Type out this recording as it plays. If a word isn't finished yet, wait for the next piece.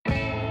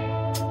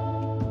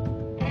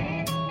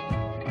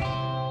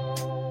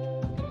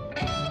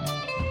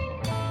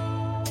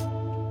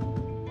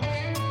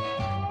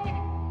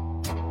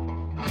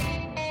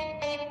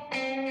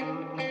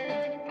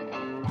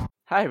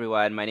Hi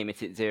everyone, my name is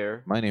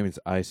Itzir, My name is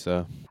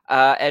Isa.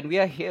 and we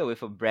are here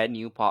with a brand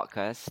new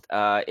podcast.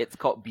 It's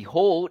called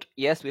Behold,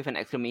 yes, with an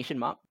exclamation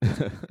mark.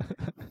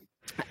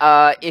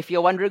 If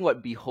you're wondering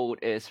what Behold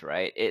is,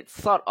 right, it's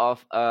sort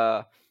of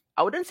I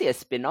wouldn't say a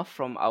spin-off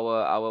from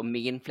our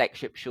main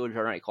flagship show,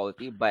 Genre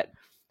Equality, but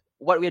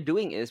what we're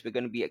doing is we're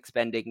going to be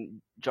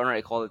expanding Genre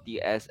Equality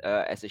as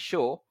a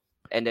show,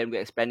 and then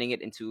we're expanding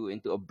it into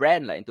a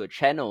brand, like into a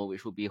channel,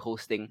 which will be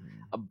hosting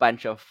a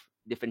bunch of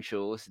different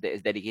shows that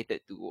is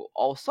dedicated to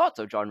all sorts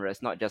of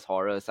genres, not just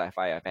horror,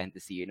 sci-fi, or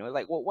fantasy.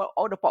 Like what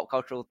all the pop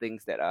cultural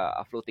things that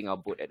are floating our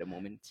boat at the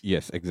moment.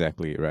 Yes,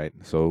 exactly right.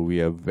 So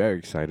we are very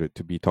excited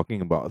to be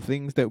talking about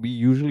things that we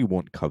usually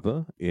won't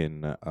cover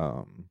in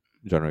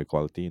genre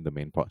equality in the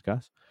main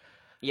podcast,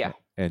 Yeah.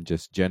 and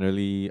just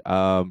generally,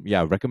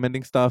 yeah,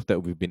 recommending stuff that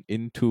we've been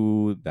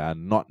into that are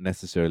not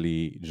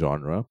necessarily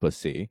genre per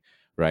se,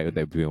 right?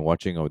 That Mhm. we've been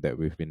watching or that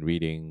we've been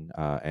reading,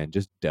 and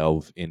just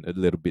delve in a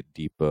little bit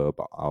deeper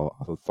about our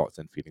thoughts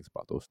and feelings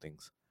about those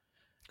things.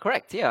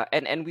 Correct, yeah,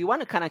 and we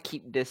want to kind of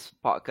keep this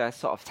podcast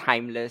sort of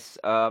timeless.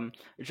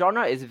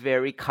 Genre is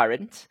very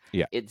current.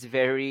 Yeah. It's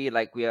very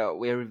like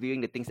we're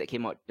reviewing the things that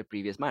came out the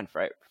previous month,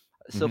 right?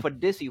 So Mm-hmm. for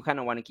this, you kind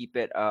of want to keep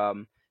it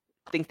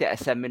things that are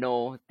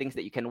seminal, things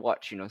that you can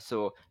watch.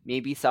 So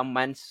maybe some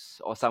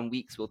months or some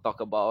weeks we'll talk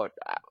about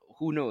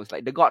who knows,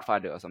 like The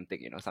Godfather or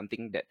something.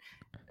 Something that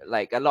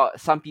like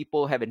some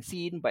people haven't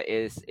seen, but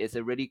is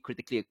a really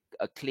critically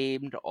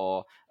acclaimed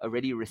or a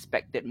really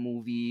respected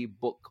movie,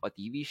 book, or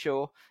TV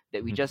show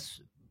that we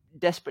just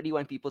desperately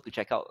want people to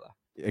check out lah.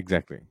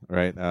 Exactly,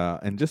 right?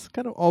 And just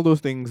kind of all those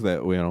things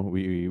that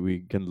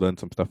we can learn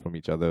some stuff from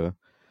each other,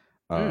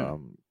 Mm.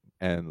 um,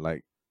 and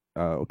like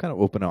kind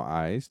of open our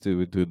eyes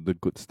to the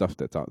good stuff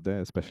that's out there,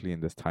 especially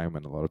in this time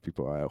when a lot of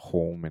people are at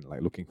home and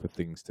like looking for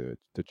things to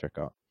check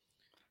out.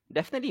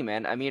 Definitely,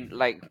 man. I mean,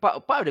 like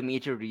part of the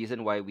major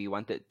reason why we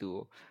wanted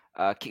to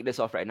kick this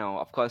off right now.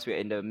 Of course, we're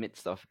in the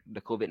midst of the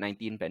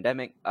COVID-19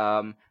 pandemic.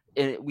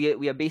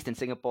 We are based in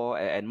Singapore,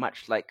 and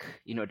much like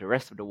the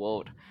rest of the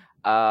world,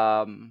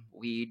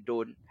 we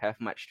don't have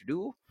much to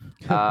do,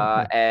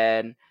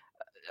 and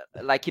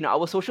like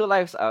our social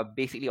lives are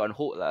basically on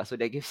hold lah. So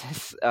that gives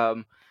us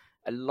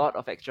a lot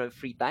of extra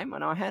free time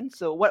on our hands.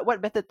 So what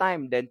better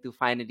time than to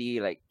finally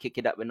like kick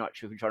it up a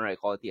notch with Genre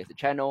Equality as a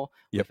channel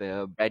Yep. with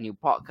a brand new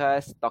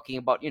podcast talking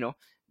about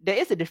there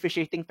is a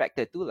differentiating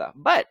factor too lah.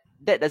 But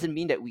that doesn't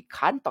mean that we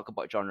can't talk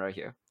about genre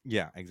here.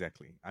 Yeah,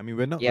 exactly. I mean,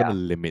 we're not going to Yeah.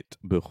 limit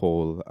the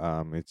whole.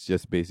 It's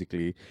just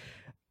basically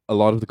a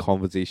lot of the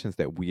conversations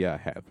that we are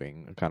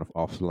having are kind of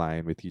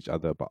offline with each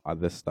other about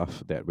other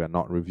stuff that we're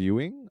not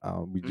reviewing.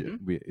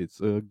 Mm-hmm.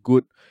 It's a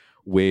good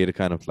way to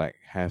kind of like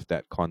have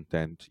that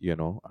content,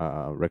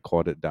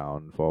 recorded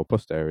down for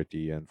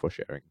posterity and for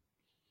sharing.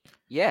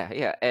 Yeah,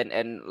 yeah,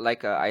 and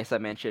like Isa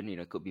mentioned,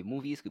 could be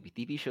movies, could be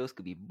TV shows,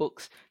 could be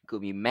books,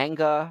 could be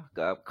manga,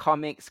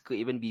 comics, could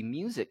even be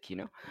music,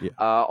 Yeah.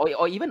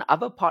 or even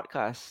other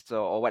podcasts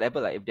or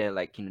whatever. Like if they're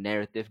like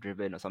narrative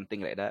driven or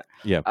something like that.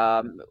 Yeah.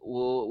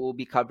 We'll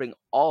be covering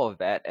all of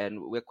that,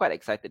 and we're quite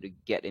excited to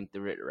get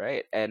into it,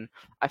 right? And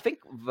I think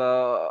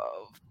the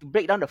to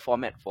break down the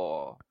format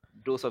for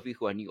those of you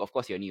who are new, of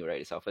course you're new,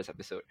 right? It's our first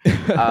episode.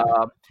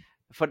 Um,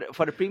 for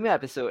the premiere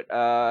episode,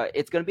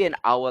 it's gonna be an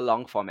hour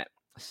long format.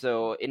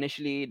 So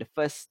initially, the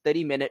first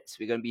 30 minutes,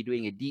 we're going to be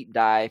doing a deep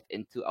dive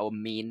into our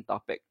main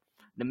topic.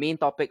 The main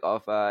topic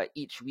of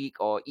each week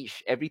or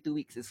each every 2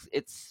 weeks is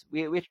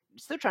we're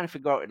still trying to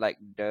figure out like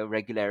the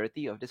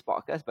regularity of this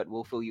podcast, but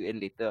we'll fill you in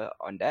later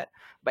on that.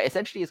 But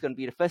essentially, it's going to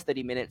be the first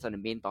 30 minutes on the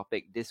main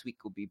topic. This week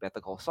will be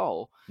Better Call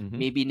Saul. Mm-hmm.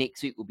 Maybe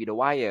next week will be The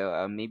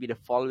Wire. Maybe the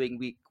following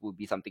week will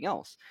be something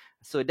else.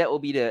 So that will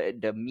be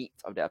the meat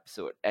of the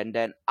episode, and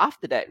then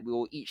after that, we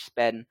will each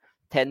spend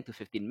 10 to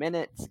 15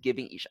 minutes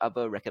giving each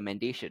other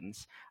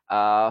recommendations.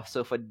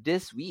 So for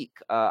this week,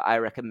 I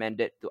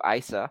recommended to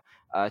Isa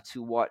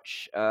to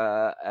watch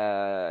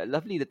a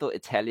lovely little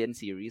Italian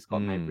series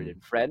called My Mm.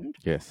 Brilliant Friend,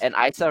 Yes. and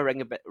Isa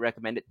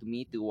recommended to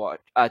me to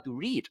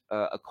read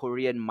a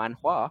Korean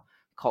manhwa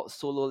called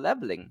Solo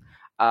Leveling.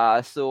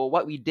 So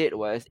what we did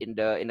was in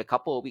the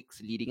couple of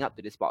weeks leading up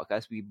to this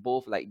podcast, we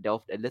both like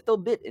delved a little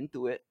bit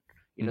into it.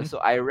 Mm-hmm. So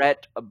I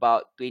read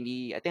about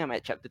 20. I think I'm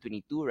at chapter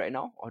 22 right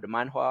now, of the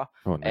manhwa,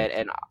 Oh, and nice.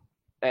 and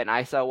and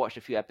Isa watched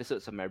a few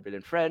episodes of My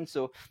Brilliant Friend.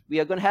 So we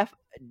are gonna have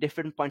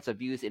different points of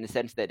views in the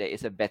sense that there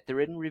is a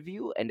veteran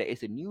review and there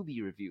is a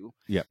newbie review.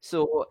 Yep.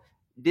 So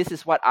this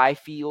is what I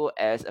feel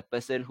as a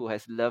person who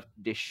has loved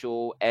this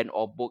show and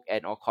or book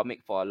and or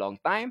comic for a long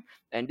time,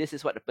 and this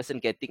is what the person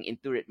getting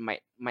into it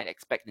might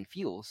expect and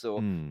feel. So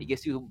it Mm.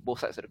 gives you both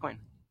sides of the coin.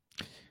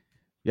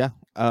 Yeah.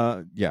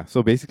 Yeah.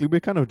 So basically, we're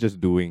kind of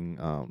just doing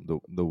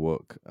the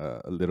work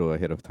a little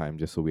ahead of time,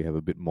 just so we have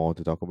a bit more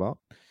to talk about.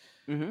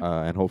 Mm-hmm.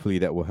 And hopefully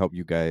that will help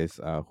you guys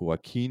who are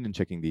keen in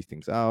checking these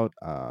things out.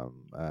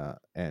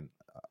 And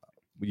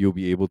you'll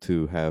be able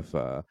to have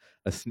a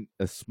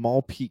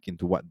small peek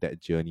into what that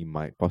journey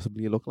might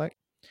possibly look like.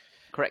 Yeah,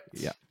 Correct.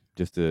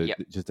 just to Yep.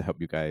 just to help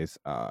you guys,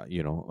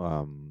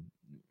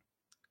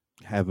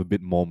 have a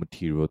bit more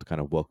material to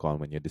kind of work on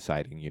when you're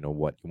deciding,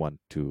 what you want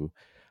to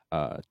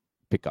uh,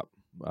 pick up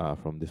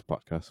from this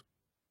podcast.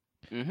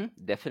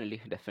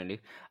 Definitely, definitely.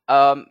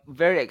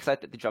 Very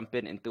excited to jump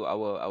into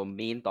our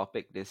main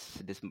topic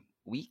this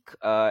week.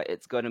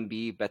 It's gonna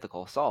be Better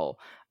Call Saul.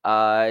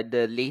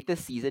 The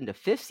latest season, the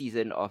fifth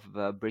season of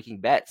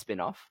Breaking Bad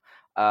spinoff,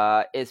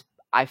 is,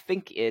 I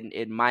think,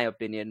 in my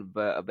opinion,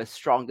 the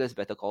strongest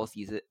Better Call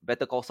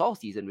Saul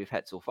season we've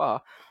had so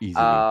far.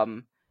 Easily.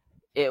 Um,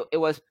 it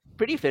was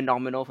pretty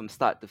phenomenal from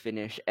start to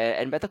finish,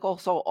 and Better Call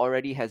Saul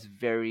already has a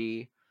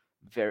very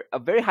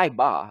high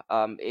bar.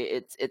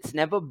 It's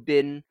never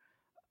been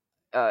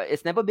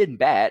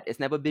bad. It's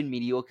never been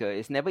mediocre.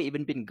 It's never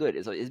even been good.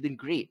 It's been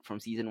great from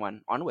season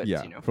one onwards.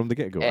 Yeah, from the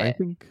get go. Uh, I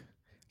think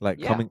like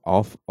yeah. coming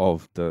off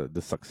of the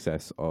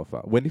success of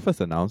when they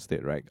first announced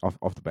it, right?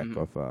 Off the back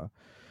hmm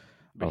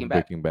Breaking of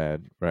Bad. Breaking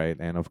Bad, right?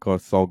 And of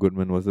course, Saul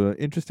Goodman was an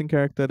interesting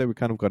character that we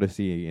kind of got to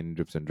see in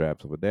drips and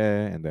drabs over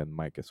there, and then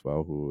Mike as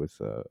well, who is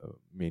a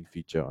main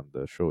feature on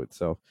the show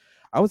itself.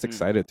 I was Mm,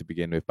 excited to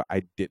begin with, but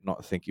I did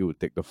not think it would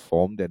take the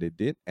form that it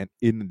did, and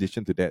in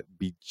addition to that,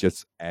 be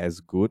just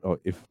as good, or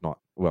if not,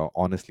 well,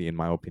 honestly, in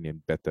my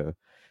opinion, better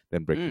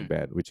than Breaking mm,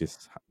 Bad, which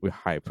is with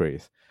high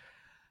praise.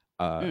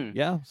 mm.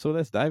 Yeah, so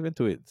let's dive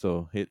into it.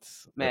 So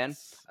it's Man,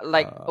 let's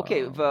like,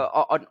 okay,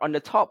 on the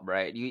top,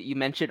 right? You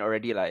mentioned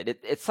already, like,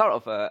 it's sort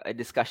of a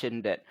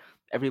discussion that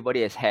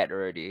everybody has had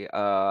already.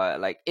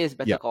 Like, is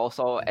Better yeah. Call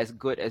Saul as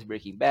good as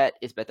Breaking Bad?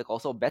 Is Better Call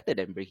Saul better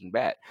than Breaking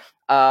Bad?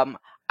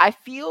 I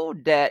feel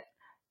that,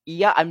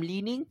 yeah, I'm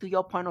leaning to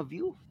your point of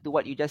view, to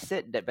what you just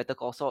said, that Better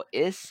Call Saul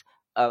is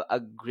a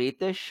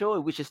greater show,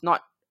 which is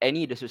not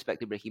any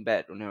disrespect to Breaking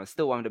Bad. It's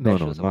still one of the No,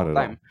 best no, shows of not all at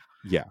all. time.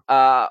 Yeah.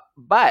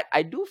 But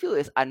I do feel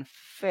it's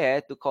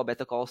unfair to call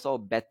Better Call Saul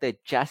better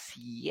just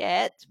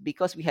yet,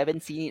 because we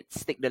haven't seen it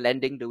stick the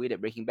landing the way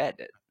that Breaking Bad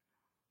did.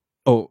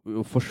 Oh,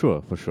 for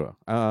sure, for sure.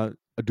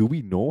 Do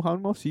we know how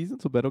many more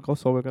seasons of Better Call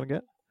Saul we're gonna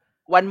get?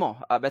 One more,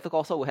 Better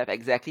Call Saul will have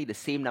exactly the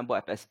same number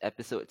of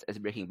episodes as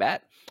Breaking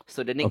Bad.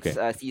 So the next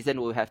Okay. season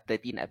will have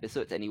 13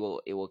 episodes, and it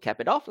will cap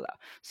it off, lah.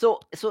 So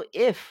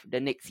if the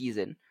next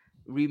season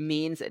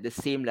remains at the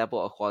same level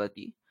of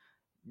quality,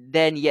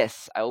 then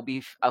yes, I'll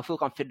feel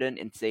confident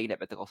in saying that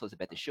Better Call Saul is a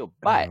better show.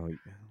 But Uh,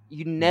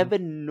 you mhm. never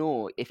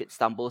know if it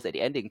stumbles at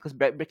the ending, because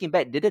Breaking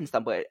Bad didn't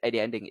stumble at the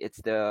ending. It's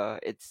the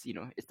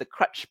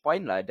crutch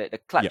point, lah, the Yeah,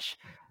 clutch.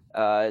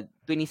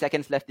 20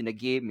 seconds left in the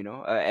game,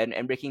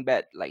 and Breaking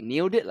Bad like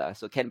nailed it, lah.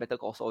 So can Better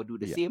Call Saul do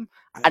the yeah. same?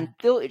 I,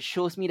 Until it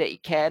shows me that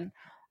it can,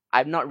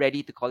 I'm not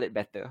ready to call it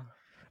better.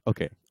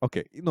 okay,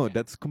 okay. No, Yeah.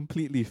 that's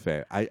completely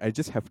fair. I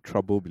just have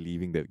trouble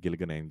believing that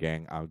Gilligan and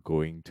gang are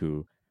going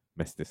to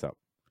mess this up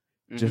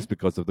Mm-hmm. just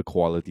because of the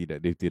quality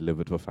that they've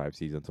delivered for 5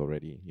 seasons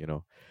already.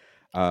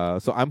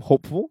 So I'm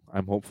hopeful.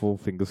 I'm hopeful.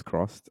 Fingers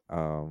crossed.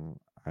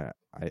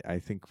 I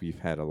think we've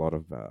had a lot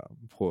of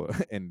poor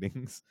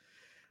endings,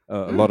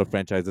 a lot Mm. of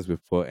franchises with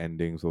poor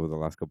endings over the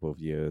last couple of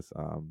years.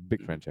 Big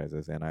Mm-hmm.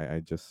 franchises, and I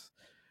just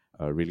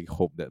really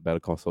hope that Better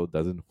Call Saul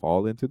doesn't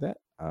fall into that.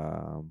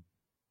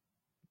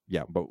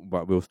 Yeah,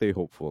 but we'll stay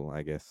hopeful.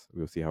 I guess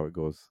we'll see how it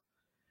goes.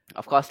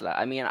 Of course, lah.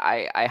 I mean,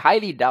 I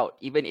highly doubt,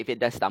 even if it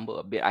does stumble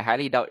a bit, I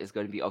highly doubt it's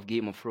going to be of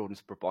Game of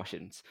Thrones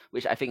proportions,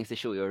 which I think is the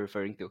show you're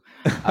referring to.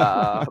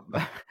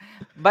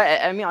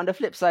 But I mean, on the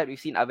flip side, we've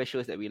seen other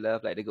shows that we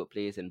love, like The Good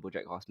Place and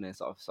BoJack Horseman,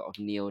 sort of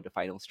nail the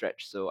final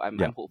stretch. So I'm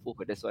Yeah. I'm hopeful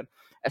for this one,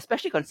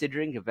 especially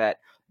considering that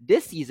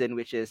this season,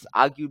 which is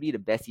arguably the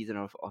best season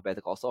of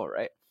Better Call Saul,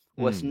 right,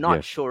 was not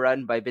Yes.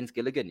 showrun by Vince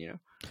Gilligan.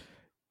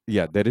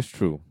 Yeah, that is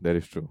true. That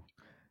is true.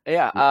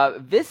 Yeah,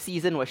 W- this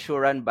season was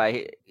showrun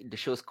by the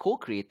show's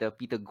co-creator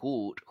Peter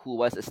Gould, who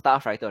was a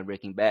staff writer on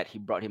Breaking Bad. He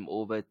brought him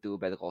over to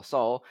Better Call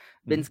Saul.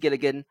 mhm. Vince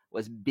Gilligan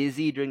was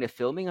busy during the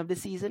filming of the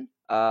season,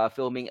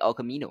 filming El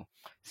Camino,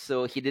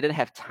 so he didn't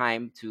have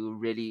time to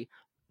really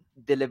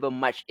deliver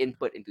much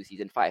input into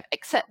season five,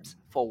 except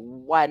for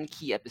one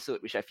key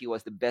episode, which I feel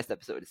was the best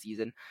episode of the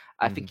season.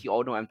 I think Mhm. you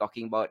all know what I'm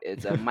talking about.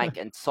 It's Mike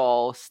and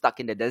Saul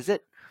stuck in the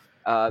desert.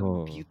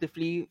 Oh,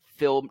 Beautifully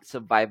filmed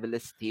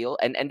survivalist tale,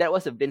 and that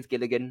was a Vince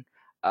Gilligan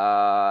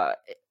uh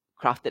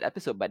crafted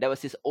episode, but that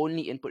was his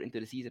only input into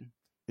the season.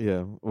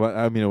 yeah. Well,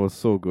 I mean, it was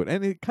so good,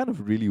 and it kind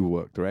of really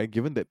worked, right?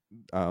 Given that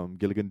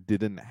Gilligan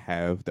didn't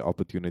have the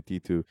opportunity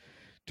to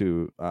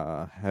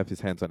have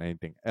his hands on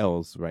anything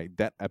else, right?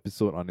 That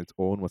episode on its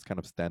own was kind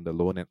of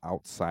standalone and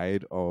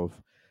outside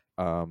of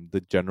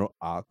the general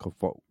arc of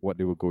what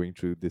they were going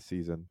through this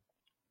season.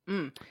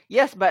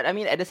 Yes, but I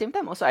mean, at the same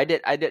time, also I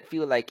did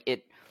feel like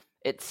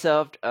it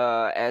served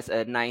as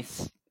a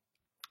nice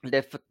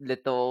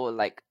little,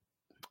 like,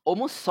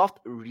 almost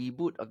soft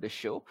reboot of the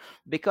show,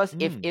 because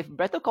if Mm.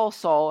 Better Call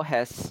Saul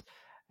has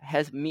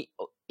me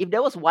if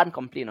there was one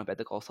complaint of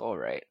Better Call Saul,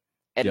 right,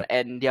 Yeah.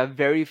 and there are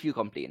very few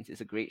complaints,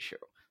 it's a great show.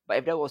 But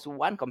if there was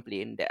one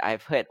complaint that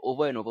I've heard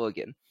over and over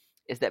again,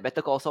 is that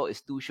Better Call Saul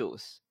is two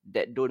shows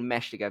that don't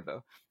mesh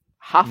together.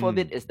 Half of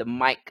it Mm. is the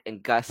Mike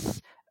and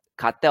Gus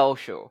cartel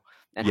show,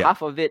 and Yeah.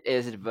 half of it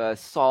is the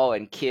Saul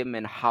and Kim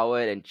and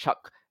Howard and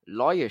Chuck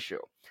lawyer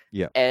show.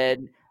 Yeah.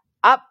 And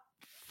up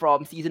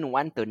from season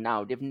one to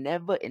now, they've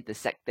never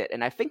intersected.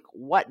 And I think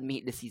what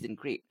made the season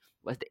great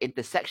was the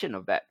intersection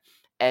of that.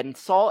 And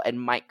Saul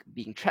and Mike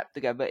being trapped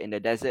together in the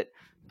desert,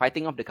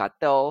 fighting off the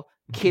cartel,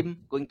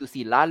 Kim going to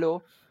see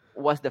Lalo,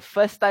 was the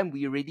first time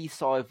we really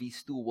saw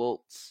these two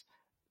worlds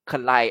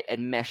collide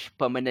and mesh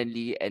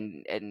permanently,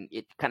 and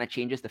it kind of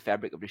changes the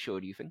fabric of the show.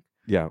 Do you think?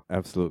 Yeah,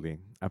 absolutely,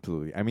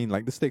 absolutely. I mean,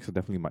 like the stakes are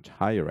definitely much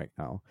higher right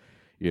now,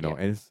 Yeah.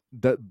 and it's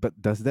that. But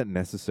does that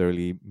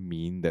necessarily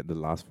mean that the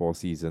last four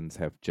seasons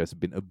have just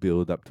been a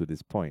build up to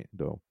this point,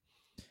 though?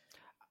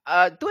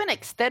 To an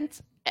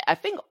extent, I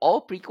think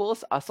all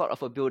prequels are sort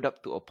of a build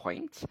up to a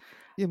point.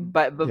 Yeah,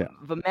 But yeah,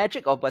 the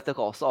magic of Better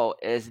Call Saul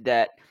is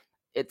that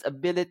its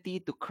ability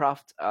to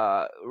craft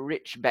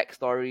rich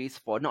backstories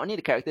for not only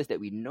the characters that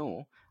we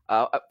know.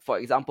 For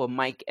example,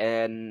 Mike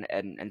and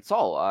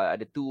Saul,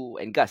 the two,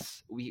 and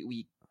Gus.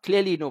 We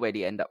clearly know where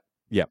they end up.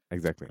 yeah,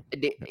 exactly.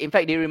 Yeah, In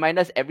fact, they remind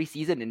us every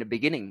season in the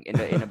beginning in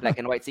the black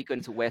and white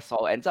sequence where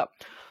Saul ends up.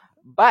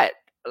 But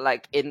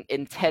like in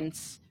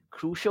intense,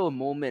 crucial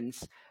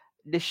moments,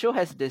 the show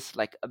has this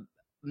like a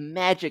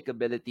magic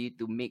ability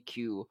to make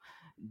you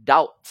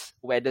doubt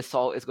whether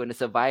Saul is going to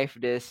survive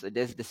this.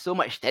 There's so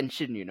much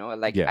tension,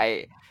 Like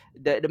yeah,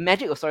 the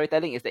magic of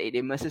storytelling is that it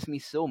immerses me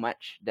so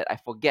much that I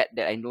forget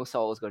that I know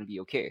Saul is going to be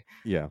okay,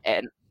 yeah,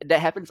 and that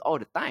happens all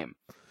the time.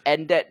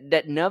 And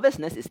that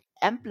nervousness is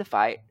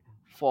amplified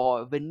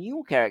for the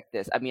new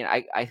characters. I mean,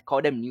 I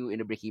call them new in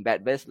the Breaking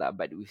Bad verse, lah,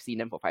 but we've seen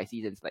them for 5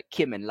 seasons. Like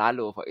Kim and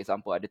Lalo, for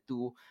example, are the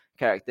two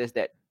characters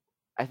that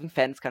I think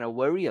fans kind of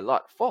worry a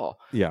lot for.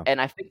 yeah.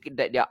 And I think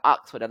that their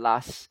arcs for the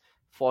last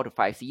 4 to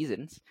 5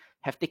 seasons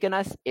have taken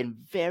us in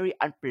very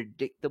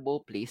unpredictable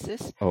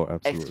places, Oh,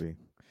 absolutely.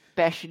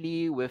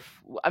 especially with,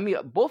 I mean,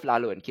 both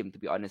Lalo and Kim, to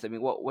be honest. I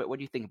mean, what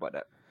do you think about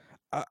that?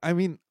 I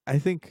mean, I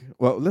think.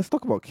 Well, let's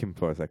talk about Kim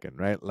for a second,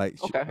 right? Like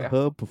Okay, yeah.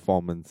 her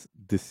performance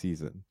this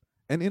season,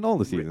 and in all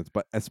the Re- seasons,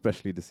 but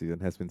especially this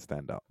season, has been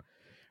standout.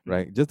 mm,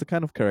 Right? Just the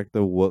kind of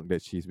character work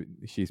that she's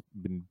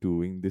been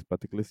doing this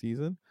particular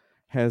season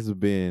has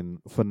been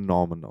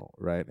phenomenal,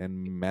 right?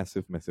 And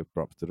massive, massive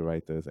props to the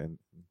writers and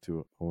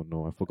to oh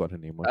no, I forgot her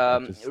name. What's the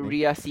actress's name?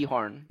 Rhea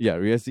Seehorn. Yeah,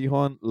 Rhea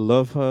Seehorn.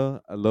 Love her.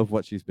 I love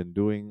what she's been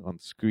doing on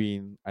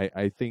screen.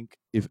 I think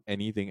if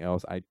anything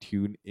else, I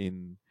tune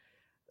in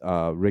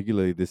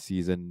regularly this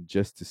season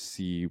just to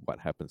see what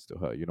happens to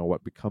her.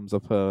 What becomes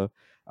of her.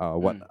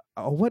 Mm,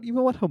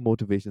 What her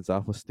motivations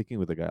are for sticking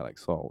with a guy like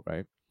Saul,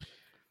 right?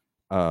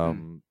 mm,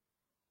 Um,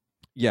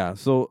 yeah,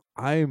 so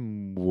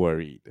I'm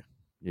worried,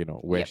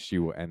 where yep. she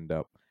will end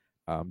up.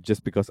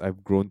 Just because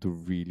I've grown to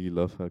really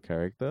love her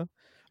character.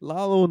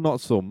 Lalo,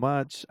 not so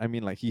much. I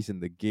mean, like he's in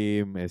the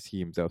game as he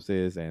himself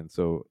says, and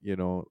so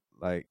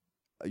like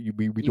we You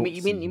mean don't you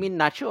mean see you him. mean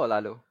Nacho or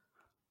Lalo?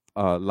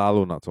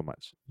 Lalo, not so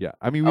much. Yeah,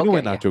 I mean we know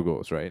where Okay, yeah. Nacho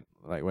goes, right?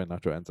 Like where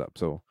Nacho ends up.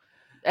 So,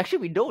 Actually,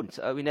 we don't.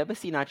 We never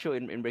see Nacho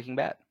in Breaking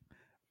Bad.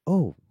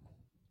 oh,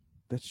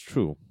 that's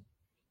true.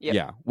 Yep.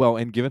 Yeah. Well,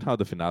 and given how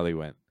the finale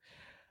went.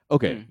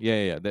 Okay, Mm,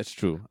 yeah, that's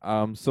true.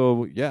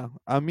 So yeah,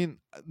 I mean,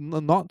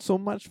 not so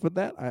much for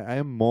that. I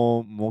am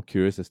more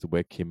curious as to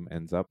where Kim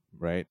ends up,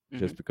 right? mm-hmm,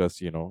 Just because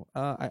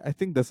I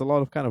think there's a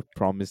lot of kind of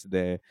promise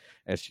there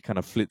as she kind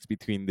of flits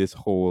between this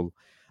whole,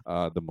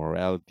 the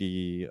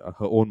morality,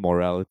 her own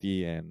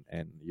morality, and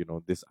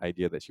this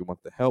idea that she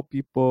wants to help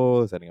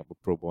people, setting up a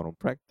pro bono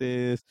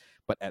practice,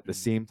 but at the mm,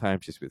 same time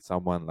she's with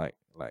someone like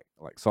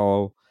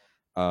Saul.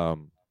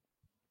 Um,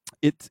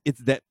 it's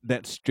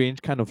that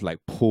strange kind of like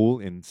pull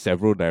in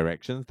several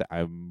directions that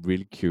I'm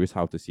really curious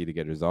how to see to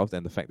get resolved,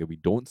 and the fact that we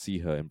don't see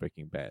her in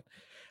Breaking Bad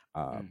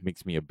mm.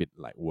 makes me a bit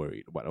like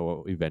worried what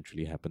will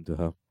eventually happen to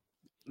her.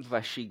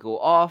 Does she go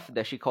off?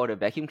 Does she call the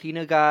vacuum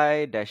cleaner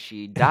guy? Does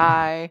she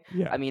die?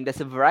 Yeah, I mean,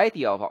 there's a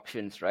variety of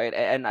options, right?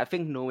 And I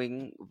think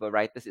knowing the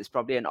writers is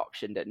probably an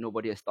option that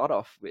nobody has thought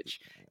of,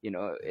 which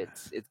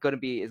it's gonna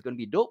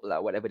be dope,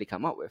 like whatever they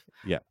come up with.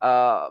 yeah.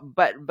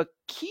 But the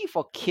key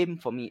for Kim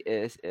for me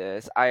is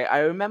I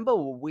remember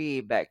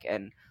way back,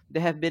 and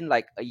there have been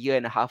like a year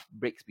and a half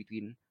breaks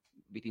between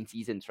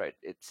seasons, right?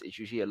 It's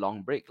usually a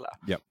long break, lah.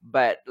 Yep.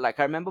 But like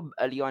I remember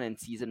early on in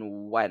season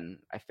one,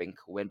 I think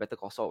when Better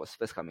Call Saul was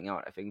first coming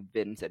out, I think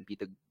Vince and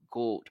Peter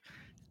Gold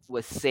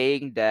was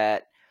saying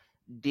that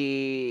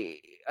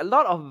they a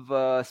lot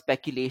of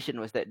speculation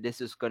was that this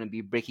is going to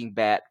be Breaking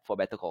Bad for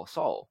Better Call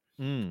Saul.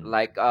 Mm.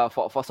 Like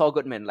for Saul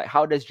Goodman, like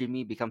how does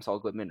Jimmy become Saul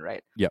Goodman,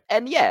 right? Yep.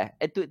 And yeah,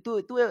 and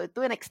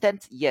to an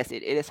extent, yes,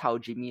 it is how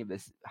Jimmy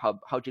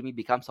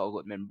becomes Saul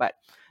Goodman. But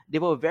they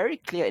were very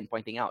clear in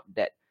pointing out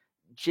that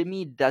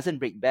Jimmy doesn't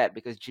break bad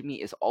because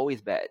Jimmy is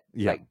always bad.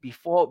 Yep. Like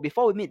before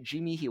we meet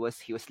Jimmy, he was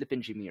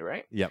slipping Jimmy,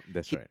 right? Yep.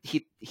 That's He right.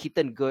 he he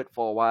turned good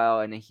for a while,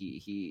 and then he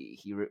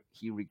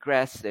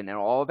regressed and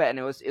all that, and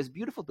it was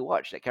beautiful to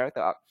watch that character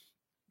arc.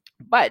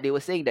 But they were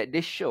saying that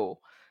this show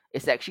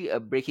is actually a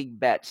Breaking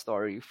Bad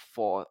story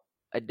for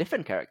a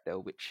different character,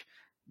 which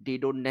they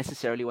don't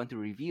necessarily want to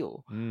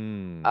reveal.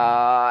 Mm.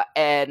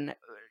 And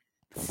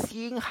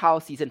seeing how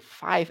season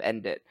 5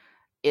 ended,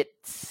 it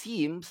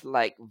seems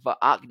like the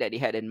arc that they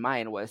had in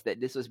mind was that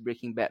this was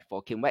Breaking Bad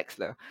for Kim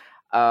Wexler.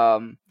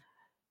 Um,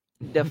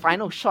 the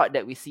final shot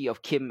that we see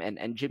of Kim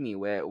and Jimmy,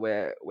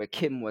 where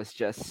Kim was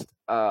just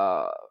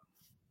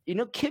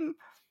Kim,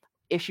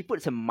 if she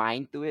puts a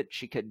mind to it,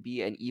 she could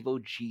be an evil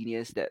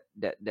genius that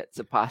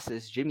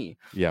surpasses Jimmy.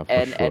 Yeah, for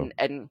And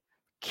sure.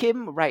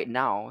 Kim right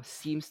now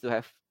seems to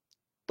have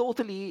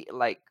totally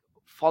like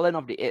fallen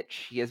off the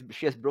edge. She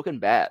has broken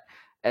bad.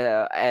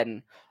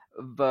 And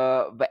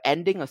the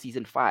ending of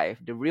season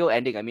 5, the real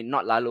ending, I mean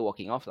not Lalo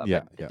walking off lah,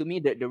 Yeah, but yeah, to me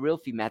the real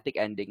thematic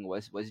ending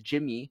was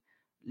Jimmy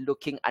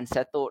looking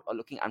unsettled or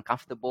looking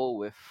uncomfortable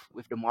with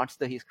the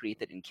monster he's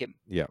created in Kim.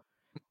 yeah,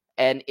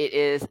 And it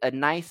is a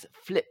nice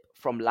flip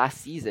from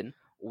last season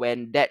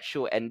when that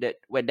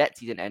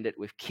season ended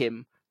with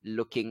Kim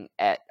looking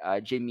at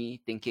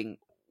Jimmy thinking,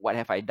 what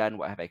have I done,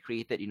 what have I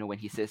created, when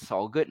he says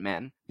Saul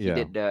Goodman,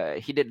 yeah.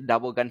 he did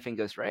double gun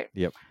fingers, right?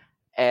 Yep.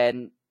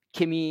 And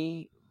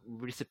Kimmy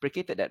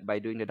reciprocated that by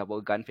doing the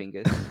double gun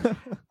fingers.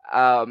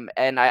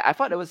 And I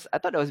thought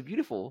that was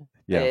beautiful.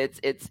 Yeah,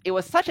 It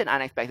was such an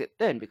unexpected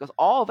turn, because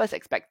all of us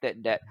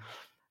expected that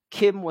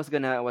Kim was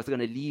gonna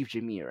leave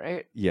Jimmy,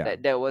 right? yeah.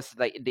 That was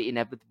like the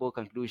inevitable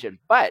conclusion.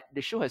 But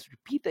the show has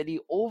repeatedly,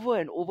 over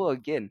and over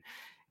again,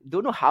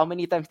 don't know how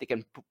many times they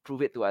can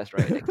prove it to us,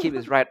 right? That Kim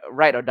is right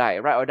or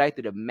die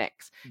to the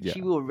max. She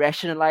Yeah. will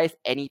rationalize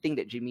anything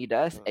that Jimmy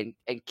does, and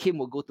Kim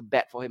will go to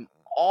bat for him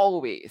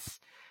always.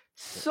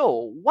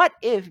 So what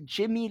if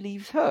Jimmy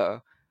leaves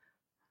her?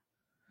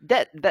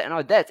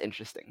 That's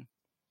interesting,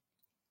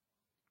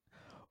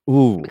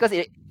 Ooh, because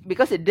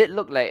it did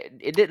look like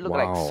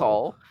wow.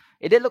 Saul.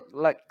 It did look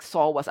like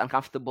Saul was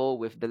uncomfortable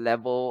with the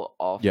level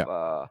of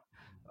Yeah,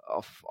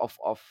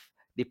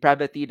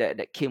 depravity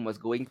that Kim was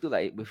going to,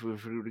 like with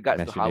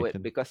regards to Howard,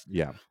 machination. because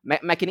Yeah,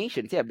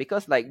 machinations, yeah,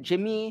 because like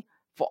Jimmy,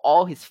 for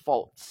all his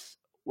faults,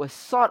 was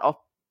sort of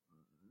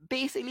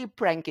basically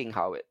pranking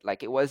Howard.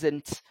 Like it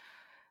wasn't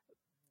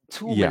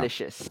too yeah,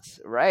 malicious,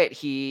 right?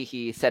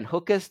 He sent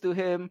hookers to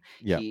him.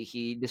 yeah.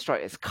 He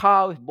destroyed his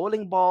car with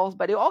bowling balls,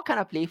 but they were all kind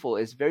of playful.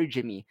 It's very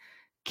Jimmy.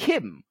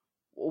 Kim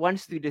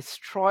wants to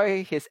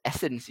destroy his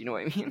essence. You know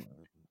what I mean?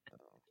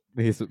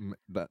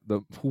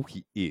 The who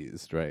he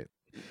is, right?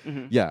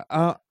 Hmm. Yeah.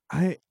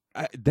 I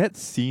that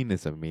scene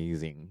is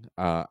amazing.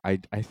 I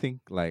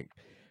think like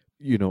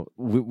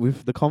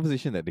with the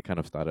conversation that they kind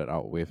of started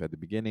out with at the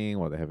beginning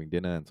while they're having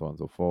dinner and so on and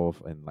so forth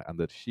and like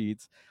under the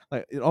sheets,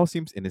 like it all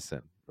seems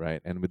innocent,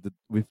 right? And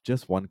with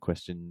just one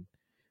question,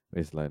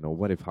 it's like, no,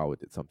 what if Howard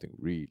did something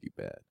really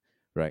bad,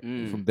 right?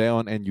 From Mm, there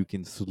on, and you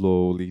can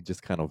slowly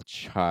just kind of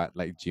chart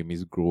like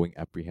Jimmy's growing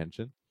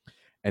apprehension,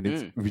 and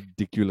it's mm,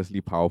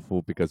 ridiculously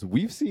powerful because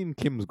we've seen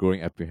Kim's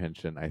growing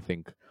apprehension, I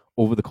think,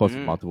 over the course of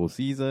mm. multiple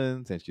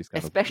seasons, and she's kind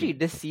of Especially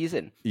this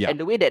season, yeah, and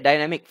the way that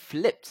dynamic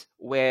flipped,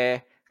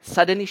 where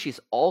suddenly she's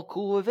all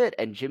cool with it,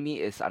 and Jimmy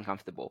is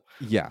uncomfortable.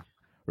 yeah,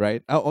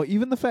 right. Or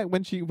even the fact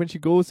when she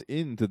goes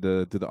into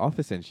the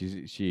office and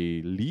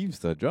she leaves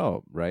the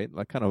job, right?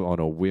 Like kind of on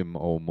a whim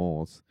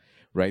almost,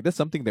 right? That's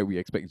something that we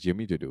expect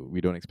Jimmy to do. We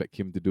don't expect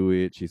Kim to do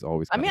it. She's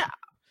always I kind mean, of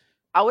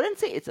I wouldn't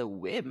say it's a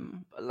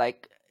whim.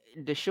 Like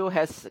the show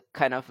has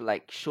kind of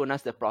like shown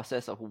us the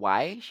process of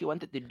why she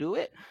wanted to do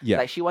it. yeah,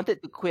 Like she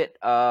wanted to quit.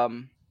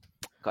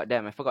 God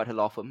damn, I forgot her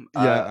law firm.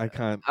 yeah. I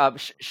can't.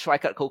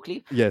 Schweikart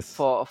Coakley Yes.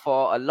 for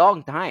a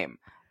long time.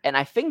 And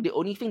I think the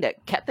only thing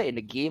that kept her in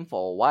the game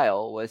for a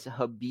while was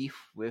her beef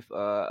with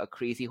a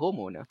crazy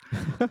homeowner.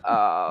 Which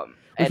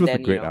And was a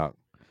then great arc.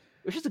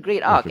 which is a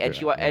great It was arc, a and great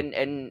she arc. wa-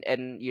 Yeah.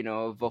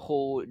 and the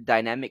whole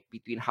dynamic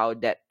between how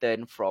that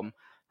turned from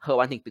her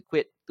wanting to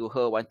quit to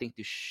her wanting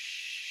to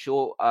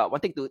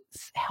wanting to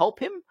help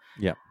him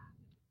Yeah.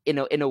 in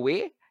a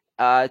way,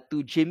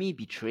 to Jimmy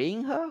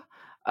betraying her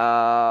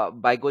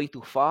by going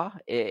too far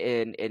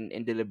in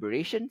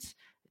deliberations,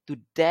 to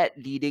that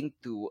leading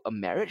to a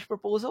marriage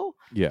proposal,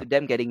 Yeah. to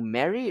them getting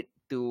married,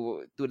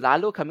 to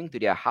Lalo coming to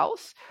their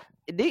house.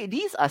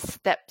 These are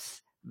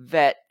steps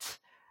that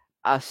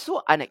are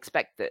so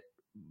unexpected,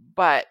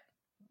 but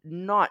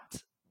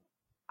not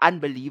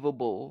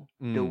unbelievable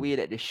the Mm. way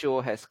that the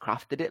show has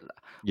crafted it,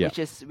 lah, Yeah.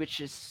 which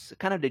is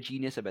kind of the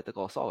genius of Better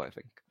Call Saul, I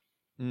think.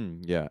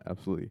 Yeah.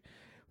 Absolutely.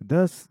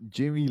 Does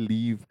Jimmy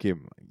leave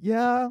Kim?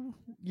 Yeah.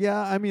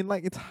 Yeah. I mean,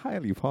 like it's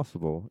highly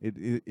possible. It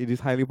is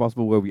highly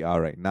possible where we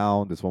are right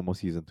now. There's one more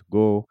season to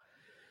go.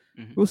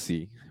 Hmm. We'll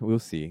see. We'll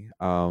see.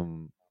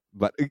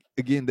 But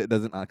again, that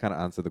doesn't kind of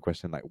answer the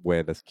question like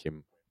where does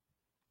Kim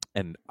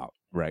end up,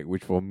 right?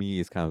 Which for me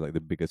is kind of like the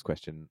biggest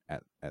question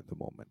at the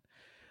moment.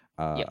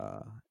 Yep.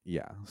 uh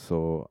yeah,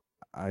 so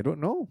I don't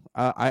know.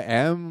 I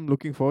am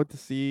looking forward to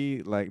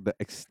see like the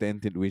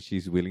extent in which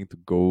she's willing to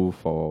go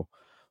for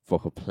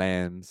her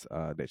plans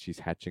that she's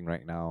hatching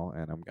right now,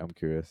 and I'm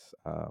curious.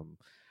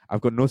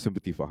 I've got no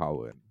sympathy for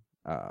Howard,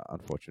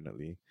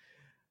 unfortunately.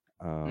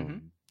 Hmm.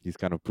 He's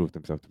kind of proved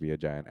himself to be a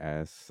giant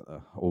ass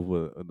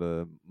over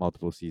the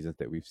multiple seasons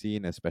that we've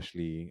seen,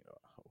 especially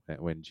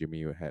when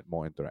Jimmy had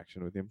more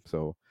interaction with him.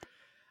 So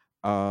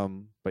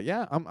but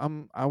yeah,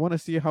 I want to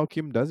see how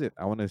Kim does it.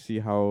 I want to see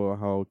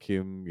how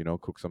Kim,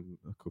 cooks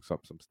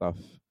up some stuff,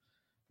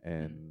 Hmm.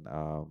 and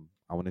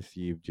I want to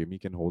see if Jimmy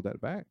can hold that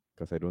back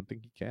because I don't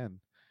think he can.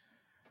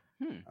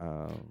 Hmm.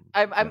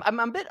 Yeah. I'm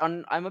a bit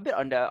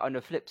on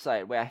the flip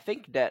side where I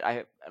think that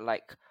I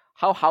like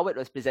how Howard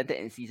was presented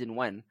in season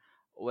one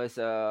was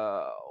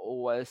a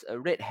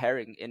red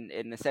herring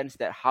in the sense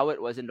that Howard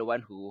wasn't the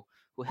one who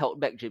held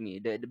back Jimmy.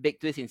 The big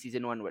twist in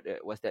season one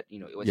was that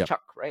it was Yep.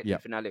 Chuck, right, in the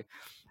Yep. finale.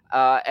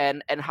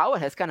 And Howard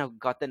has kind of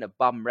gotten a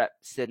bum rep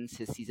since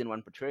his season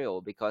one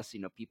portrayal because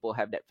people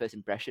have that first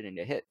impression in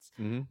their heads.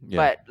 Yeah.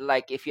 But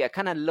like if you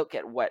kind of look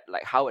at what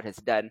like Howard has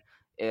done,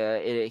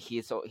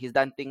 he's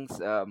done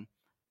things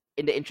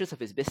in the interest of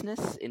his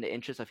business, in the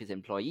interest of his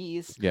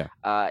employees, Yeah.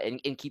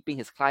 in keeping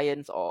his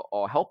clients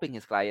or helping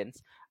his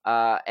clients.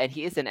 And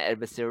he is in an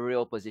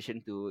adversarial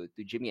position to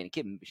Jimmy and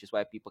Kim, which is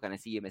why people kind of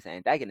see him as an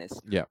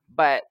antagonist. Yeah.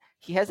 But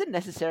he hasn't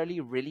necessarily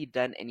really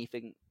done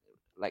anything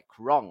like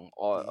wrong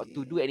or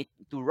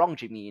to wrong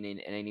Jimmy in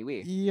any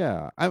way.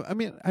 Yeah, I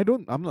mean,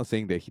 I'm not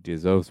saying that he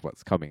deserves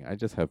what's coming. I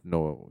just have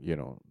no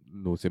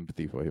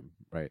sympathy for him,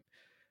 right?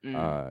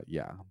 Mm,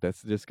 Yeah,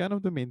 that's just kind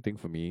of the main thing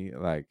for me.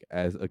 Like,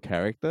 as a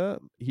character,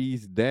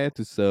 he's there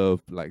to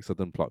serve like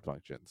certain plot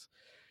functions,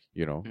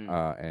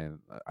 mm, and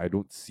I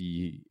don't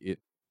see it.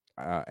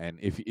 And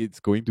if it's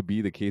going to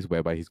be the case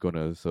whereby he's going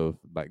to serve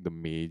like the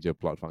major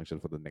plot function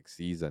for the next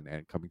season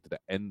and coming to the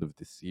end of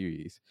this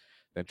series,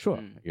 then sure,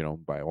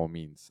 mm, by all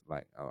means,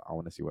 like I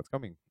want to see what's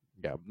coming.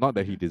 Yeah, not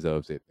that he mm-hmm,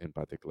 deserves it in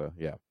particular.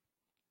 Yeah.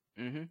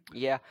 mm-hmm,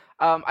 yeah.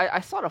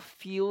 I sort of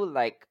feel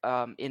like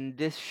in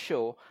this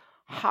show,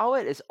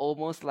 Howard is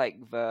almost like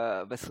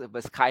the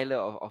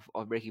Skyler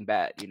of Breaking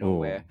Bad, Oh,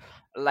 where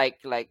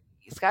like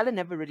Skyler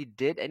never really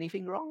did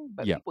anything wrong,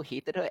 but yeah. people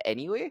hated her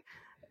anyway.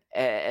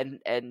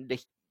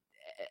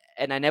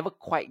 And I never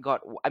quite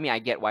got. I mean, I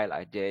get why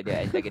like they're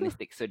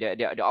antagonistic, so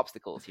they're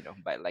obstacles,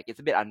 but like it's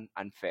a bit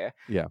unfair.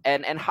 Yeah.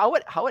 And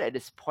Howard at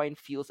this point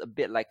feels a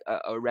bit like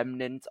a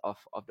remnant of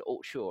the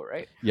old show,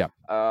 right? Yeah.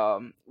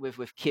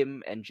 With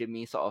Kim and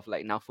Jimmy sort of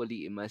like now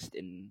fully immersed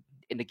in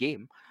the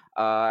game,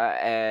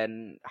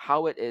 and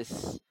Howard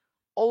is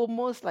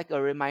almost like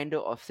a reminder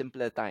of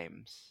simpler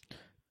times.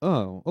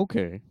 Oh,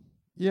 okay.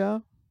 Yeah.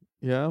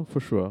 Yeah, for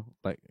sure.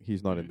 Like,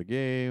 he's not in Mm, the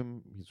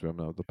game, he's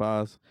remnant of the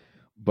past,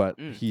 but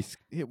mm. he's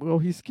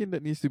skin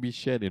that needs to be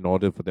shed in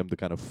order for them to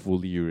kind of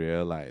fully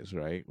realize,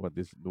 right, what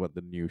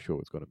the new show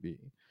is going to be.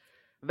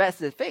 That's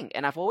the thing,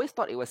 and I've always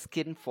thought it was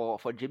skin for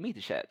Jimmy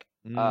to shed.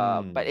 But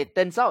Mm. it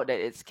turns out that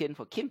it's skin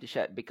for Kim to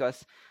shed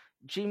because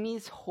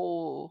Jimmy's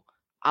whole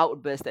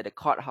outburst at the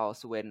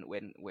courthouse when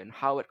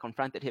Howard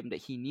confronted him that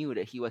he knew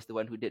that he was the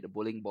one who did the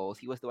bowling balls,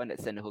 he was the one that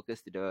sent the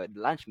hookers to the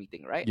lunch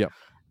meeting, right? Yep.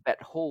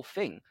 That whole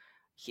thing.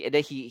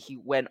 He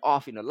went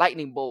off,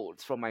 lightning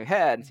bolts from my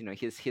hands,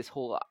 his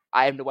whole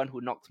I am the one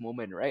who knocks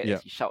moment, right? As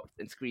Yep. he shouts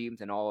and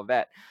screams and all of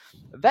that.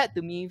 That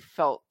to me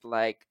felt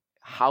like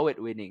Howard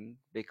winning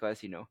because,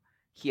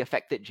 he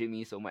affected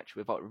Jimmy so much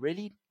without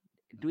really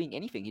doing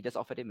anything. He just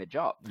offered him a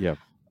job. Yep.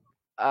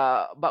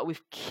 But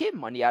with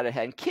Kim, on the other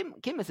hand,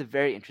 Kim is a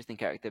very interesting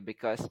character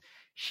because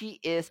she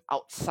is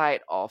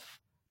outside of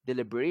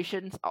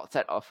deliberations,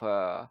 outside of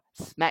her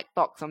smack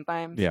talk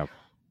sometimes. Yeah.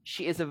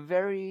 She is a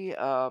very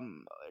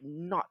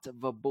not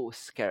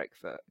verbose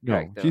No,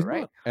 character, she's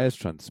right? not as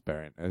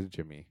transparent as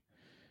Jimmy.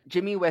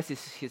 Jimmy wears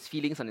his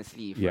feelings on his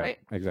sleeve, Yeah, right?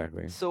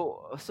 exactly.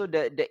 So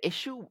the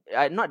issue,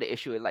 not the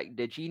issue, like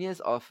the genius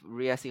of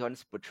Rhea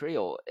Sehon's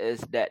portrayal is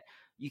that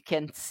you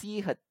can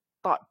see her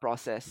thought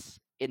process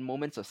in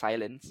moments of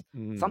silence.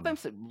 Mm.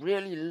 Sometimes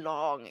really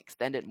long,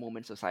 extended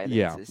moments of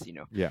Yeah. silences.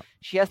 Yeah.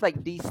 She has like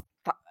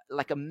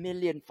like a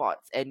million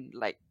thoughts, and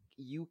like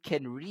you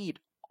can read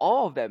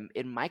all of them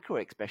in micro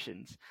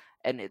expressions,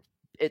 and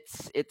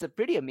it's a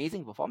pretty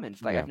amazing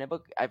performance. Like Yeah.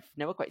 I've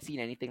never quite seen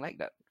anything like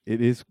that. It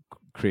is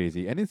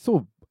crazy, and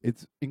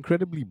it's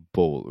incredibly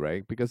bold,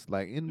 right? Because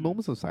like in Mm,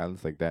 moments of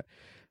silence like that,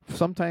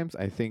 sometimes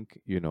I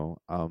think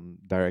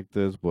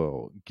directors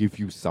will give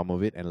you some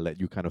of it and let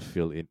you kind of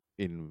fill it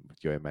in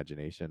with your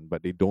imagination,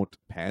 but they don't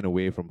pan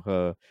away from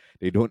her.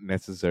 They don't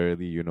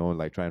necessarily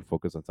like try and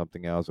focus on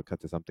something else or cut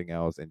to something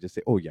else and just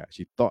say, oh yeah,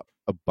 she thought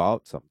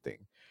about something,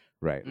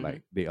 right? mm-hmm,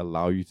 Like, they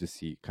allow you to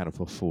see kind of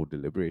a full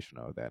deliberation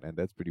of that, and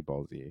that's pretty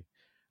ballsy,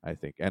 I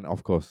think. And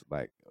of course,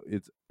 like,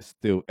 it's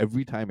still,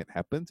 every time it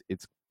happens,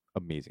 it's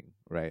amazing,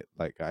 right?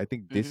 Like, I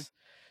think mm-hmm, this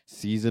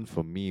season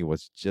for me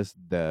was just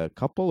the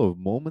couple of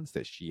moments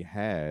that she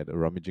had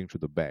rummaging through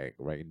the bag,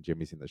 right, in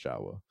Jimmy's in the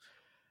shower,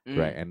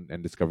 right, mm.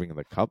 and discovering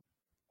the cup.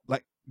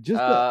 Like, just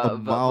the The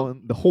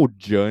amount, the whole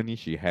journey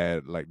she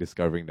had, like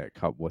discovering that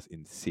cup, was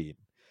insane.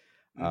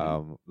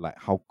 mm-hmm. Like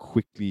how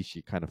quickly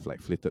she kind of like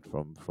flitted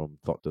from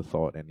thought to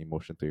thought and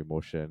emotion to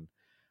emotion,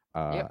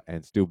 Yep.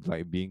 and still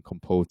like being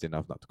composed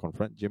enough not to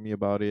confront Jimmy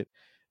about it.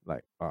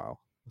 Like, wow,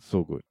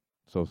 so good,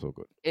 so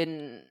good.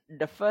 In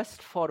the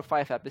first 4 to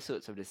 5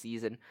 episodes of the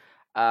season,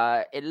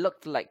 it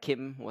looked like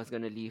Kim was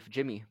gonna leave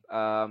Jimmy,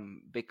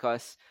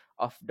 because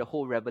of the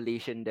whole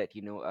revelation that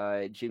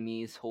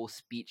Jimmy's whole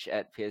speech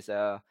at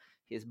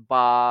his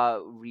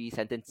bar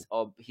resentence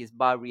or his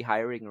bar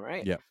rehiring,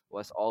 right, Yeah,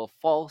 was all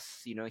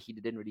false. He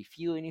didn't really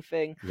feel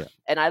anything, yeah,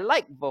 and I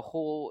like the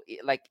whole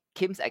like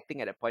Kim's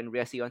acting at that point,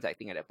 Rhea Seon's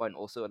acting at that point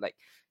also. Like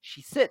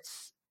she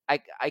sits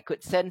I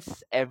could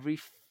sense every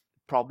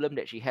problem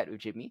that she had with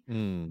Jimmy,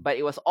 Mm. but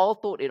it was all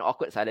told in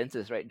awkward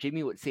silences, right?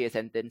 Jimmy would say a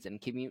sentence and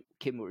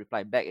Kim would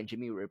reply back and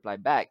Jimmy would reply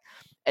back.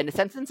 And the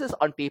sentences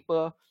on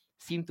paper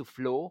seemed to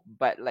flow,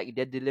 but like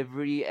their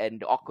delivery and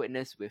the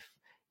awkwardness with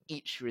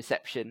each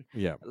reception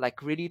Yeah.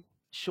 like really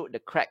showed the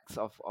cracks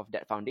of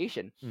that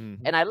foundation.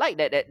 Mm-hmm. And I like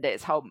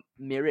that's how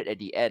mirrored at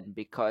the end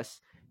because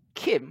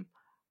Kim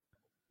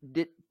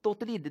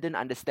didn't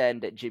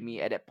understand that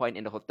Jimmy at that point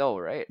in the hotel,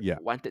 right, Yeah.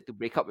 wanted to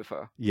break up with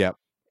her. Yeah.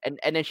 And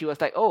then she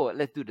was like, "Oh,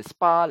 let's do the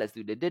spa, let's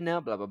do the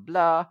dinner, blah blah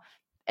blah."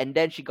 And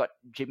then she got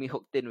Jimmy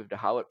hooked in with the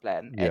Howard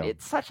plan, and Yeah.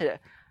 it's such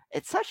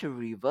a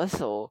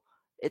reversal.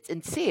 It's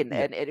insane,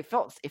 Yeah. and it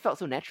felt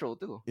so natural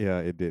too. Yeah.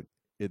 It did.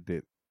 It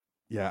did.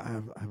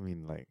 Yeah. I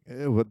mean, like,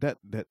 well,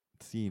 that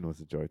scene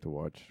was a joy to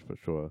watch for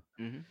sure.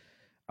 Hmm.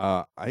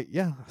 I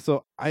yeah.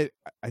 So I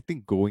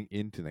think going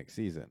into next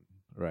season,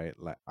 right?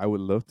 Like, I would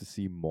love to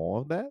see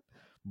more of that,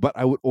 but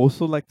I would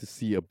also like to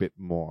see a bit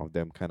more of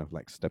them kind of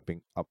like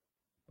stepping up,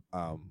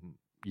 um,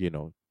 you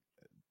know,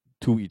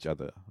 to each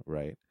other,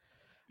 right?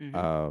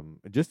 Hmm.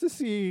 Just to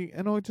see,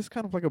 just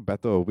kind of like a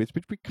battle of which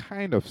we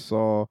kind of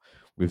saw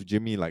with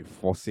Jimmy, like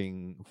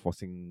forcing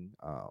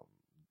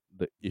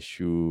the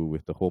issue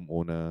with the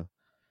homeowner,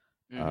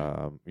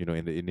 Hmm.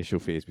 in the initial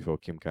phase before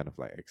Kim kind of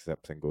like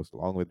accepts and goes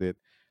along with it.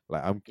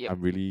 Like, Yep. I'm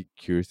really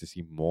curious to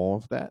see more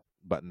of that,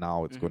 but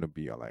now it's going Hmm. to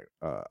be like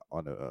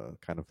on a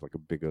kind of like a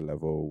bigger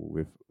level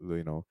with,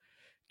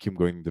 Kim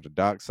going to the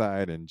dark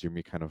side and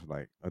Jimmy kind of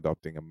like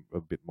adopting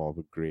a bit more of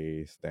a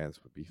gray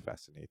stance. Would be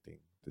fascinating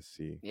to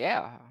see.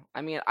 Yeah,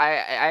 I mean, I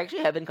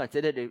actually haven't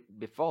considered it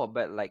before,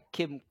 but like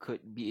Kim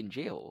could be in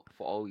jail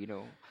for all you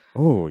know.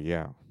 Oh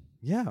yeah,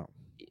 yeah.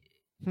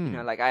 Hmm.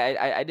 Like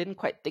I didn't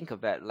quite think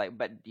of that. Like,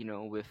 but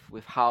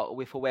with how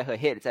with where her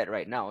head's at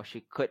right now,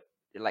 she could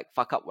like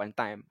fuck up one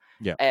time.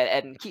 Yeah.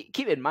 And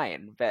keep in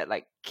mind that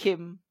like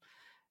Kim,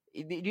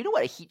 do you know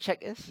what a heat check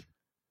is?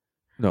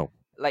 No.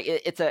 Like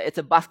it's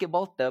a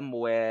basketball term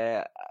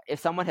where if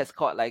someone has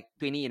caught like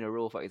 20 in a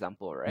row, for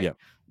example, right? Yeah.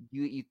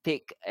 You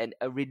take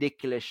a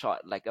ridiculous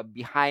shot, like a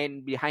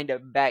behind the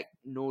back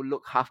no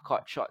look half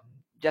court shot,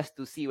 just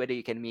to see whether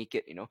you can make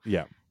it.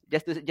 Yeah.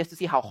 Just to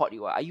see how hot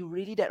you are. Are you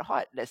really that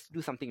hot? Let's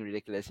do something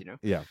ridiculous.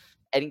 Yeah.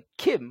 And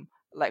Kim,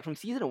 like from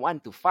season 1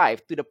 to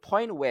 5, to the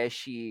point where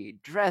she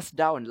dressed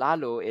down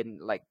Lalo in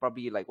like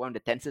probably like one of the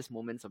tensest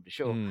moments of the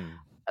show. Mm.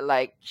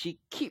 Like she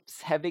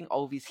keeps having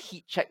all these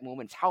heat check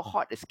moments. How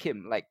hot is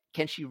Kim? Like,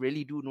 can she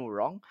really do no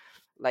wrong?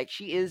 Like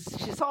she's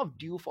sort of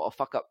due for a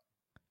fuck up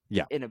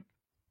Yeah. in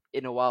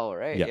a while,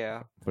 right? Yeah.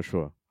 Yeah. For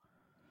sure.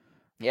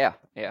 Yeah,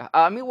 yeah.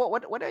 I mean,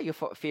 what are your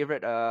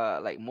favorite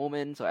like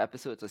moments or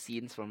episodes or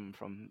scenes from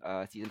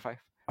season 5?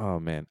 Oh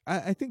man,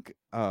 I think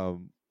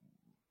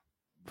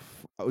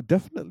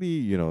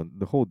definitely,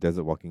 the whole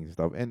desert walking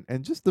stuff, and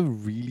just the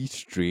really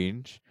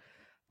strange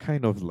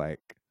kind of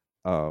like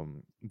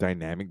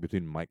dynamic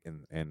between Mike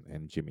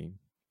and Jimmy.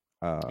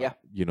 Yeah.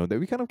 That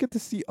we kind of get to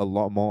see a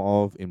lot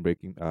more of in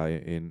Breaking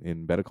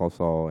in Better Call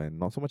Saul, and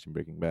not so much in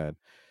Breaking Bad,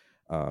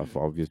 Mm.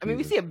 for obvious I mean,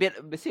 reasons.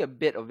 we see a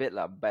bit of it,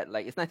 lah, but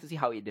like it's nice to see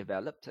how it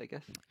develops, I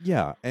guess.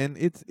 Yeah, and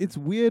it's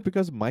weird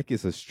because Mike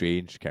is a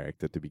strange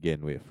character to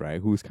begin with, right?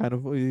 Who's kind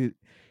of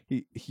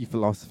he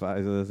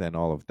philosophizes and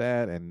all of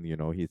that, and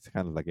he's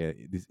kind of like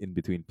this in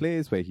between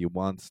place where he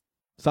wants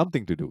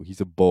something to do. He's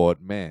a bored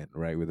man,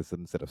 right, with a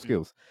certain set of Mm.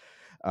 skills,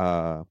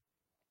 uh,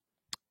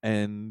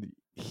 and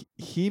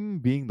him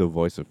being the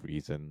voice of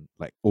reason,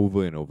 like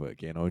over and over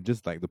again, or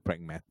just like the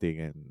pragmatic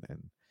and the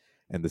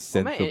Oh man,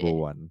 sensible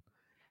one.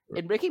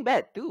 in Breaking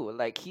Bad too,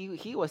 like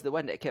he was the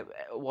one that kept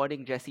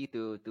warning Jesse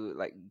to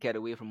like get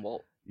away from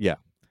Walt. Yeah,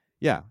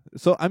 yeah.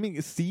 So I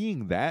mean,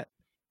 seeing that,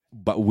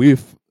 but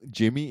with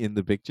Jimmy in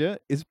the picture,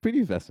 is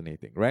pretty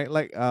fascinating, right?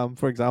 Like,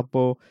 for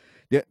example,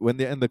 when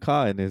they're in the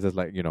car and it's just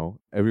like,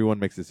 everyone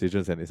makes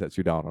decisions and it sets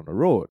you down on the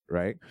road,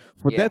 right?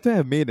 For Yeah, that to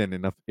have made an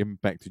enough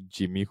impact to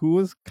Jimmy, who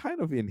was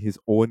kind of in his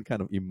own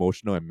kind of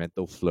emotional and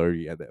mental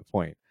flurry at that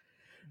point.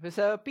 it was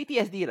a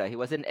PTSD lah. He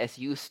wasn't as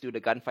used to the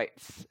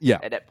gunfights Yeah,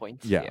 at that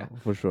point. yeah, Yeah,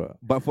 for sure.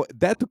 But for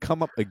that to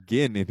come up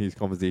again in his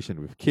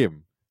conversation with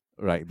Kim,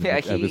 right, the yeah.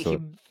 next He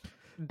episode,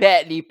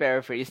 badly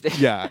paraphrased it.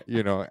 yeah,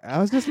 I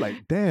was just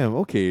like, damn,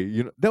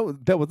 okay,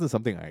 that wasn't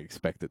something I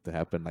expected to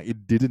happen. Like,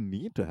 it didn't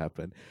need to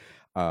happen,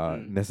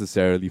 Mm,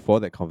 necessarily for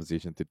that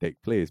conversation to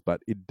take place,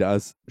 but it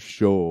does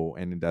show,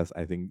 and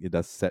I think it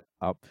does set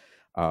up,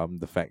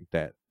 the fact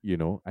that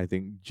I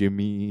think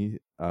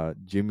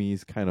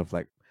Jimmy's kind of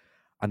like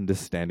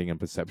understanding and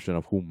perception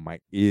of who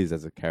Mike is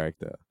as a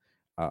character,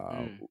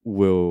 mm,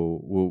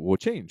 will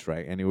change,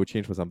 right? And it will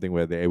change for something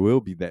where there will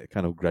be that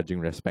kind of grudging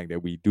respect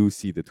that we do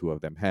see the two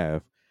of them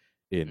have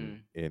mm,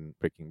 in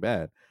Breaking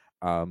Bad.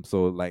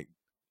 So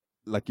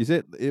like you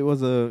said, it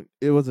was a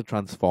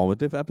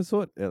transformative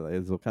episode. It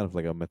was kind of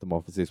like a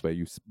metamorphosis where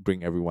you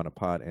bring everyone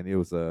apart, and it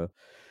was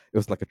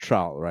like a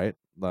trial, right?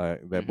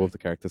 Like that mm-hmm. both the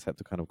characters had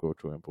to kind of go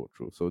through and pull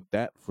through. So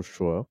that for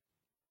sure.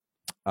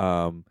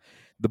 Um,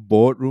 the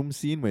boardroom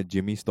scene where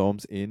Jimmy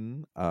storms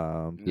in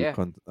to Yeah.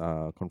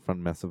 confront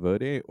Massa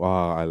Verde.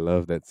 Wow, I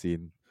love that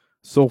scene.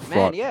 So Man,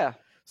 fraught, yeah,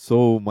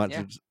 so much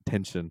yeah.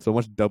 tension, so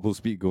much double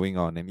speak going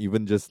on, and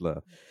even just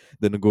the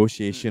Mm,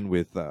 negotiation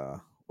with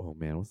oh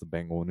man, what's the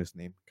bank owner's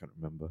name? Can't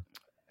remember.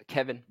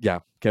 Kevin. Yeah,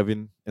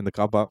 Kevin in the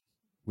car park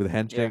with a Yeah.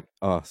 handshake.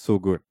 So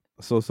good,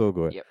 so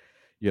good. Yep.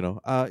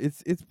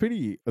 It's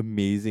pretty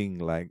amazing.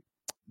 Like,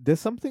 there's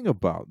something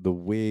about the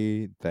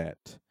way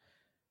that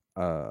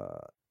uh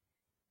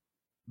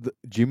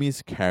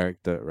Jimmy's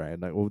character, right?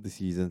 Like over the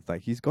seasons,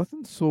 like he's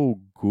gotten so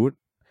good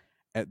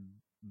at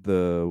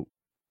the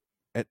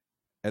at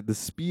at the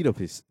speed of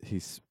his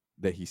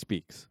that he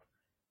speaks,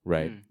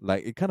 right? Mm,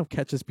 Like it kind of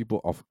catches people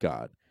off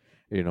guard,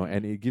 mm,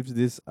 and it gives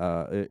this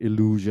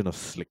illusion of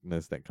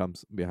slickness that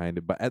comes behind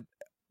it. But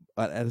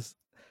as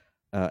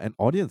an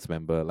audience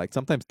member, like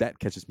sometimes that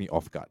catches me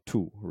off guard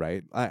too,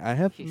 right? I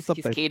have his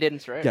sometimes,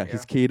 cadence, right? yeah,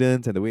 his Yeah.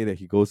 cadence and the way that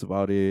he goes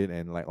about it,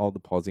 and like all the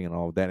pausing and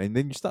all of that, and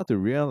then you start to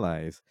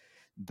realize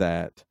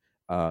that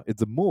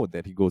it's a mode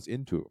that he goes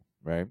into,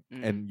 right?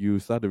 Mm, And you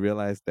start to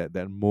realize that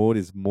that mode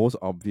is most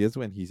obvious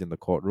when he's in the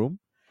courtroom,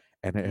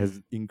 and it has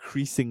mm,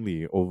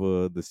 increasingly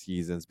over the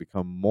seasons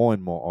become more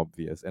and more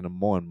obvious and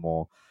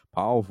more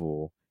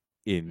powerful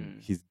in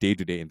mm, his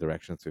day-to-day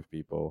interactions with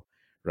people,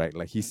 right?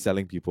 Like he's mm.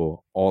 selling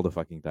people all the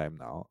fucking time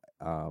now,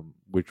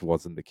 which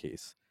wasn't the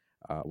case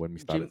when we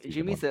started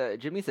season one.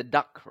 Jimmy's a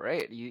duck,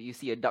 right? You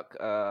see a duck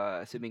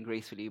swimming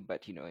gracefully,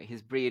 but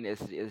his brain is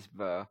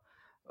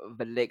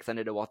the legs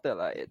under the water,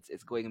 lah.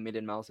 It's going a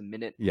million miles a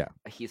minute. Yeah.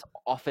 He's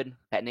often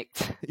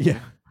panicked, Yeah.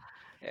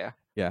 Yeah.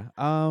 Yeah.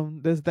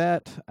 There's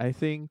that. I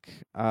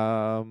think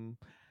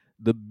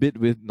the bit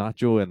with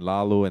Nacho and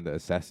Lalo and the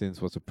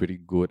assassins was a pretty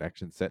good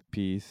action set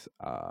piece.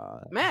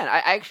 Man, I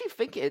actually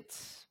think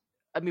it's.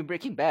 I mean,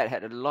 Breaking Bad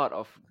had a lot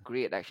of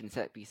great action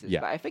set pieces, Yeah.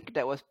 but I think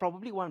that was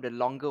probably one of the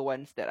longer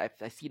ones that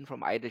I've seen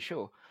from either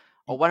show,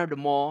 or Y- one of the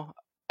more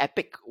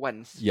epic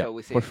ones, Yeah, shall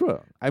we for say?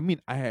 sure. I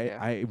mean, Yeah.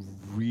 I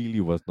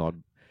really was not.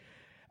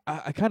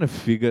 I kind of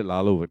figured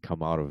Lalo would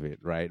come out of it,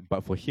 right?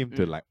 But for him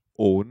to Mm, like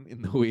own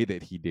in the way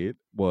that he did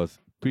was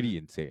mm, pretty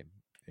insane,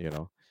 you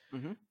know.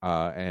 mm-hmm.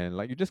 And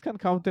like you just can't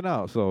count it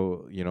out.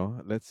 So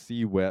let's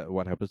see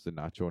what happens to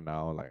Nacho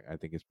now. Like I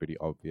think it's pretty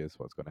obvious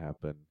what's gonna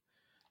happen.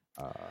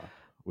 Uh,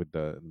 with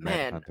the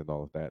Man, manhunt and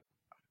all of that.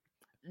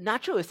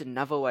 Nacho is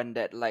another one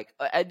that like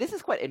this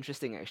is quite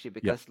interesting actually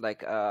Yeah. because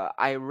like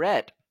I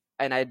read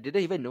and I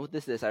didn't even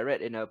notice this. I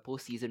read in a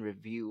post-season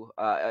review,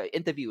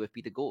 interview with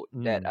Peter Gold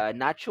that Mm.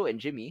 Nacho and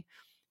Jimmy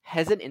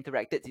hasn't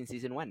interacted since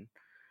season one.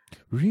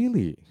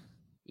 Really?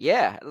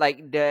 Yeah,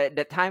 like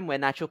the time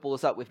when Nacho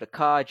pulls up with the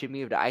car,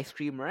 Jimmy with the ice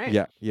cream, right?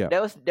 Yeah. Yeah.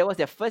 That was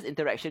their first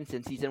interaction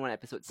since season one,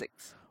 episode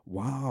 6.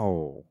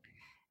 Wow.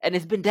 And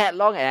it's been that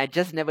long, and I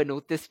just never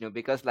noticed,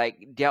 because like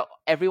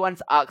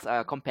everyone's arcs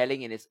are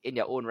compelling in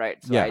their own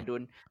right. So Yeah.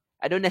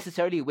 I don't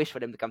necessarily wish for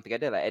them to come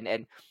together, like,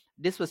 and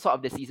this was sort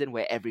of the season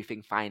where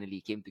everything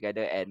finally came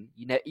together, and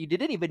you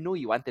didn't even know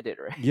you wanted it,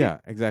 right? Yeah.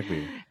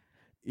 Exactly.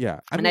 Yeah.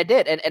 I And I mean.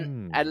 did,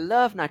 and I Mm.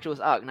 love Nacho's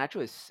arc.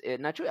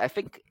 Nacho. I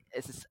think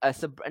is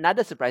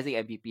another surprising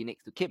MVP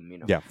next to Kim.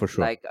 Yeah. For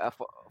sure. Like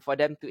for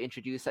them to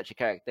introduce such a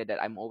character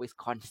that I'm always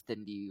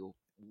constantly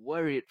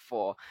worried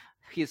for.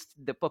 He's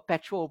the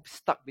perpetual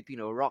stuck between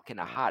a rock and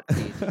a hard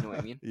place. You know what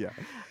I mean?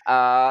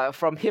 Yeah.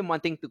 From him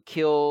wanting to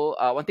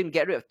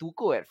get rid of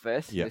Tuco at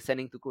first, Yeah.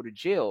 sending Tuco to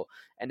jail,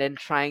 and then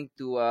trying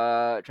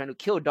to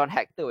kill Don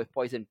Hector with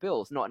poison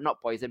pills.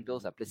 Not poison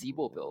pills,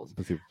 placebo pills.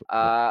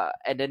 Yeah.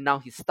 And then now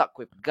he's stuck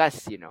with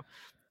Gus.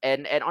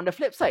 And on the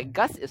flip side,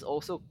 Gus is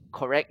also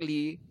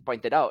correctly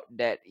pointed out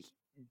that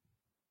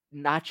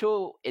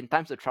Nacho, in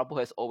times of trouble,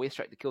 has always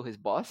tried to kill his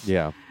boss.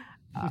 Yeah.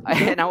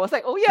 And I was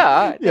like, oh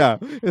yeah, Yeah.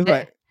 It's that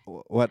like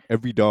what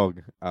every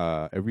dog,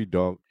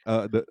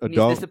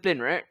 needs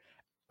discipline, right?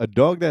 a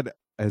dog that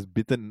has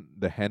bitten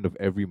the hand of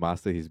every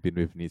master he's been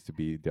with needs to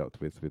be dealt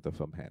with a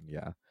firm hand.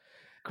 Yeah.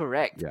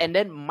 Correct. Yeah. And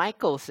then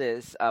Mike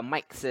says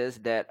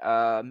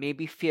that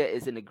maybe fear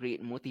isn't a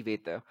great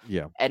motivator,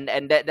 Yeah. and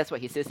that's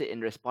what he says it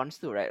in response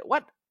to, right?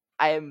 What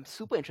I am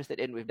super interested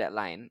in with that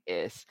line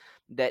is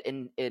that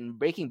in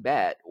Breaking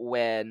Bad,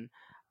 when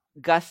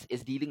Gus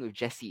is dealing with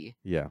Jesse,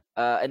 Yeah.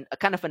 and a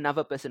kind of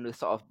another person who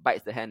sort of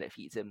bites the hand that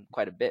feeds him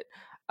quite a bit,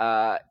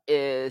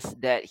 is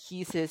that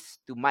he says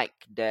to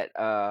Mike that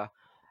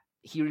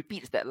he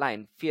repeats that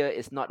line, fear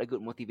is not a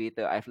good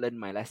motivator, I've learned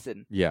my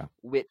lesson, Yeah.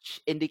 which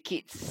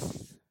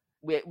indicates,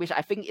 which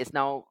I think is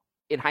now,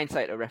 in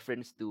hindsight, a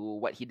reference to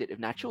what he did with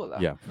Nacho. Lah.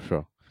 Yeah. For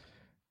sure.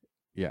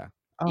 Yeah.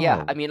 Yeah,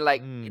 Oh. I mean,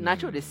 like,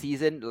 Nacho this Mm.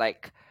 season,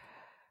 like,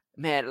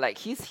 man, like,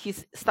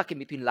 he's stuck in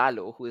between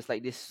Lalo, who is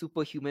like this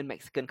superhuman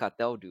Mexican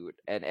cartel dude,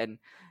 and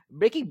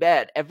Breaking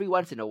Bad, every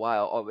once in a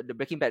while, or the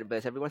Breaking Bad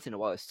verse, every once in a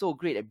while, is so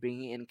great at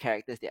bringing in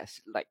characters that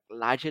are like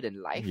larger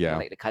than life, Yeah.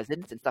 like the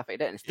cousins and stuff like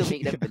that, and still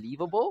make them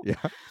believable. Yeah.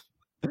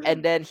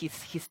 And then he's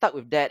stuck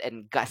with that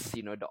and Gus,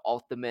 the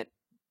ultimate,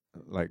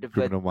 Like the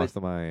criminal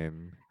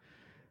mastermind.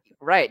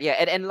 right, yeah,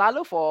 and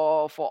Lalo,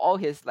 for all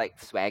his like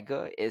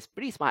swagger, is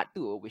pretty smart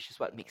too, which is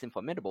what makes him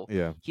formidable.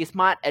 Yeah. He's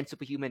smart and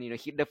superhuman.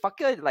 The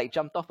fucker like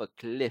jumped off a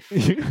cliff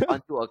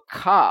onto a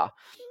car,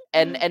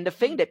 and the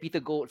thing that Peter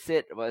Gold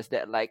said was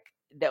that like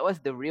that was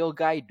the real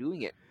guy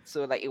doing it.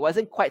 So like it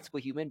wasn't quite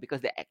superhuman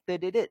because the actor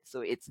did it,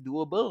 so it's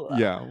doable.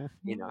 Yeah.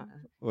 You know,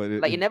 Well,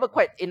 like it never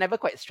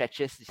quite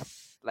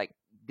stretches like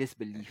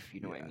disbelief.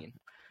 You know what I yeah. mean?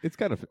 It's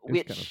kind of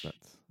Which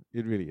nuts.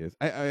 It really is.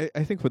 I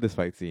think for this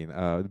fight scene,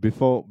 yeah,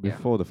 before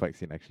the fight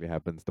scene actually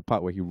happens, the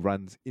part where he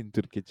runs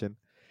into the kitchen,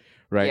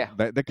 right?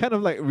 yeah, That kind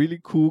of like really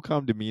cool,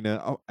 calm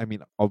demeanor. I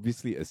mean,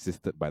 obviously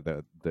assisted by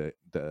the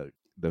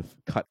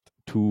cut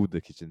to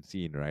the kitchen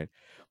scene, right?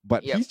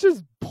 But yep, he's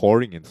just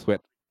pouring in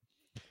sweat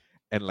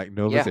and like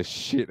nervous yeah. as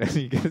shit as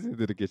he gets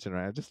into the kitchen,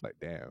 right? I'm just like,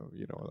 damn,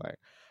 like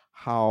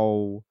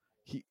how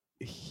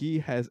he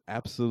has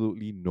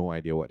absolutely no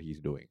idea what he's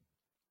doing,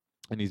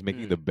 and he's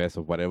making the Mm. best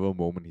of whatever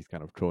moment he's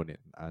kind of thrown in,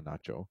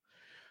 Nacho,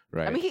 I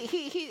right? mean,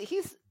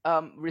 he's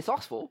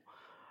resourceful.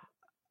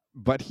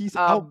 But he's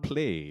Um,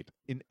 outplayed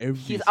in every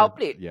he's sense.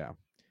 outplayed. Yeah,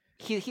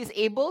 He's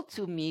able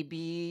to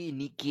maybe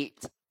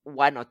negate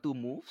one or two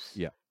moves.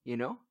 yeah, You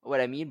know what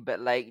I mean?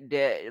 But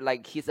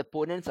like his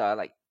opponents are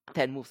like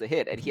 10 moves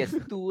ahead, and he has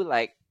two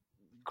like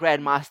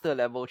grandmaster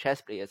level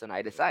chess players on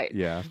either side,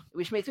 yeah,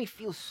 which makes me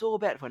feel so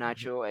bad for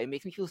Nacho. It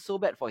makes me feel so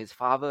bad for his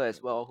father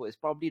as well, who is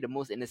probably the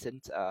most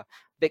innocent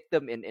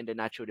victim in the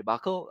Nacho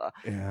debacle.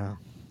 yeah,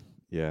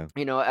 yeah,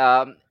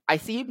 I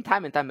see him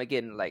time and time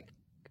again, like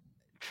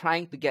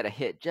trying to get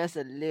ahead just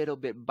a little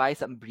bit, buy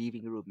some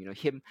breathing room.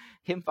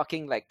 Him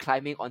fucking like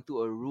climbing onto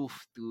a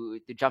roof to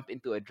jump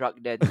into a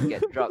drug den to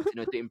get drugs,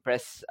 to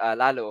impress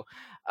Lalo.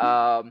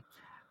 Um,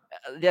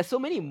 there's so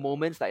many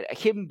moments like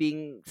him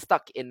being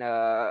stuck in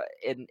a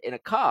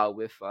car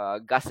with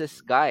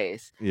Gus's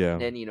guys, and yeah,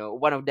 then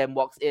one of them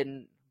walks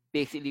in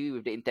basically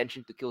with the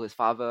intention to kill his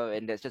father,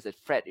 and there's just a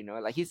threat.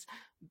 Like he's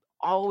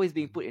always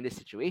being put in these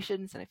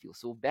situations, and I feel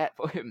so bad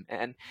for him.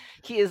 And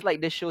he is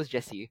like this show's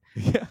Jesse.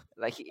 yeah,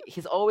 Like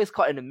he's always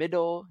caught in the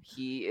middle.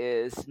 He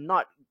is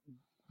not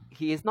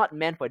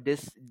meant for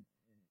this.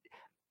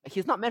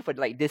 He's not meant for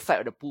like this side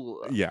of the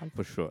pool. yeah,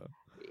 for sure.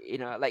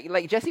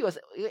 Like Jesse was.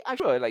 I'm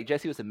sure like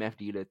Jesse was a meth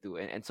dealer too,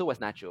 and so was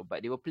Nacho.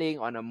 But they were playing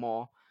on a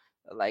more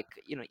like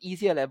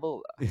easier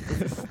level.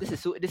 This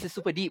is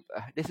super deep.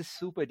 This is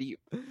super deep,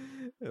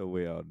 Yeah,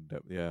 way out in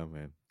depth. Yeah,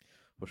 man,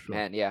 for sure.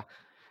 man. Yeah.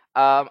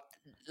 Um,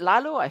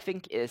 Lalo, I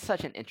think, is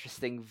such an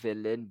interesting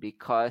villain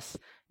because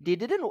they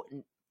didn't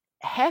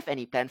have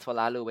any plans for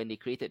Lalo when they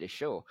created the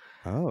show.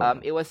 Oh,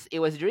 It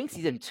was during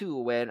season 2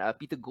 when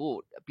Peter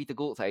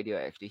Gould's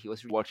idea actually. He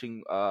was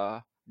watching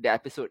the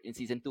episode in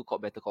season 2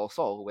 called Better Call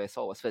Saul, where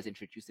Saul was first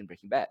introduced in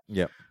Breaking Bad.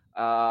 yeah,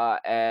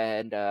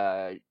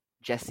 And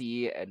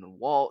Jesse and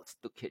Walt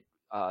took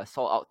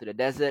Saul out to the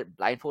desert,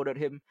 blindfolded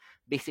him,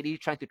 basically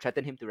trying to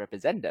threaten him to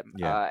represent them.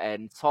 yeah,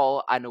 And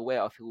Saul,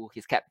 unaware of who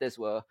his captors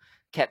were,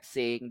 kept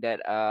saying that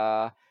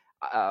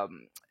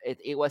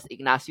it was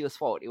Ignacio's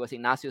fault. It was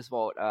Ignacio's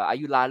fault. Are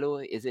you Lalo?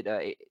 Is it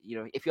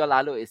if you're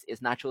Lalo, it's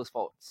Nacho's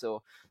fault.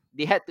 So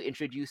they had to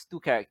introduce two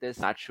characters,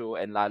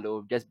 Nacho and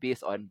Lalo, just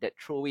based on that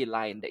throwaway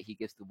line that he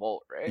gives to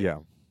Walt, right? yeah.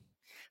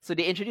 So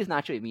they introduced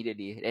Nacho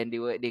immediately, and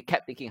they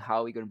kept thinking,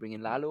 how are we going to bring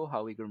in Lalo? How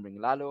are we going to bring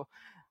Lalo?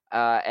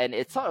 And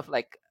it's sort of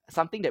like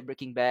something that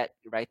Breaking Bad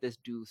writers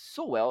do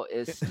so well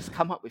is just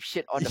come up with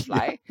shit on the Yeah,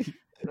 fly.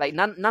 Like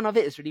none of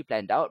it is really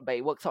planned out, but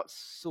it works out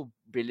so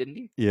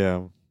brilliantly.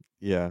 yeah,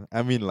 yeah.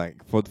 I mean,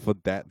 like for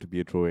that to be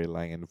a throwaway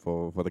line, and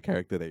for the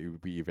character that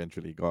we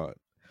eventually got,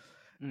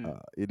 Mm.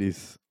 it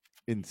is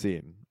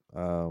insane.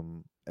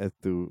 As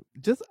to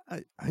just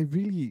I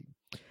really,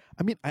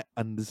 I mean, I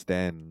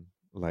understand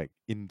like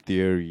in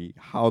theory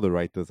how the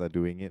writers are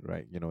doing it,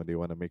 right? They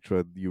want to make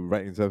sure you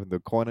write yourself in the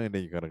corner, and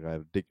then you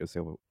gotta dig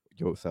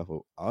yourself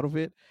out of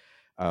it,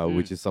 Mm.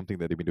 which is something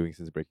that they've been doing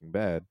since Breaking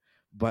Bad.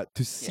 But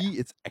to Yeah. see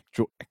its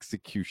actual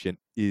execution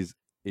is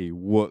a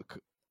work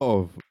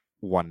of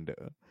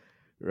wonder,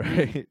 Mm.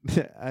 right?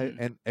 Mm.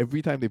 And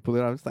every time they pull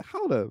it out, it's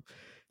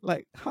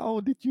like how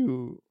did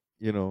you?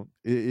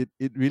 It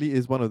really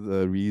is one of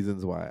the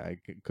reasons why I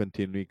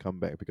continually come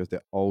back, because there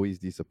are always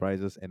these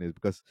surprises, and it's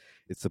because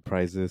it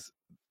surprises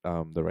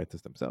the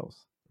writers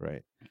themselves,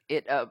 right?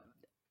 It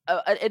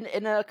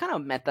in a kind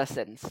of meta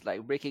sense,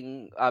 like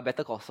Breaking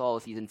Better Call Saul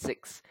season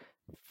 6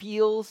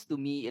 feels to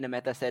me in a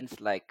meta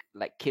sense like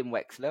Kim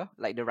Wexler.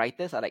 Like the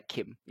writers are like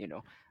Kim,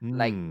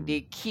 like Hmm.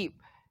 they keep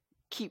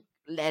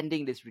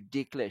landing these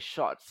ridiculous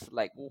shots.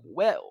 Like,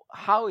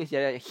 how is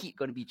their heat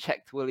going to be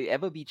checked? Will it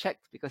ever be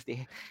checked? Because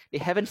they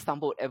haven't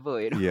stumbled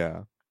ever.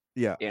 Yeah.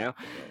 Yeah. You know,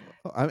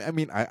 I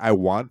mean, I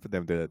want for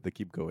them to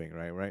keep going,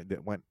 right?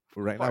 That went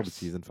of right now with course.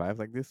 season 5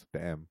 like this.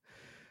 Damn.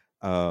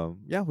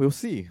 Yeah, we'll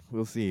see.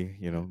 We'll see,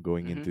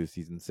 going Mm-hmm. into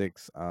season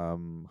 6.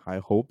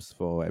 High hopes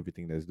for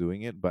everything that's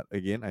doing it. But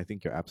again, I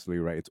think you're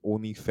absolutely right. It's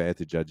only fair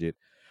to judge it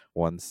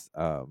once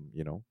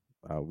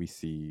we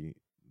see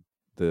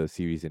the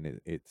series in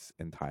its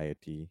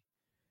entirety.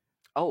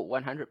 Oh,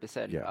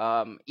 100%.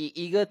 Yeah.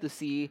 Eager to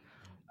see,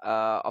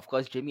 of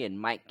course, Jimmy and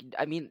Mike.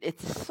 I mean,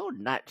 it's so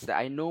nuts that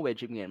I know where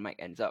Jimmy and Mike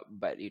ends up,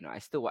 but I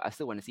still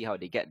want to see how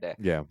they get there.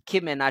 Yeah.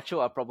 Kim and Nacho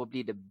are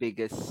probably the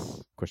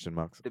biggest, Question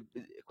marks.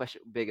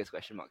 biggest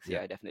question marks.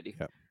 Yeah. Yeah, definitely.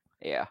 Yeah.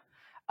 Yeah.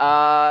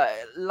 Uh,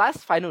 Last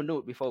final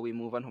note before we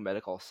move on from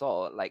Better Call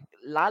Saul, like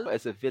Lalo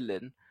as a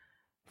villain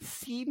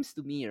seems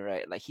to me,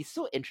 right, like he's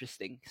so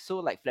interesting, so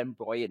like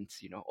flamboyant,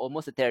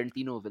 almost a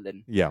Tarantino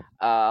villain. Yeah.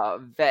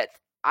 That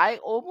I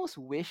almost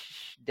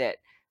wish that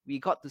we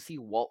got to see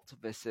Walt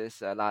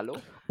versus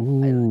Lalo.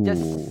 Ooh.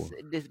 Just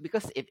this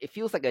because it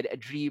feels like a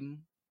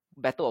dream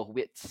battle of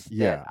wits that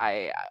Yeah.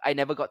 I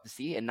never got to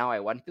see, and now I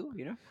want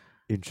to.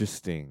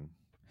 Interesting.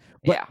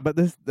 But Yeah.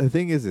 this the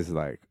thing is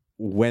like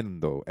when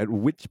though? At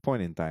which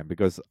point in time?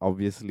 Because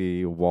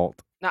obviously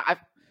Walt. Now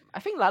I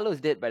think Lalo's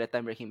dead by the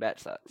time Breaking Bad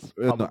starts.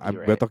 No, Probably,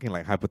 we're right? talking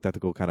like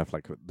hypothetical kind of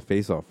like the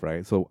face off,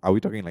 right? So are we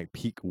talking like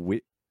peak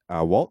wit,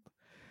 Walt?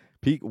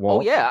 Peak Oh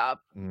Walt? yeah,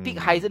 peak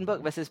Heisenberg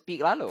Mm, versus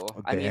peak Lalo.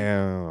 I mean,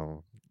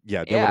 damn.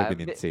 Yeah, that would have yeah,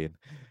 been insane.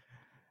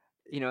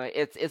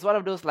 it's one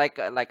of those like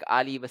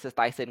Ali versus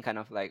Tyson kind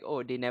of like,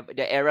 oh, their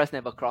eras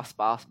never crossed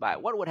paths,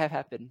 but what would have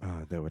happened?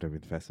 That would have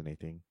been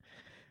fascinating.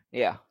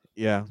 Yeah.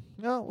 Yeah.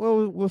 No,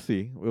 well, we'll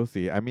see. We'll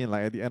see. I mean,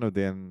 like at the end of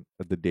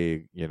the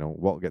day,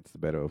 Walt gets the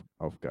better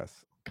of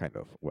Gus, kind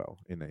of. Well,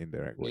 in an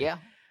indirect way, Yeah.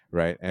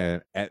 right? Yeah.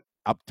 And at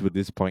up to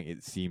this point,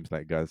 it seems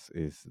like Gus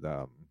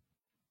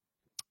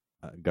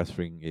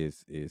Fring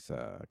is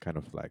kind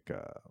of like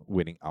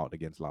winning out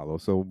against Lalo.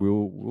 So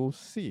we'll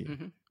see.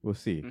 Mhm. We'll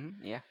see. Mhm.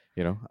 Yeah.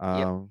 Yep.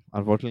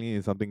 Unfortunately,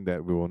 it's something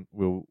that we won't.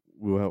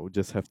 We'll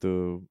just have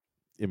to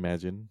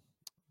imagine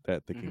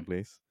that taking Mhm.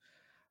 place.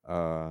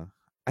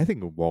 I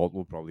think Walt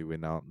will probably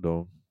win out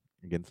though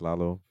against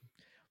Lalo.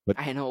 But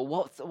I know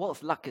Walt's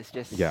luck is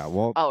yeah, just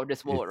Walt, out of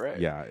this world, it's right?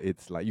 yeah,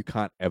 it's like you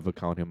can't ever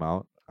count him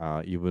out,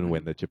 even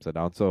when Mhm. the chips are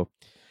down. So,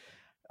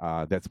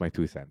 that's my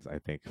 2 cents. I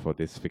think for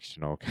this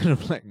fictional kind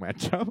of like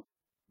matchup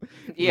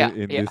Yeah.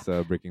 in Yeah.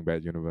 this Breaking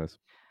Bad universe.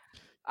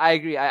 I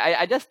agree.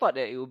 I just thought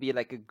that it would be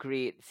like a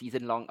great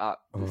season long arc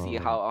to see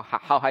Oh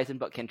how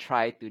Heisenberg can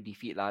try to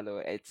defeat Lalo.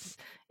 It's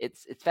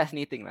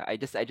fascinating. I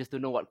just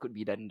don't know what could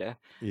be done there.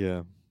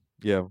 yeah,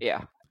 yeah.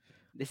 Yeah.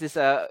 This is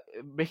a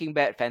Breaking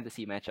Bad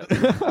fantasy matchup.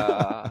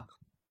 Uh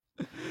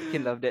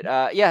Freaking loved it.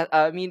 Yeah,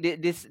 I mean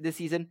this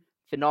season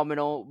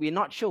phenomenal. We're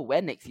not sure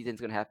when next season's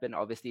gonna happen.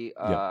 Obviously,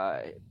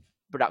 Yep.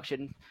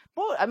 production.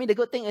 Well, I mean the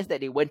good thing is that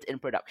they went in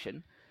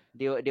production.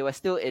 They were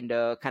still in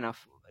the kind of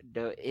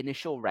the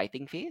initial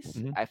writing phase.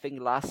 Hmm. I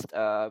think last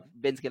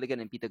Vince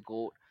Gilligan and Peter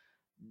Gould,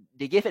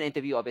 they gave an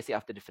interview obviously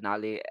after the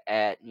finale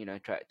at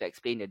try to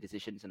explain their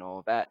decisions and all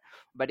of that,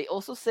 but they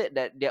also said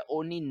that they're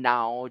only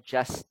now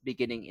just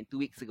beginning in 2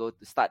 weeks ago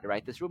to start the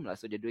writers room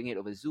so they're doing it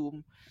over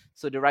Zoom.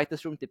 So the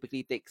writers room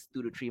typically takes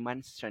 2 to 3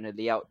 months trying to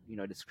lay out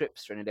the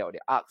scripts, trying to lay out the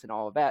arcs and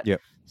all of that.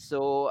 Yep.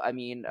 So I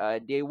mean,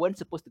 they weren't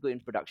supposed to go in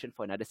production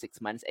for another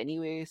 6 months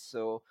anyway,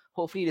 so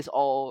hopefully this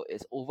all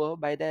is over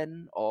by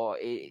then, or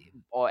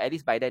at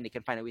least by then they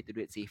can find a way to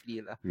do it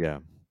safely lah. Yeah.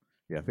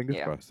 Yeah. Fingers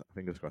Yeah. crossed.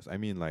 Fingers crossed. I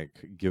mean,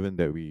 like, given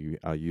that we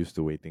are used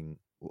to waiting,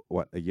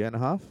 what, a year and a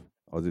half,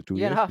 or is it two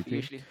Year and a years half between?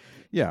 usually.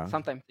 Yeah.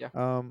 Sometimes,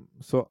 yeah.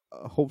 So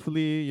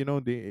hopefully,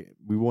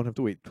 we won't have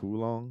to wait too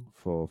long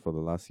for the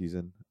last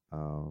season.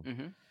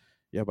 Mm-hmm.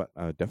 Yeah, but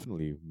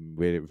definitely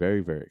very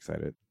very very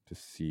excited to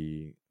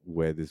see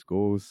where this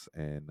goes,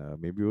 and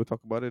maybe we'll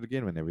talk about it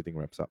again when everything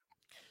wraps up.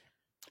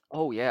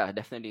 Oh yeah,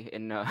 definitely.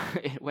 In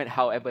when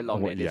however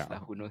long Well, that is, yeah,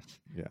 who knows?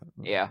 yeah.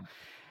 Yeah.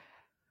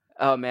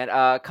 Oh man,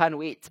 can't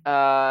wait.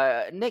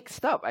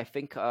 Next up, I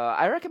think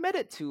I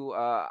recommended to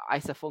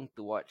Isa Fong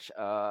to watch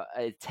an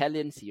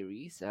Italian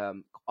series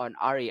on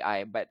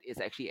RAI, but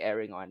it's actually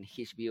airing on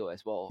HBO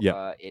as well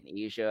Yeah. in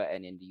Asia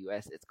and in the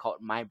US. It's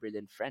called My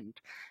Brilliant Friend.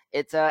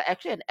 It's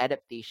actually an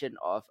adaptation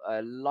of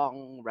a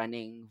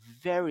long-running,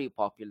 very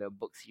popular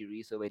book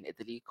series over in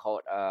Italy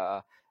called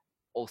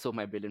also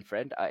My Brilliant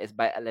Friend. It's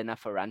by Elena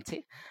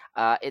Ferrante.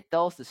 It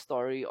tells the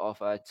story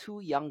of two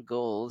young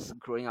girls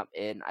growing up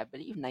in, I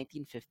believe,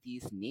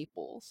 1950s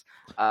Naples,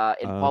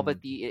 in Um.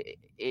 poverty,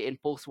 in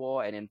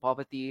post-war and in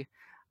poverty.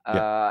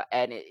 Yeah.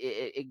 And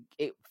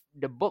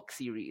the book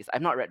series,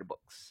 I've not read the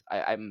books.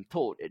 I'm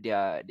told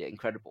they're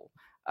incredible.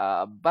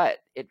 But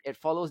it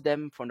follows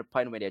them from the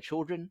point where they're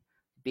children,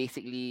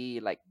 basically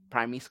like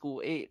primary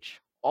school age,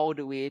 all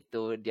the way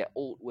to they're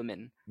old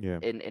women Yeah.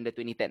 in the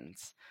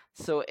 2010s.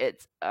 So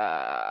it's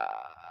a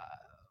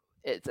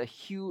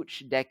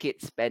huge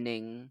decade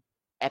spanning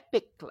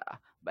epic lah,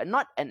 but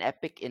not an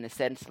epic in a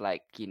sense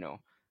like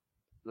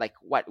like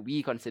what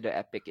we consider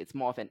epic. It's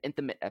more of an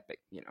intimate epic,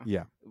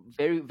 Yeah.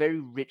 very very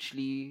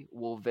richly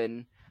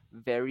woven,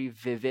 very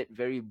vivid,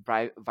 very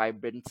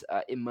vibrant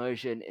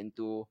immersion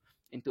into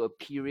a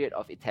period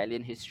of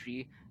Italian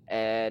history,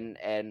 and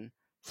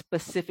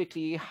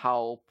specifically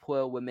how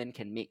poor women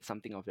can make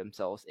something of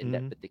themselves in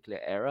that Mm. particular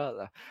era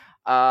lah.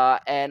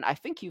 And I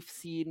think you've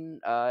seen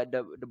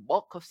the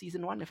bulk of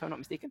season one, if I'm not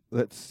mistaken.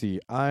 Let's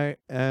see. I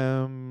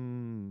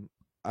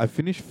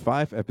finished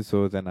 5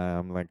 episodes, and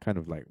I'm like kind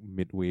of like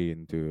midway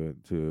into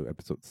to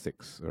episode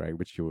 6, right?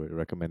 Which you were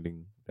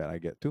recommending that I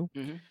get to.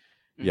 Mm-hmm.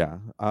 Mm-hmm. Yeah.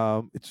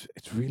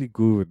 It's really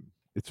good.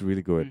 It's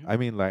really good. Mm-hmm. I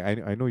mean, like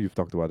I know you've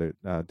talked about it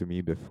to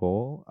me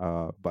before.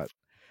 But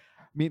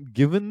mean,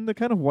 given the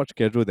kind of watch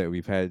schedule that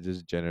we've had,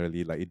 just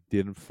generally, like, it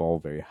didn't fall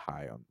very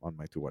high on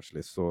my to watch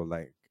list. So,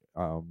 like,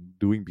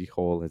 doing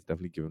Behold has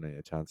definitely given me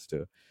a chance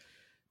to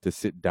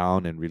sit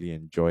down and really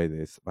enjoy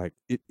this. Like,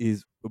 it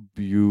is a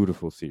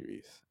beautiful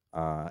series.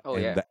 Oh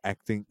And yeah. the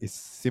acting is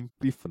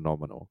simply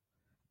phenomenal.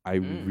 I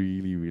Mm.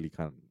 really, really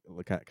kind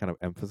of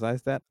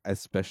emphasize that,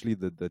 especially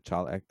the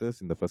child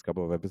actors in the first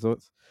couple of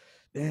episodes.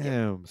 Yep.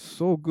 Damn,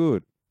 so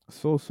good,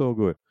 so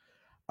good.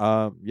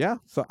 Yeah,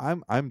 so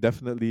I'm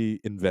definitely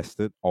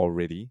invested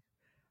already.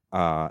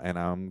 And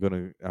I'm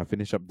gonna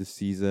finish up this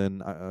season.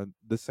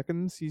 The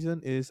second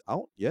season is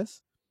out.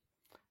 Yes,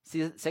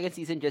 Second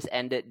season just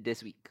ended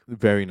this week.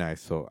 very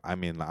nice. So I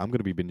mean, like, I'm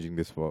gonna be binging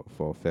this for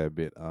a fair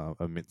bit.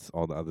 Amidst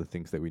all the other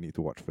things that we need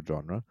to watch for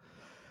genre.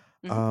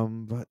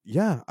 Hmm. But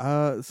yeah,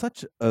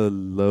 such a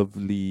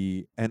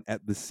lovely and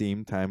at the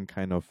same time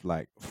kind of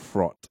like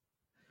fraught,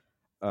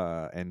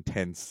 and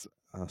tense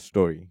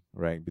story,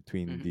 right,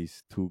 between Hmm.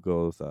 these two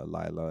girls,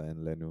 Lila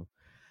and Lenu.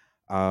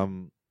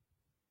 Um,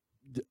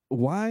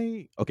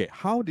 why? Okay,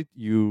 how did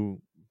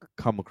you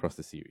come across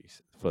the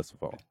series? First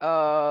of all,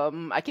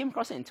 I came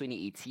across it in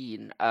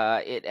 2018.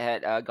 It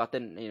had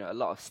gotten a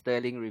lot of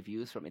sterling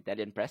reviews from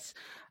Italian press.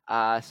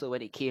 So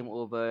when it came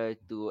over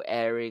to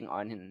airing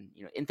on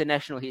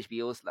international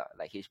HBOs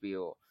like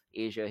HBO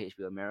Asia,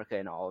 HBO America,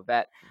 and all of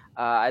that,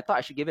 I thought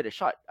I should give it a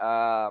shot.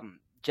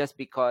 Just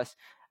because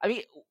I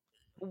mean,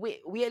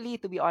 weirdly,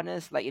 to be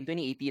honest, like in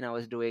 2018, I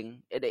was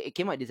doing it. It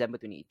came out December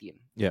 2018.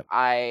 yeah,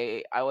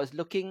 I was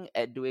looking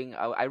at doing.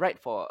 I write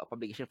for a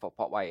publication for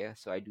Popwire,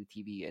 so I do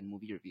TV and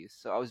movie reviews.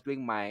 So I was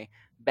doing my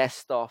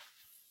best of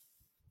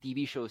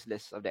TV shows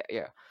list of that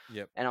year,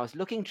 yep, and I was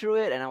looking through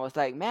it, and I was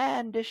like,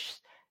 man, this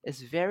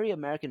is very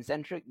American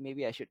centric.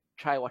 Maybe I should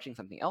try watching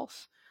something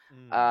else.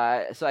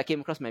 mm. So I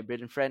came across My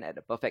Brilliant Friend at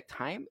the perfect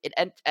time. It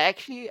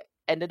actually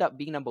ended up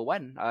being number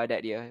one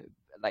that year.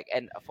 Like,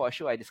 and for a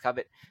show I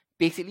discovered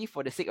basically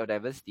for the sake of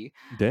diversity.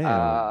 Damn,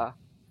 Uh,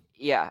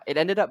 yeah, it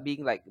ended up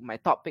being like my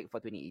top pick for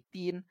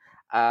 2018.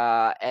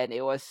 And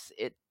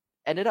it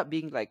ended up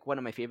being like one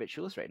of my favorite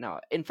shows right now.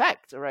 In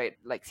fact, right,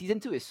 like season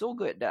two is so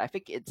good that I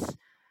think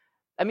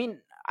I mean,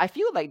 I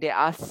feel like there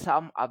are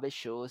some other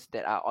shows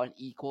that are on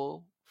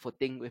equal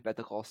footing with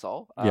Better Call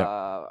Saul.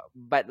 yeah,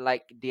 But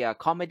like they are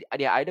comedy,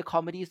 they are either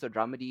comedies or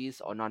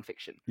dramedies or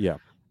nonfiction. yeah,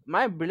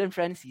 My Brilliant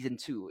Friend season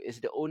two is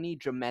the only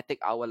dramatic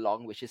hour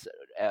long, which is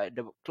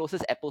the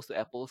closest apples to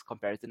apples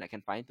comparison I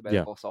can find to Better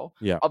yeah, Call Saul.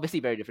 yeah,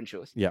 Obviously, very different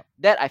shows. yeah.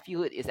 That I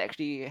feel it is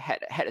actually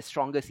had a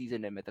stronger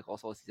season than Better Call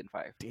Saul season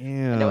five,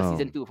 and that was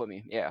season Damn. two for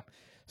me. Yeah.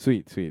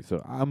 Sweet, sweet. So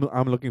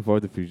I'm looking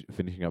forward to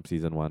finishing up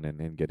season one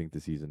and getting to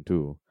season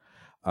two.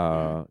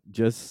 Mm.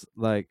 Just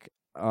like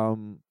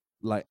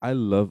I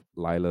love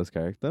Lila's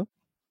character,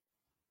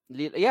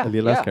 Yeah,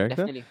 Lila's yeah, character.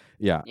 definitely.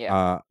 Yeah,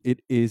 Yeah.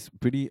 it is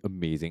pretty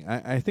amazing.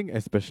 I think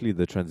especially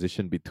the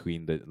transition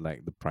between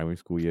the primary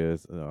school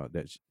years,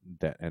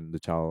 that and the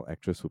child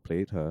actress who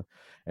played her,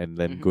 and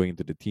then Hmm. going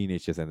into the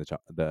teenagers and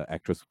the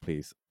actress who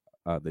plays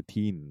the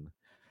teen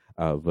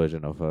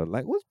version of her,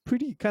 like, was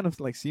pretty kind of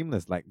like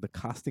seamless. Like, the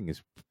casting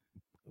is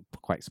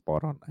quite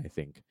spot on, I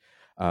think.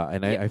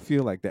 And Yep. I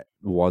feel like that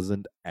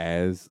wasn't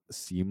as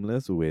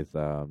seamless with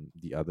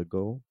the other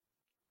girl,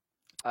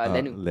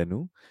 Lenu.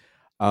 Lenu.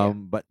 Yeah.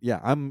 But yeah,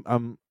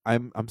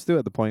 I'm still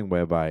at the point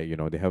whereby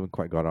they haven't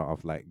quite got out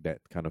of like that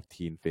kind of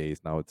teen phase.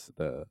 Now it's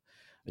the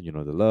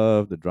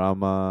love, the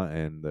drama,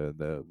 and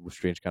the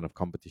strange kind of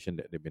competition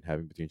that they've been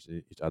having between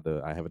each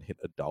other. I haven't hit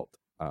adult,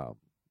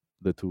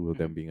 the two of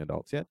them Hmm. being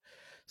adults yet.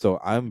 So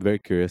I'm very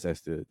curious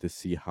as to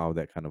see how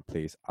that kind of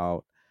plays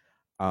out.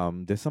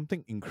 There's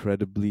something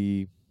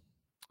incredibly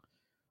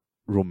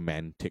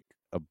romantic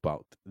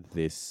about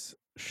this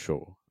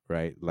show,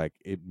 right? Like,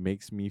 it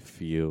makes me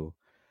feel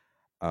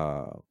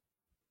uh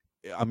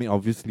I mean,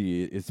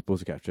 obviously it's supposed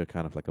to capture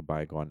kind of like a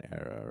bygone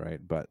era, right?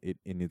 But it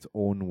in its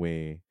own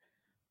way,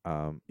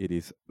 it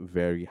is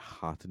very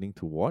heartening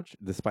to watch,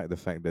 despite the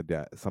fact that there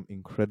are some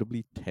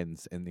incredibly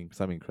tense and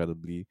some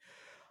incredibly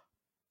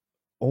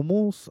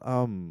almost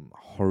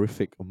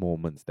horrific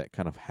moments that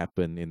kind of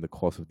happen in the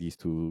course of these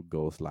two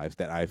girls' lives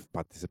that I've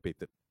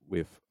participated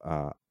with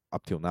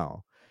up till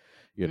now.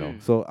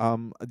 Mm. So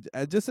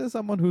just as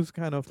someone who's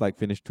kind of like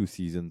finished two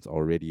seasons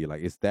already,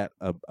 like, is that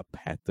a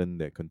pattern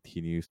that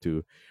continues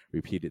to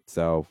repeat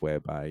itself,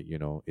 whereby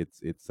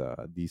it's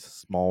these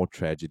small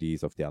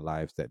tragedies of their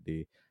lives that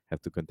they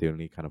have to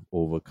continually kind of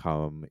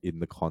overcome in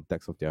the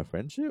context of their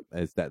friendship?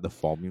 Is that the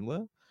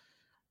formula?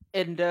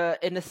 In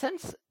the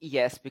sense,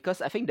 yes,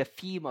 because I think the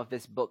theme of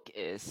this book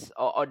is,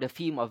 or the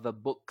theme of the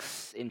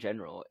books in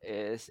general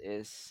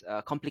is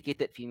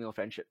complicated female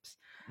friendships.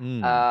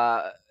 Mm.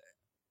 Uh,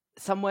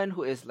 Someone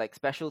who is like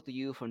special to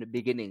you from the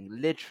beginning,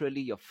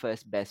 literally your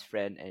first best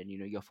friend, and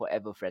your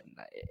forever friend,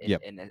 lah,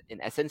 Yep. in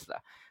essence lah.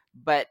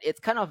 But it's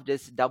kind of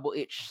this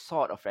double-edged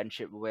sort of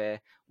friendship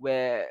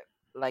where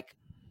like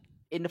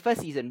in the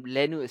first season,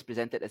 Lenu is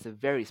presented as a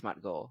very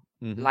smart girl.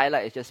 Mm-hmm. Lila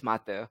is just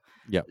smarter.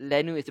 Yep.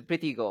 Lenu is a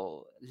pretty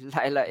girl.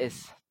 Lila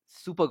is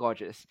super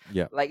gorgeous.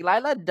 Yeah. Like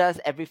Lila does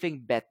everything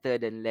better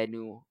than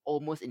Lenu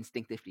almost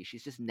instinctively.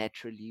 She's just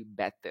naturally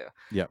better.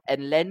 Yeah.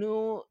 And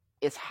Lenu,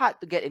 it's hard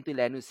to get into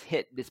Lenu's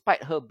head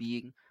despite her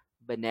being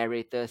the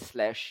narrator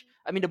slash,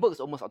 I mean, the book is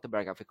almost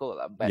autobiographical,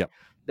 lah, but Yeah.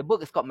 the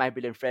book is called My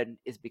Brilliant Friend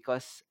is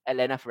because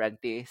Elena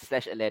Ferrante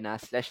slash Elena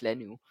slash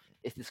Lenu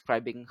is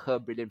describing her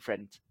brilliant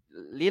friend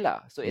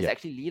Lila. So it's Yeah.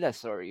 actually Lila's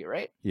story,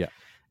 right? Yeah.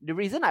 The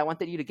reason I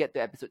wanted you to get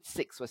to episode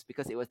 6 was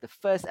because it was the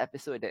first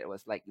episode that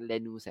was like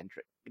Lenu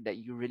centric, that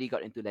you really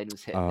got into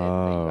Lenu's head, and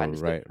that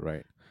Oh, right,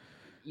 right.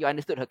 you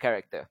understood her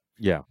character,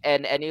 Yeah.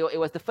 and it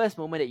was the first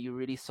moment that you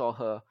really saw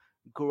her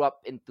grow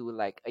up into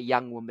like a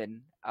young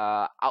woman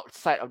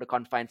outside of the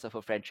confines of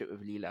her friendship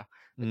with Lila,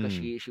 because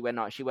Mm. she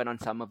went on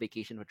summer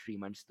vacation for 3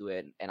 months to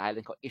an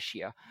island called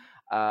Ischia,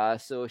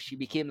 so she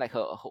became like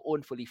her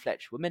own fully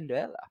fledged woman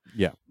there lah.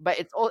 Yeah. But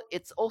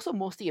it's also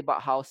mostly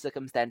about how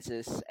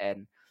circumstances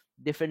and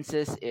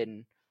differences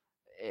in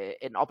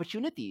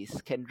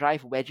opportunities can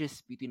drive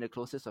wedges between the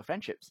closest of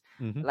friendships.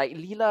 Mm-hmm. Like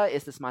Lila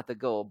is the smarter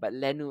girl, but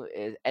Lenu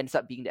ends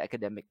up being the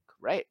academic,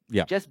 right?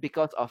 Yeah. Just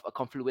because of a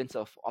confluence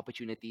of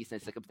opportunities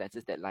and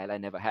circumstances that Lila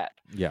never had.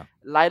 Yeah.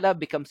 Lila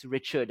becomes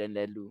richer than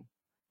Lenu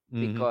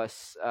Mhm.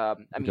 because I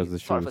Because mean, the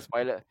sort of a shoes.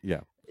 spoiler.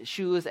 Yeah.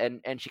 Shoes,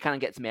 and she kind of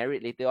gets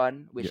married later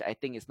on, which Yep. I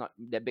think is not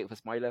that big of a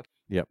spoiler.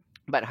 Yep.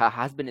 But her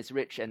husband is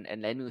rich, and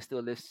Lenu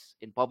still lives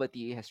in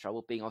poverty, has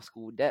trouble paying off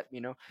school debt, you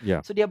know.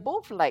 Yeah. So they're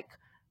both like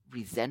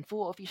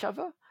resentful of each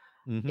other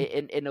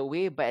Mm-hmm. in a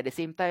way, but at the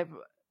same time,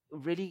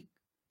 really,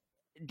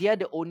 they are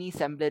the only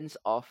semblance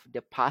of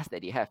the past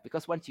that they have,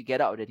 because once you get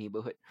out of the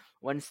neighborhood,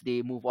 once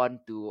they move on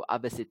to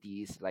other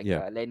cities, like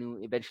Yeah.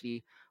 Lenu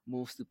eventually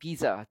moves to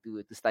Pisa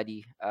to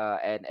study,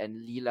 and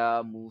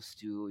Lila moves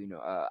to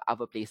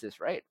other places,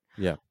 right?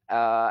 Yeah.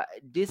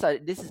 This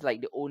is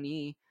like the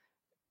only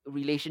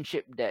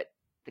relationship that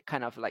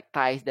kind of like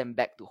ties them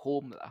back to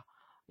home lah,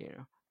 you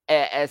know.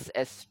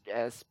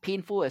 As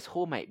painful as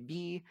home might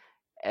be,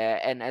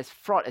 and as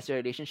fraught as a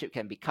relationship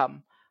can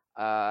become,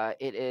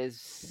 it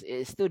is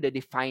still the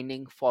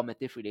defining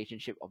formative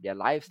relationship of their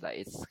lives lah.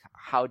 It's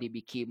how they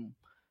became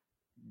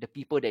the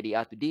people that they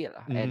are today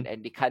lah, Mhm.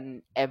 and they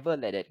can't ever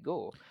let it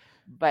go.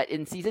 But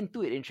in season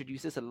 2, it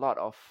introduces a lot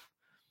of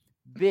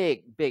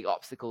big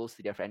obstacles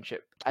to their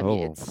friendship. I mean,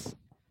 Oh. it's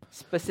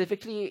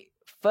specifically,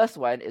 first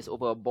one is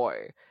over a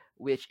boy,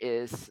 which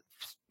is,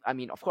 I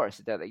mean, of course,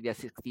 they're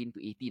 16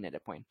 to 18 at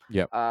that point.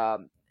 Yep.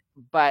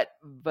 But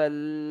the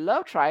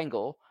love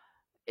triangle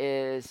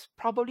is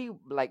probably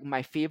like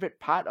my favorite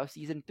part of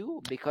season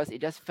 2, because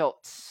it just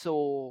felt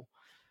so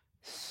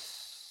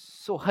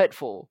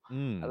hurtful.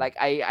 Mm. Like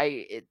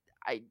I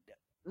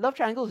love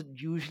triangles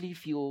usually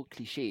feel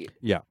cliched.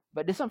 Yeah.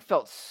 But this one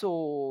felt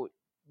so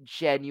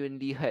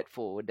genuinely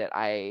hurtful that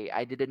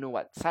I didn't know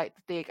what side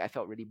to take. I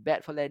felt really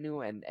bad for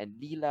Lenu and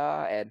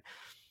Lila, and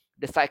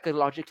the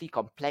psychologically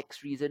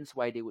complex reasons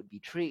why they would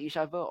betray each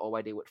other or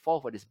why they would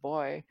fall for this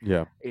boy.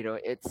 Yeah. You know,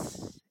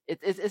 it's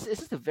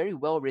just a very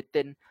well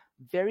written,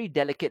 very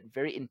delicate,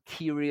 very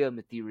interior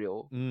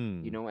material.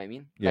 Mm. You know what I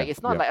mean? Yeah. Like,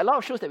 it's not Yeah. like a lot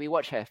of shows that we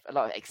watch have a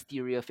lot of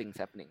exterior things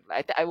happening.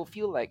 Like I will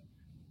feel like,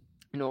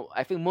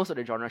 I think most of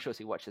the genre shows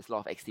we watch has a lot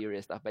of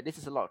exterior stuff, but this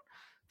is a lot of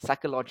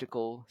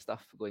psychological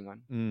stuff going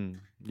on. Mm.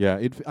 Yeah.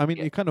 I mean,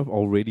 Yeah. it kind of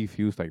already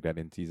feels like that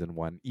in season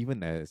 1,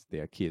 even as they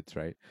are kids,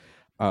 right?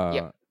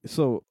 Yep.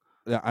 So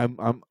yeah,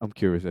 I'm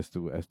curious as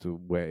to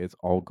where it's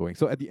all going.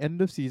 So at the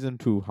end of season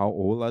 2, how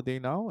old are they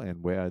now,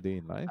 and where are they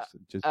in life?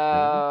 Just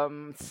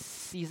generally?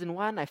 Season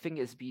 1 I think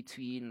is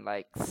between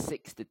like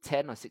 6 to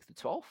 10 or 6 to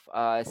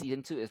 12.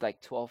 Season 2 is like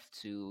 12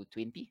 to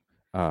 20.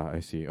 I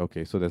see.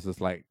 Okay, so there's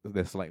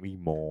slightly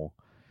more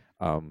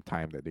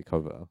time that they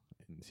cover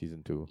in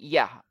season 2.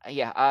 Yeah.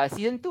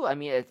 Season 2, I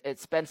mean, it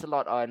spends a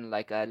lot on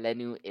like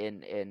Lenu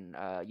in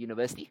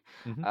university.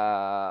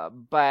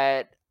 Mhm.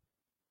 But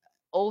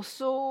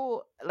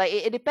also, like,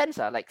 it depends.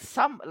 Like,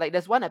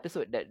 there's one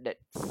episode that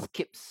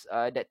skips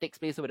that takes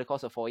place over the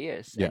course of 4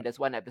 years, Yeah. and there's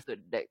one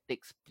episode that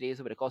takes place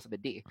over the course of a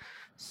day.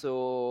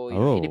 So it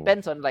Oh.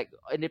 depends on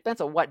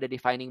what the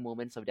defining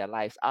moments of their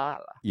lives are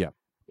lah. Yeah.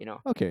 You know,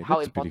 Okay, how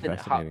that's pretty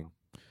important fascinating.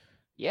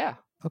 yeah.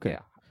 Okay.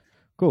 Yeah.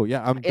 Cool.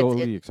 Yeah, I'm It's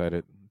totally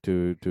excited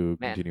to man.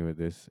 continue with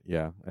this.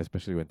 Yeah,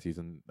 especially when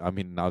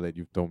now that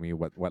you've told me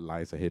what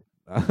lies ahead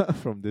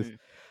from this.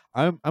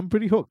 Mm. I'm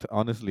pretty hooked,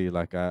 honestly.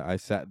 Like I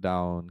sat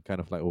down kind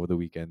of like over the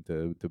weekend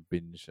to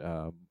binge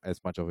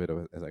as much of it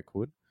as I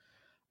could.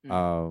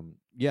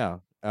 Yeah.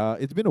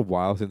 It's been a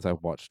while since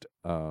I've watched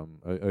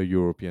a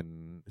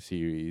European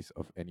series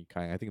of any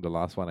kind. I think the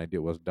last one I did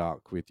was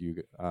Dark with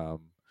you when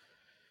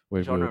we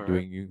were Genre, right?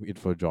 doing it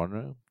for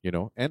genre,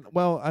 And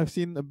well, I've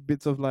seen a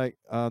bits of like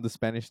the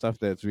Spanish stuff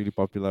that's really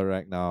popular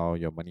right now,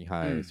 your Money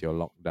Heist, your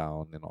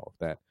Lockdown, and all of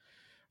that.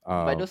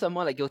 But those are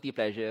more like guilty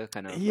pleasure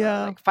kind of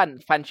Yeah. like fun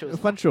shows.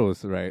 Fun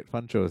shows, right?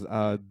 Fun shows.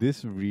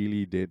 This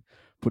really did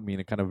put me in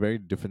a kind of very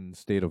different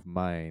state of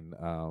mind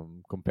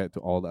compared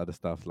to all the other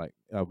stuff. Like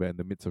we're in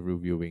the midst of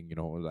reviewing,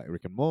 like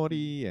Rick and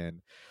Morty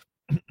and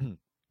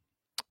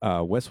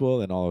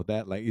Westworld and all of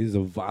that. Like, it is a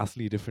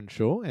vastly different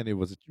show, and it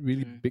was a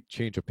really big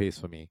change of pace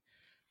for me.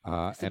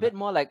 It's a And bit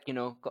more like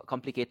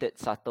complicated,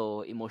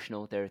 subtle,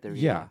 emotional territory.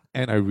 yeah, Yeah.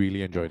 and I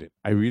really enjoyed Yeah. it.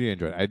 I really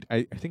enjoyed it.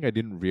 I think I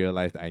didn't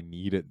realize I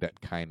needed that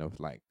kind of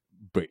like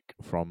break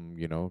from,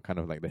 kind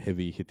of like the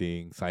heavy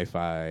hitting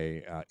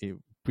sci-fi,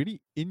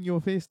 pretty in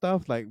your face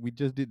stuff. Like we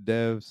just did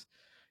Devs,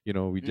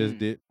 we just Mm.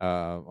 did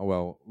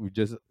well, we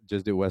just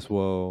did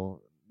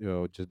Westworld,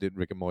 just did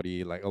Rick and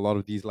Morty, like a lot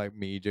of these like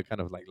major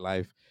kind of like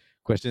life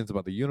questions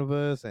about the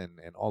universe and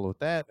all of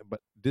that.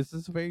 But this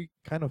is a very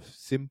kind of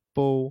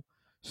simple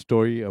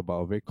story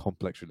about a very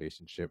complex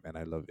relationship, and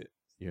I love it,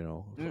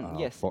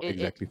 Yes. for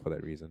exactly for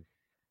that reason.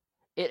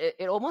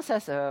 It almost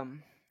has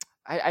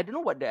I don't know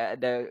what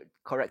the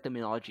correct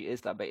terminology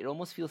is lah, but it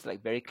almost feels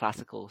like very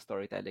classical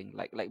storytelling,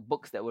 like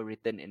books that were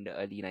written in the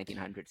early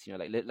 1900s.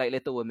 Like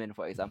Little Women,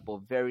 for example,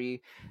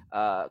 very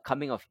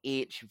coming of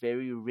age,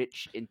 very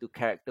rich into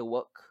character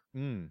work,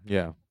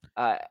 Yeah,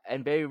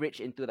 and very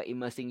rich into like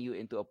immersing you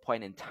into a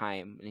point in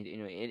time.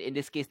 In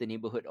this case, the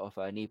neighborhood of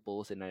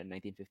Naples in the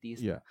 1950s.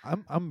 yeah.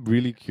 I'm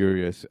really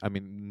curious. I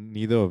mean,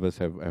 neither of us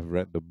have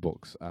read the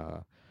books.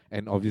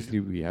 And Mm-hmm. obviously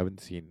we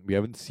haven't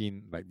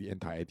seen like the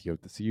entirety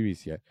of the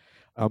series yet.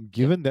 Yep.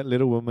 Given that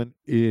Little Woman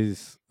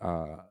is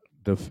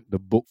the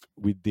book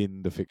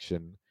within the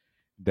fiction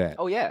that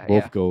Oh yeah,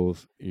 both yeah.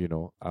 girls,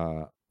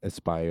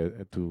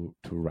 aspire to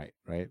write,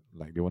 right?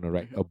 Like they want to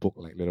write Mm-hmm. a book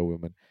like Little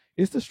Women.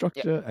 Is the Yep.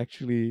 structure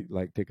actually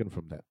like taken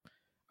from that?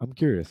 I'm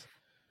curious.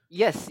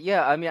 Yes,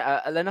 yeah. I mean,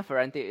 Elena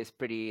Ferrante is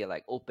pretty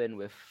like open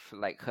with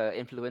like her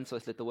influence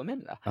with Little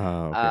Women, lah.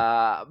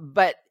 Okay.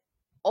 But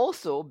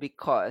also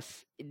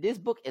because this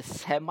book is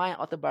semi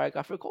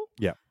autobiographical,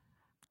 Yeah.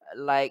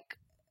 like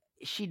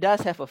she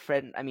does have a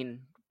friend. I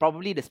mean,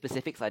 probably the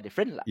specifics are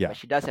different, lah, Yeah. but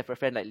she does have a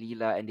friend like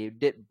Leela, and they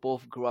did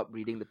both grow up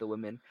reading Little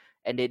Women,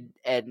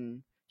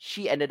 and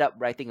she ended up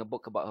writing a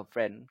book about her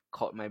friend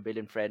called My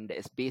Brilliant Friend that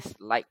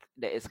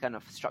is kind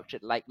of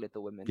structured like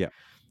Little Women. Yeah.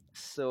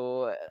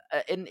 So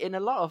in a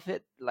lot of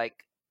it,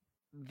 like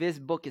this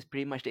book is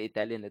pretty much the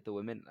Italian Little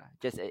Women, lah,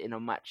 just in a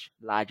much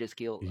larger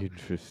scale, lah.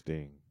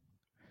 Interesting.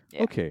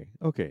 Yeah. Okay.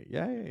 Okay.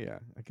 Yeah. Yeah. Yeah.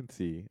 I can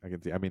see. I can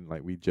see. I mean,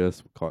 like we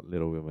just caught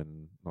Little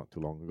Women not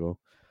too long ago.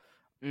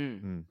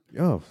 Mm.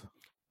 Yeah.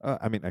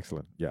 I mean,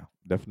 excellent. Yeah.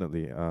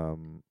 Definitely.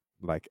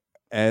 Like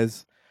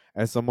as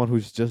as someone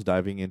who's just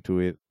diving into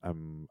it,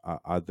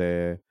 are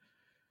there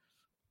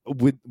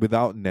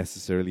without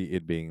necessarily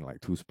it being like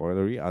too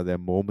spoilery, are there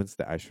moments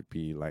that I should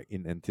be like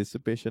in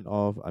anticipation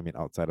of? I mean,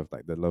 outside of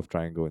like the love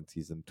triangle in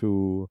season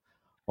two,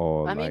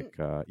 or I mean,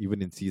 like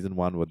even in season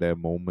one, were there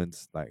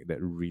moments like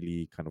that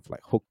really kind of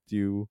like hooked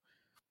you?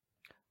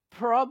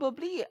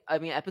 probably. I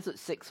mean, episode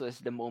 6 was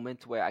the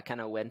moment where I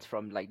kind of went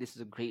from like this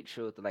is a great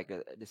show to like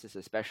this is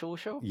a special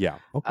show. Yeah.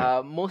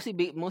 Okay. Mostly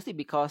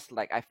because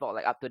like I felt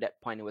like up to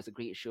that point it was a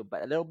great show,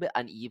 but a little bit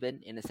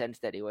uneven in the sense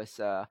that it was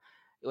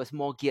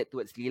more geared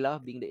towards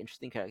Leela being the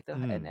interesting character,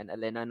 and Mm.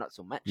 Elena not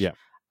so much. Yeah.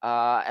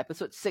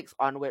 Episode 6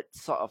 onward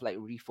sort of like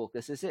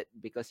refocuses it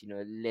because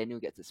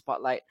Lenu gets the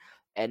spotlight,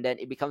 and then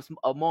it becomes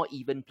a more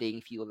even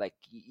playing field. Like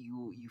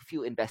you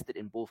feel invested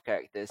in both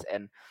characters,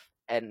 and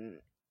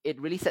it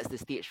really sets the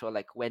stage for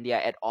like when they are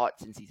at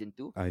odds in season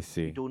 2. I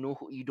see. You don't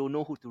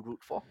know who to root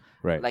for.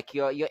 Right. Like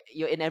you're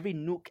in every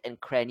nook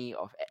and cranny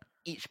of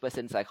each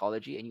person's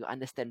psychology, and you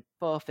understand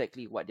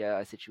perfectly what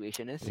their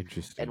situation is and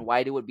Interesting.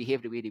 why they would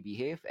behave the way they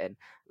behave. And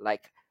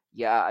like,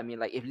 yeah, I mean,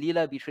 like if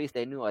Leela betrays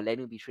Lenu or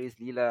Lenu betrays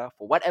Leela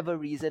for whatever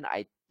reason,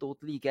 I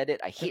totally get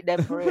it. I hate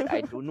them for it. I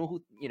don't know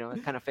who,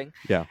 kind of thing.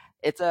 Yeah.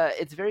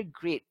 It's very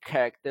great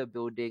character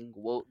building,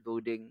 world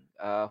building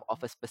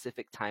of a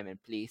specific time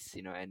and place,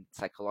 and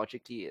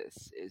psychologically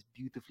is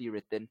beautifully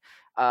written.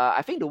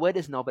 I think the word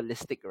is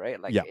novelistic, right?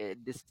 Like Yeah.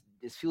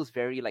 this feels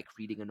very like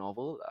reading a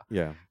novel.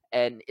 Yeah.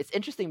 And it's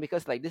interesting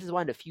because like this is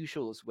one of the few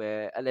shows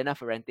where Elena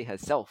Ferrante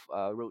herself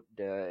wrote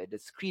the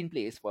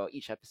screenplays for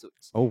each episode.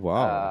 Oh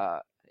wow. Uh,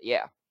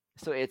 yeah,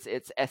 so it's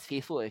as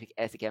faithful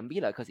as it can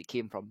be, like, because it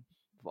came from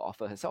the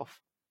author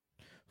herself.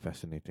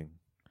 Fascinating.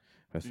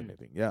 Mm,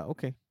 Fascinating. Yeah.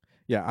 Okay.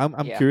 Yeah. I'm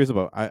yeah. curious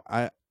about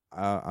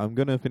I'm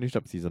gonna finish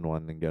up season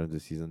one and get into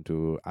season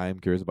two. I'm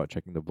curious about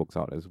checking the books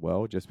out as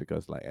well, just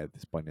because like at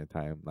this point in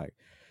time, like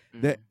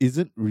there Mm,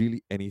 isn't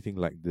really anything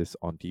like this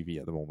on TV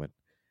at the moment,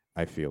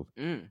 I feel.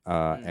 yeah.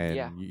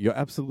 And you're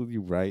absolutely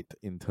right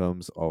in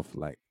terms of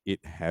like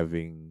it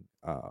having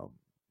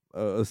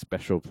a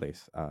special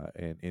place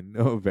in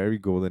a very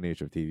golden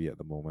age of TV at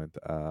the moment.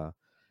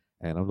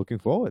 And I'm looking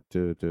forward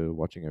to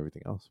watching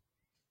everything else.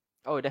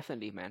 Oh,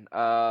 definitely, man.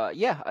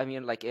 Yeah. I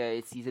mean, like,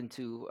 it's season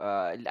 2.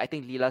 I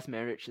think Leela's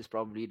marriage is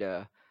probably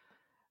the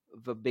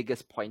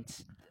biggest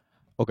point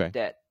Okay.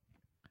 that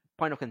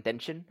point of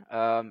contention.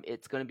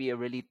 It's gonna be a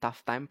really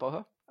tough time for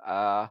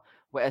her.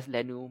 Whereas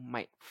Lenu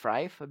might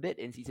thrive a bit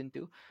in season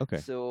 2. Okay.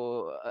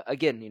 So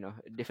again,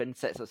 different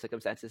sets of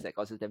circumstances that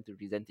causes them to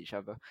resent each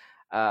other.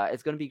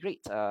 It's gonna be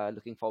great.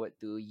 Looking forward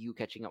to you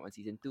catching up on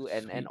season 2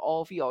 and Sweet.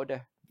 all of you out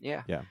there.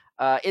 Yeah. Yeah.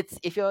 It's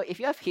if you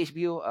have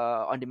HBO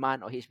on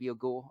demand or HBO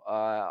Go,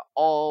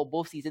 all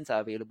both seasons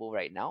are available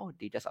right now.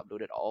 They just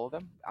uploaded all of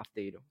them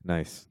after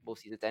Nice. both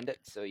seasons ended,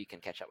 so you can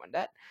catch up on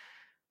that.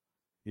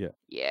 Yeah.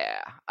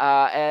 Yeah.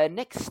 And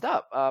next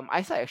up,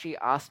 Isa actually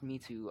asked me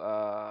to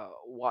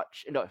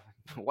watch no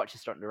watch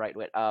is not the right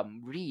word.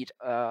 Read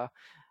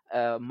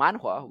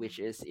manhwa, which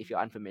is, if you're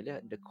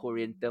unfamiliar, the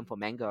Korean term for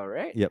manga,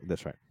 right? Yep,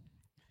 that's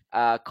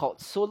right.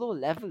 Called Solo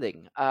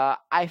Leveling.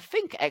 I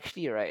think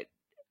actually, right,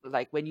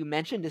 like when you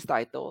mentioned this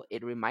title,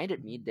 it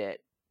reminded me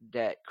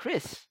that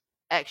Chris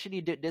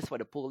actually did this for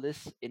the pull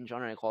list in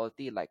genre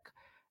equality like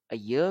a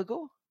year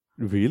ago.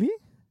 Really?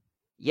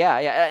 Yeah,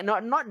 yeah.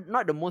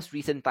 Not the most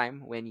recent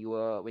time when you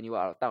were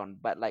out of town,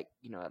 but like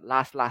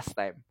last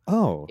time.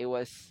 Oh, It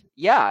was,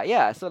 yeah,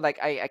 yeah. So like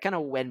I kind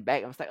of went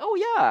back. I was like, oh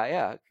yeah,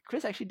 yeah.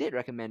 Chris actually did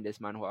recommend this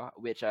manhwa,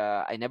 which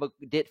I never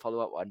did follow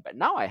up on, but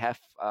now I have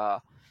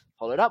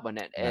followed up on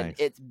it, and nice.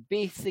 it's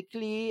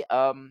basically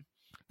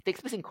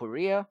takes place in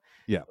Korea.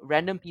 Yeah.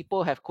 Random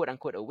people have quote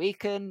unquote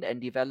awakened and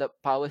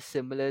developed powers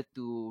similar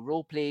to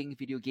role playing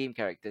video game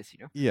characters.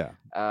 Yeah.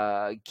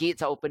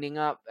 Gates are opening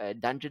up,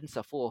 dungeons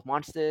are full of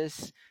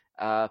monsters.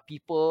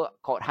 People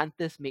called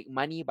hunters make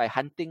money by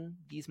hunting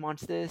these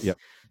monsters. Yep.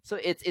 So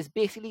it's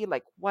basically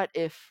like, what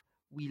if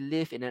we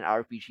live in an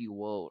RPG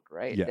world,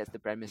 right? Yeah. That's the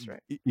premise,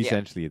 right? Yeah.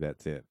 Essentially,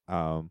 that's it.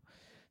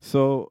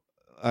 So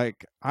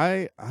like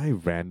I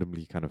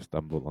randomly kind of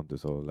stumbled onto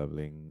Solo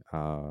Leveling.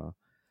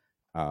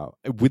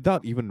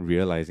 Without even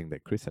realizing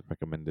that Chris had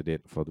recommended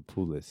it for the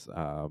pool list.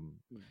 Mm.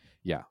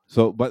 Yeah.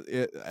 So, but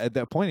at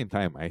that point in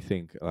time, I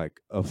think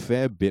like a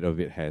fair bit of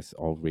it has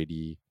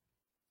already.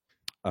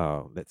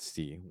 Let's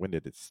see, when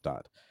did it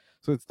start?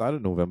 So it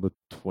started November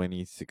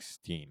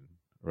 2016,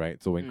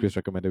 right? So when Mm. Chris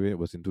recommended it, it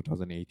was in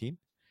 2018.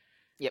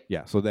 Yep.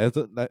 Yeah. So there's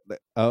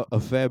a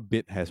fair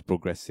bit has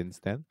progressed since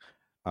then.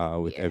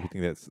 With Yeah.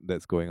 everything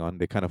that's going on,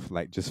 they kind of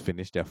like just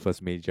finished their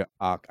first major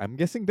arc. I'm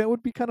guessing that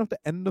would be kind of the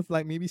end of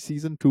like maybe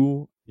season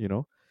two.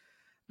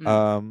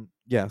 Mm.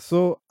 Yeah.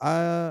 So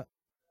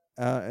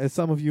as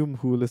some of you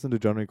who listen to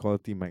Genre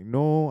Equality might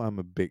know, I'm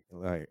a big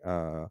like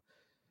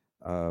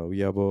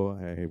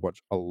Weeabo. I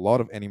watch a lot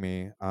of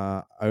anime.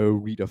 I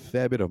read a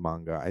fair bit of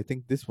manga. I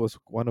think this was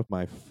one of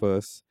my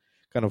first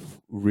kind of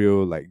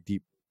real like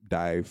deep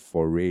dive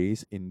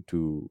forays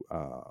into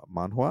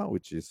manhwa,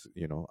 which is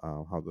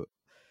how the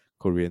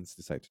Koreans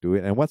decide to do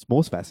it. And what's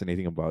most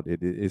fascinating about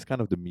it is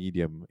kind of the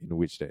medium in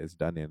which that is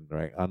done in,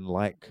 right?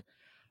 Unlike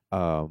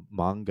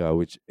manga,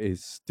 which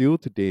is still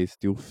today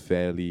still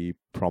fairly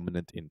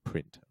prominent in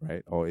print,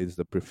 right? Or is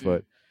the Mm.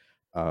 preferred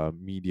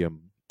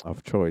medium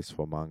of choice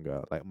for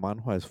manga. Like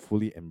manhwa has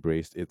fully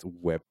embraced its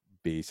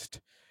web-based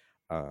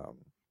um,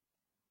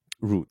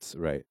 roots,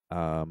 right?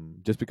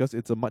 Just because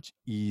it's a much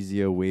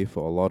easier way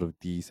for a lot of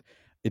these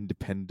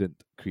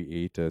independent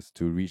creators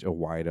to reach a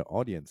wider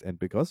audience, and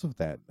because of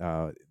that,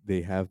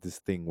 they have this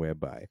thing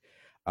whereby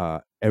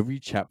every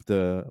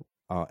chapter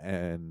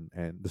and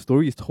the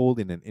story is told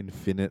in an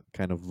infinite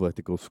kind of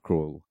vertical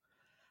scroll,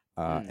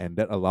 Mm. and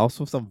that allows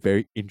for some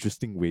very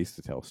interesting ways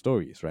to tell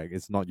stories, right?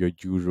 It's not your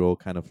usual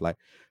kind of like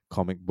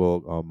comic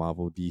book or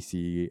Marvel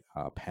DC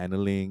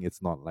paneling.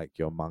 It's not like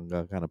your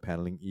manga kind of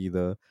paneling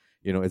either.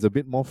 It's a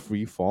bit more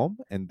free form,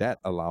 and that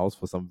allows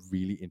for some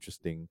really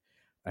interesting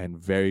and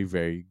very,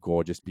 very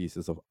gorgeous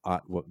pieces of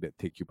artwork that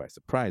take you by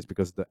surprise,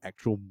 because the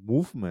actual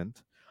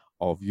movement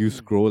of you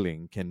Mm.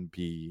 scrolling can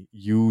be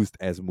used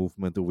as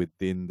movement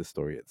within the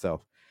story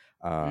itself.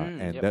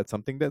 And Yep. that's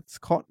something that's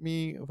caught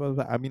me.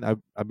 I mean,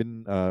 I've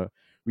been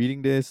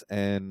reading this,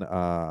 and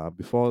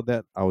before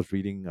that, I was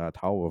reading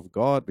Tower of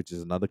God, which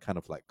is another kind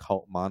of like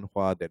cult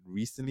manhwa that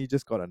recently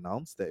just got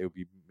announced that it will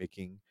be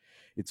making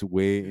its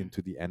way Mm.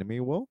 into the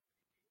anime world.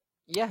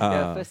 Yeah, the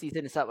Uh, first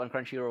season is up on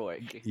Crunchyroll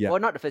actually. yeah, Well,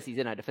 not the first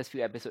season, the first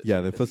few episodes yeah,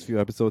 of the the first first few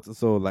season. episodes.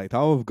 So like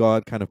Tower of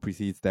God kind of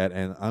precedes that,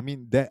 and I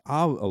mean there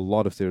are a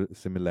lot of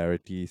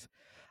similarities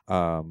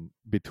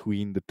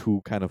between the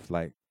two kind of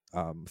like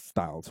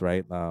styles,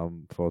 right?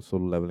 For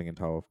Solo Leveling and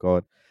Tower of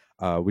God,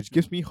 which Mm.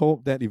 gives me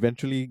hope that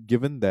eventually,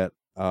 given that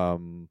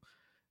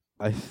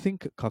I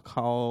think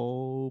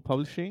Kakao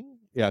Publishing,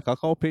 yeah,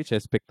 Kakao Page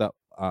has picked up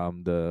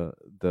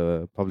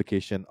the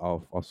publication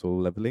of Solo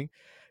Leveling.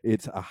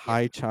 It's a Yep.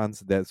 high chance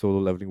that Solo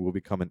Leveling will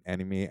become an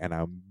anime, and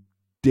I'm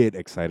dead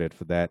excited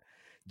for that,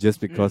 just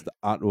because Mm. the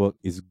artwork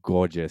is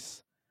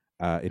gorgeous.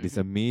 It is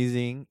Mm-hmm.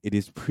 amazing. It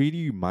is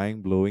pretty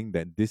mind blowing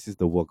that this is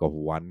the work of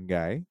one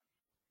guy,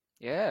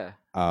 Yeah.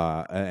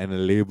 and a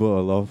labor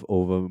of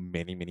over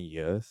many many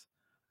years.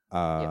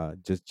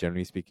 Yep. Just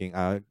generally speaking.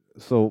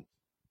 So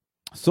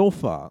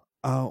far,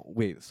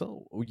 wait,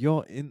 so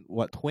you're in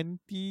what,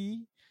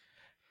 20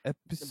 About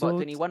episodes?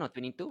 21 or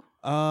 22.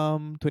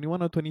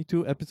 21 or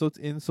 22 episodes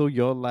in, so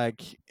you're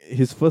like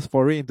his first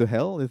foray into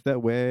hell. Is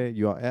that where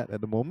you are at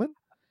the moment?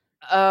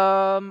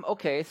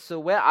 Okay, so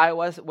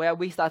where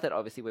we started,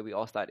 obviously where we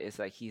all start, is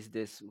like he's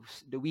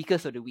the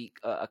weakest of the weak,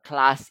 a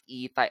class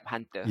E type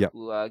hunter Yep.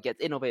 who gets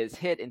in over his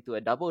head into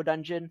a double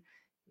dungeon,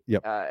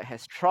 Yep.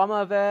 has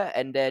trauma there,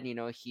 and then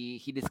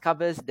he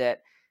discovers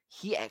that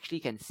he actually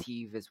can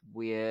see this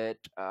weird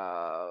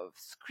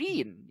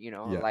screen,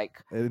 Yeah.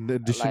 like An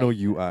additional like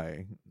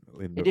UI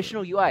in the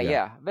additional UI. yeah.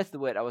 Yeah, that's the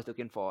word I was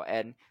looking for,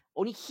 and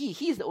only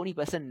he's the only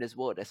person in this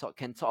world that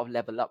can sort of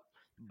level up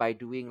by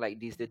doing like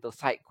these little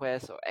side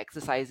quests or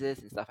exercises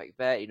and stuff like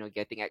that,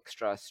 getting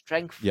extra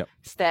strength Yep.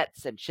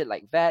 stats and shit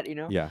like that.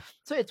 Yeah.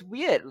 So it's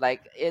weird.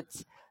 Like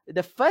it's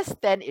the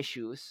first 10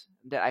 issues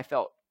that I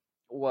felt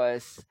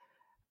was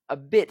a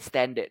bit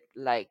standard.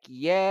 Like,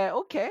 yeah,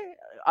 okay,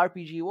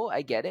 RPG, well,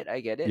 I get it, I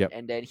get it. Yep.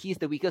 And then he's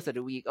the weakest of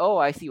the weak. Oh,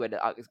 I see where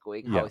the arc is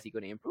going. How Yeah. is he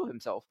going to improve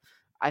himself?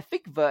 I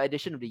think the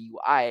addition of the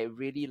UI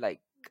really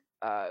like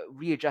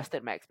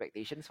readjusted my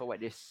expectations for what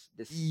this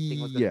thing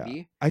was going to Yeah.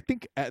 be. I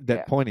think at that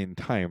Yeah, point in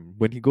time,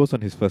 when he goes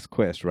on his first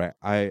quest, right?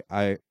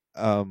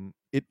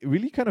 It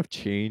really kind of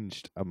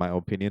changed my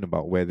opinion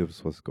about where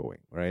this was going,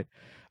 right?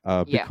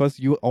 yeah, Because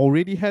you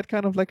already had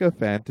kind of like a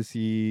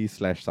fantasy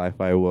slash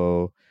sci-fi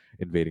world,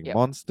 invading yep,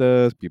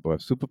 monsters, people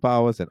have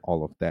superpowers, and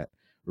all of that,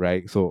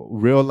 right? So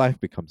real life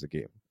becomes a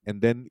game,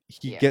 and then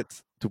he yeah,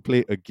 gets to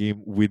play a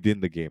game within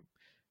the game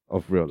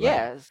of real life.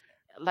 yes.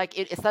 Like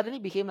it suddenly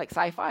became like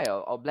sci-fi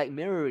or Black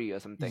Mirror or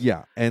something.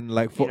 Yeah, and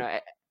like You for know,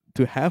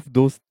 to have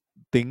those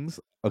things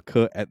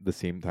occur at the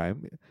same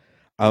time,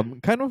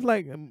 mm, kind of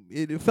like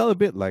it felt a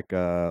bit like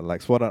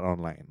Sword Art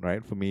Online,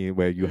 right? For me,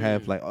 where you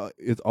have mm, like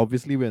it's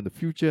obviously we're in the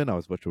future now,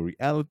 it's virtual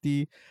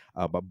reality,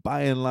 but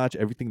by and large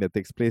everything that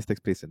takes place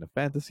in the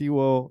fantasy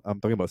world.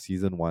 I'm talking about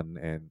season one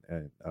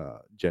and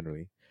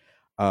generally,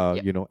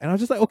 yep, and I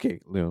was just like, okay,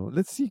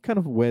 let's see kind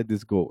of where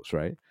this goes,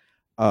 right?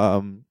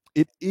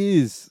 It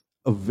is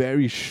a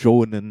very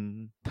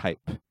shonen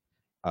type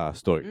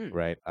story, mm,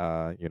 right?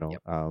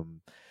 yep,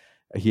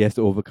 He has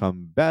to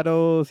overcome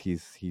battles.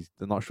 He's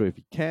not sure if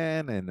he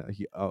can, and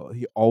he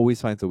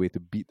always finds a way to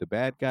beat the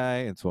bad guy,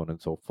 and so on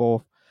and so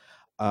forth.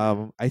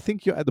 mm. I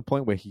think you're at the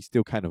point where he's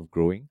still kind of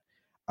growing.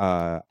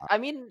 Uh, I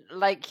mean,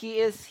 like he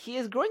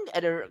is growing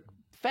at a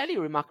fairly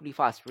remarkably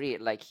fast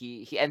rate. Like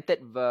he entered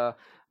the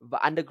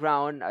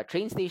underground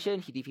train station.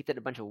 He defeated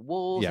a bunch of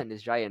wolves yeah, and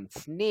this giant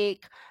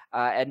snake.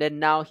 And then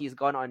now he's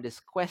gone on this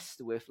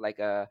quest with like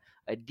a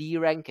D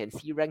rank and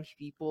C rank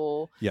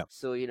people. yeah,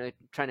 So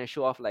trying to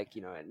show off like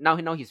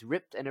now he's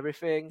ripped and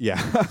everything.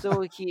 yeah,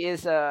 So he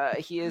is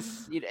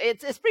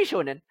it's pretty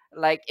shonen.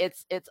 Like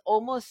it's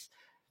almost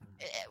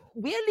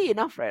weirdly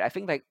enough, right? I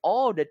think like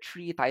all the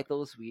three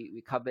titles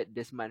we covered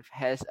this month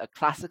has a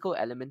classical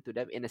element to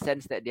them in the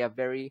sense that they are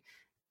very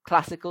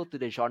classical to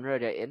the genre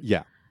they're in.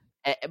 yeah,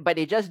 But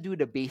they just do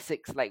the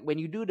basics. Like when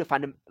you do the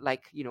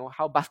like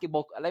how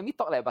basketball. Let me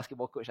talk like a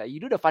basketball coach. Like you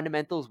do the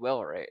fundamentals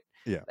well, right?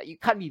 yeah, Like you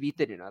can't be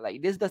beaten.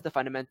 Like this does the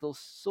fundamentals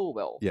so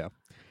well. yeah.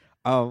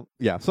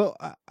 Yeah. So,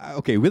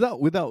 okay,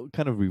 without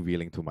kind of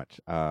revealing too much,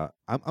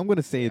 I'm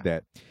gonna say Yeah.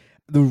 that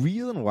the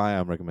reason why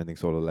I'm recommending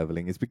Solo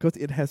Leveling is because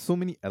it has so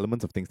many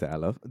elements of things that I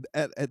love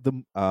at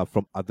the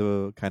from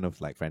other kind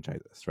of like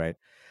franchises, right?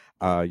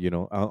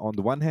 Mm, On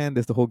the one hand,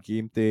 there's the whole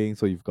game thing.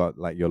 So you've got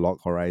like your Log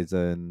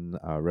Horizon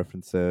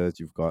references.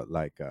 You've got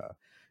like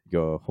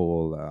your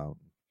whole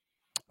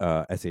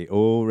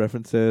SAO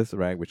references,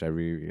 right? Which I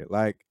really, really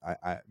like.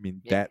 I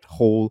mean, yep. that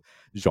whole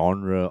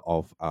genre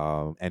of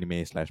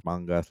anime slash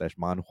manga slash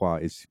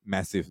manhwa is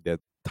massive. There are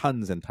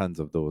tons and tons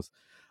of those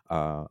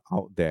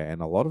out there,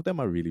 and a lot of them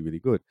are really, really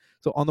good.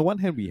 So on the one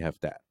hand, we have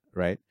that,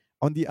 right?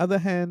 On the other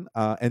hand,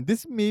 and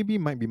this maybe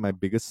might be my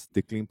biggest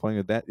stickling point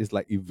of that is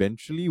like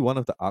eventually one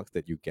of the arcs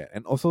that you get,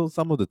 and also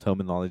some of the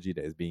terminology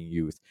that is being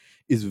used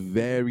is Mm-hmm.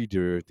 very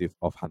derivative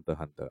of Hunter x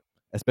Hunter,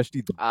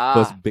 especially the Ah,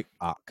 first big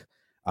arc,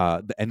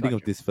 the ending of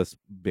gotcha. this first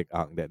big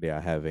arc that they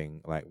are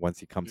having, like once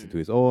he comes into Mm-hmm.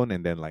 his own,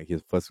 and then like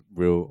his first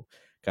real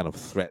kind of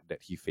threat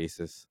that he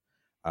faces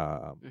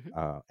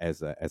Mm-hmm.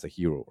 as a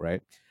hero,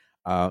 right?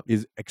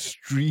 Is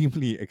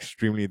extremely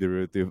extremely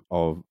derivative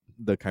of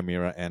the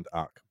Chimera Ant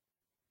arc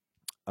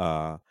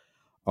uh,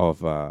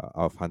 of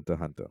Hunter x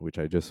Hunter, which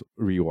I just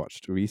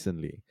rewatched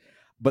recently.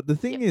 But the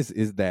thing Yep.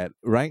 is that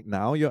right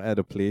now you're at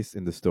a place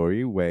in the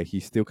story where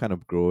he's still kind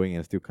of growing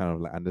and still kind of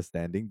like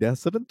understanding. There are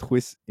certain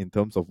twists in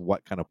terms of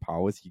what kind of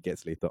powers he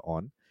gets later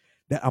on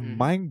that are Mm-hmm.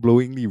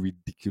 mind-blowingly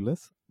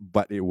ridiculous,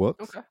 but it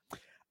works. Okay.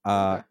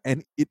 Okay.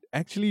 And it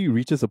actually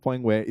reaches a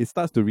point where it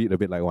starts to read a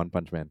bit like One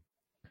Punch Man,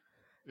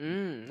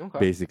 Okay.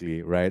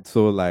 basically, right?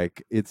 So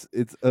like it's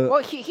a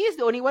Well, he's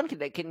the only one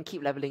that can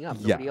keep leveling up.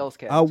 Nobody yeah. else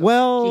can. So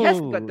he has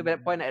got to Well,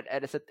 that point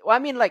at a certain. Well,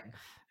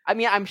 I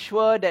mean, I'm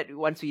sure that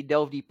once we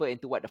delve deeper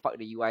into what the fuck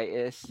the UI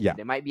is, yeah.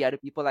 there might be other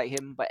people like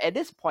him. But at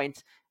this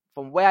point,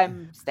 from where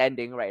I'm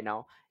standing right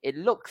now, it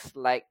looks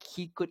like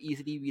he could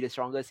easily be the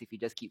strongest if he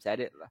just keeps at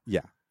it, lah.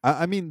 Yeah.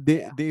 I mean,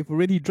 Yeah. they've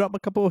already dropped a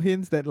couple of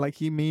hints that like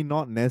he may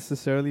not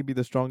necessarily be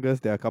the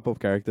strongest. There are a couple of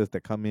characters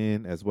that come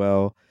in as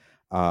well,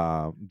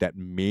 that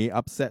may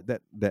upset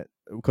that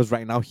because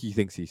right now he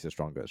thinks he's the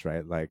strongest,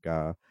 right? Like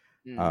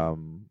Mm.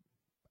 um,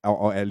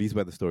 or at least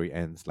where the story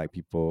ends, like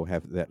people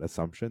have that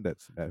assumption that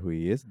who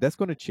he is. That's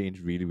going to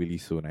change really really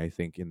soon. I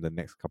think in the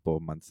next couple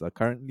of months.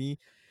 Currently,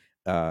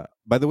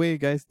 by the way,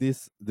 guys,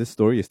 this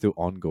story is still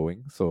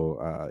ongoing. So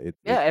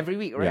Yeah. Every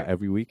week, yeah, right?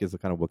 every week is a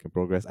kind of work in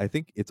progress. I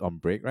think it's on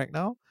break right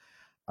now,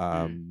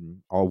 Mm.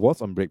 or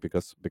was on break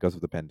because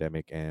of the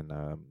pandemic, and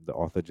the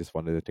author just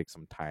wanted to take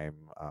some time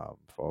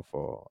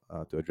for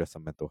to address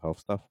some mental health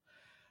stuff.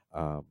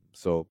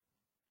 So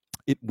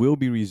It will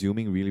be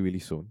resuming really, really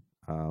soon.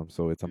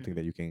 So it's something Mhm.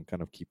 that you can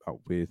kind of keep up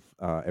with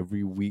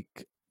every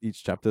week.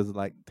 Each chapter is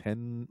like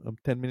 10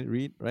 minute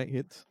read, right?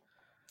 Hits.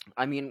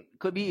 I mean,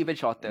 could be even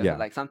shorter. Yeah,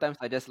 Like sometimes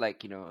I just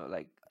like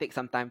like take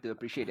some time to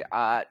appreciate the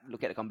art,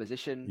 look at the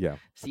composition, yeah,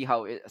 see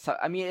how it. So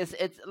I mean, it's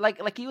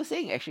like you were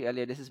saying actually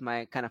earlier. This is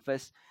my kind of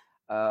first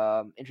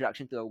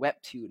introduction to a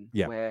webtoon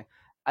yeah, where.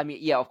 I mean,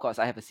 yeah, of course,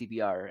 I have a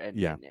CBR,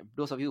 yeah. and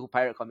those of you who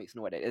pirate comics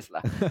know what that is,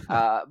 lah.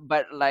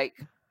 But like,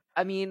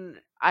 I mean,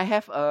 I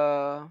have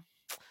a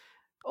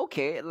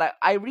okay, like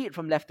I read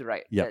from left to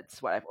right. Yep,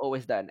 That's what I've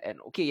always done. And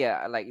okay,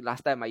 yeah, like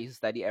last time I used to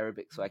study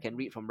Arabic, so I can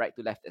read from right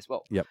to left as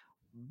well. yep.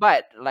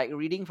 But like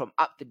reading from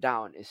up to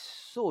down is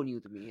so new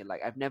to me.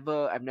 Like I've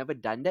never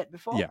done that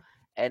before. Yeah,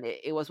 And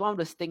it was one of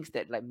those things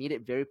that like made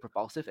it very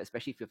propulsive,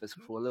 especially if you have a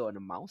scroller on a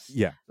mouse.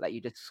 yeah. Like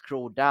you just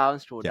scroll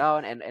Yeah.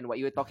 down, and what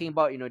you were talking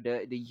about,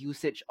 the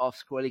usage of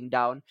scrolling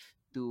down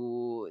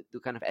to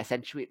kind of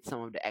accentuate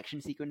some of the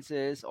action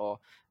sequences or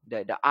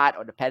the art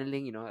or the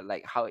paneling,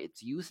 like how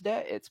it's used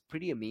there. It's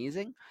pretty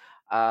amazing.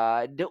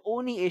 The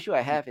only issue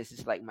I have is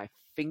just like my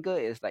finger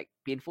is like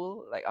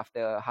painful like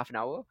after half an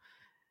hour.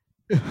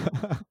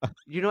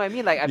 You know what I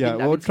mean? Like I've Yeah,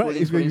 been I've well, been try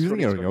scrolling, if you're scrolling, using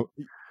it scrolling, on scrolling.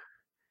 your.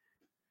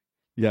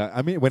 Yeah,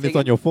 I mean, when Say it's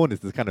on again? your phone,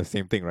 it's the kind of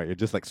same thing, right? You're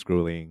just like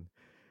scrolling.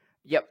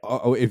 Yep.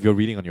 Or if you're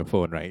reading on your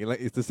phone, right? Like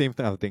it's the same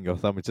kind of thing. Your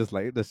thumb is just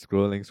like the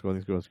scrolling,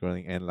 scrolling, scrolling,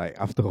 scrolling, and like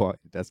after a while,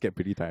 it does get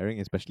pretty tiring,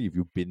 especially if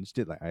you binged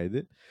it like I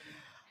did.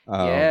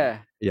 Yeah.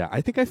 Yeah,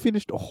 I think I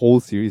finished a whole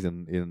series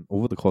in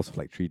over the course of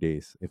like 3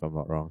 days, if I'm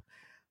not wrong.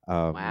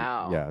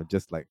 Wow. Yeah,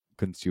 just like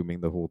consuming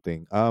the whole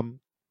thing.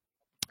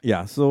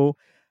 Yeah. So,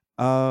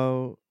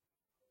 uh,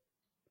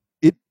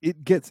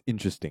 it gets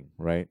interesting,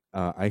 right?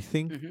 I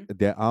think Mm-hmm.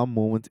 there are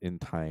moments in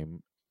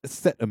time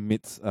set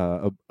amidst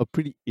a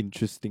pretty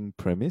interesting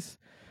premise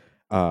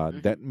Mm-hmm.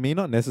 that may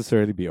not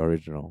necessarily be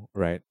original,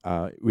 right?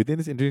 Within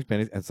this interesting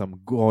premise and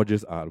some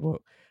gorgeous artwork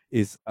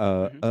is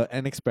Mm-hmm.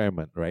 an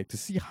experiment, right? To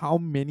see how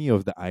many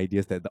of the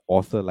ideas that the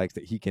author likes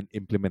that he can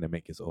implement and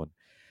make his own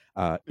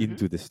Mm-hmm.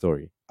 into this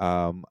story.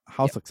 How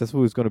Yep.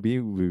 successful it's going to be,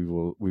 we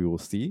will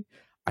see.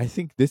 I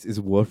think this is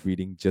worth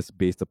reading just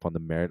based upon the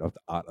merit of the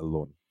art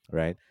alone,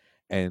 right?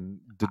 And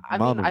the I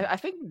mean, amount of I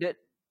think that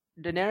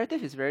the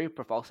narrative is very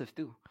propulsive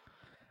too.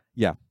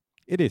 yeah,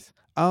 it is.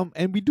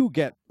 And we do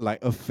get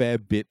like a fair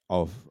bit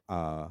of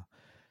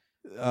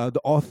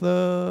the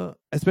author,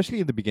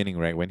 especially in the beginning,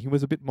 right, when he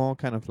was a bit more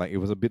kind of like it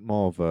was a bit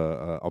more of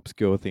a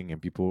obscure thing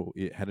and people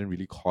it hadn't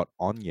really caught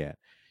on yet.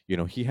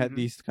 He had Mm-hmm.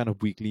 these kind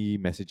of weekly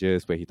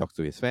messages where he talks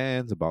to his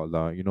fans about,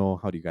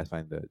 how do you guys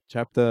find the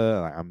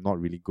chapter? Like, I'm not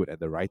really good at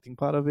the writing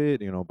part of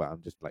it, but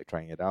I'm just like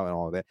trying it out and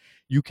all that.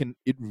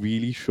 It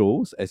really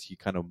shows as he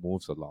kind of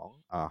moves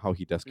along, how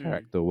he does Mm.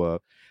 character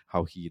work,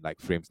 how he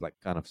like frames like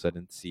kind of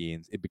certain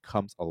scenes. It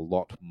becomes a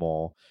lot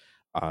more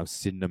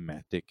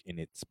cinematic in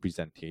its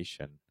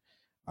presentation,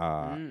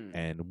 Mm.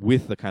 and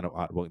with the kind of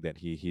artwork that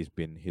he's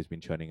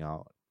been churning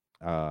out,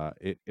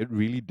 it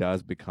really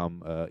does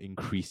become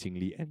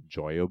increasingly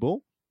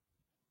enjoyable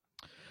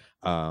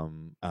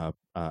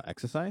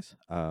exercise,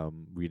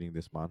 reading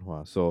this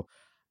manhwa. So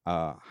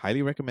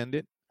highly recommend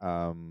it.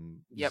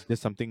 It's Yep.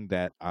 just something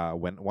that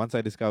when once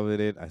I discovered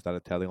it, I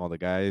started telling all the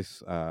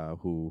guys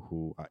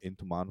who are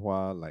into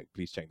manhwa, like,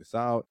 please check this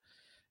out.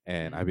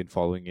 And I've Mm-hmm. been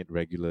following it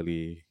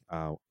regularly,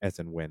 as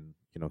and when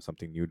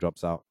something new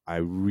drops out. I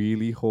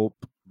really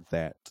hope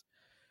that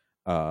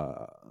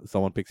uh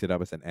someone picks it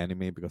up as an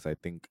anime, because I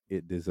think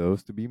it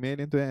deserves to be made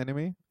into an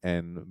anime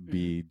and Mm-hmm.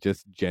 be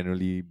just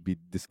generally be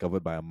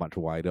discovered by a much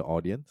wider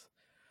audience.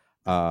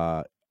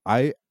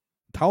 I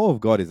Tower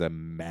of God is a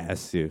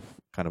massive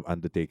kind of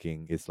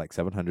undertaking. It's like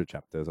 700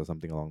 chapters or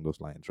something along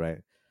those lines, right?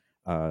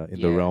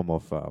 In the Yeah. realm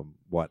of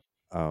what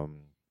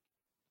um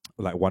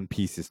like One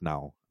Piece is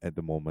now at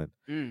the moment,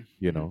 Mm.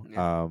 Mm-hmm.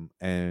 Yeah.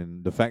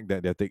 and the fact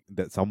that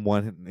that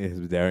someone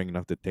is daring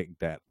enough to take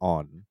that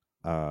on,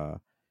 uh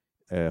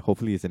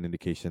hopefully it's an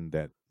indication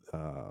that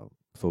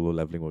Solo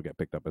Leveling will get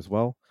picked up as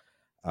well.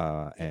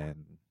 Yeah.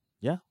 And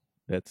yeah,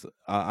 that's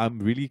I'm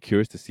really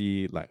curious to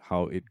see like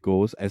how it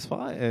goes as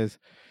far as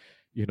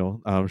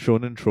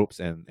shonen tropes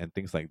and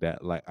things like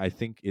that. Like, I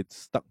think it's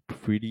stuck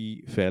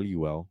pretty fairly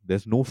well.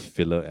 There's no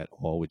filler at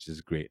all, which is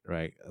great,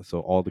 right? So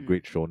all the Mm.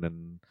 great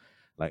shonen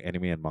like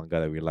anime and manga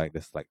that we like,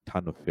 there's like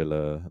ton of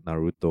filler.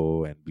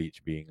 Naruto and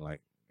Bleach being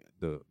like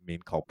the main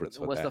culprits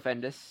The for worst that.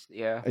 offenders.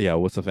 Yeah. Yeah,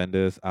 worst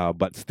offenders.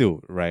 But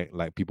still, right?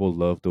 Like, people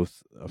love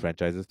those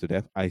franchises to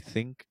death. I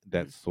think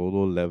that Mm.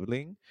 Solo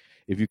Leveling,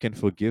 if you can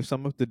forgive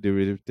some of the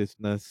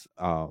derivativeness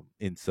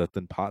in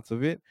certain parts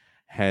of it,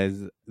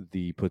 has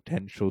the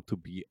potential to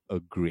be a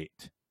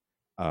great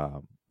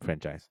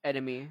franchise.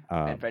 Enemy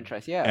and Um,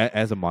 franchise. Yeah.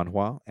 as a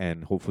manhwa,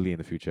 and hopefully in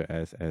the future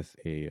as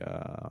a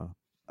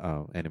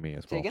anime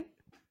as Say well. again.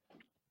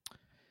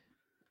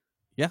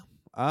 Yeah,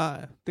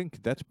 I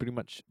think that's pretty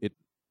much it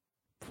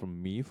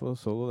from me for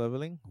Solo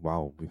Leveling.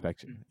 Wow, we've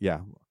actually, Mm.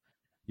 yeah,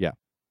 yeah,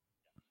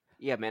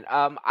 Yeah, man.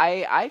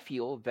 I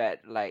feel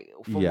that like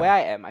from yeah. where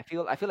I am, I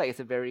feel like it's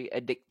a very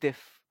addictive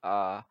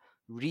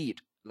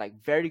read. like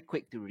very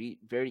quick to read,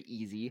 very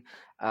easy.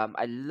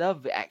 I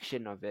love the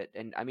action of it,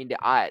 and I mean the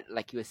art,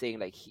 like you were saying,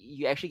 like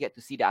you actually get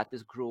to see the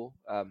artist grow,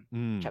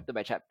 Mm. chapter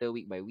by chapter,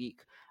 week by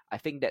week. I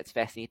think that's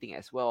fascinating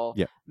as well.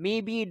 Yeah.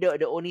 Maybe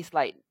the only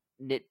slight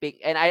nitpick,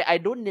 and I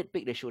don't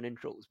nitpick the shonen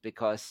tropes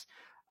because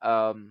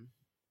um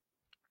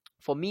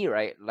for me,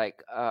 right,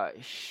 like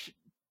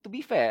to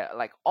be fair,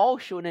 like all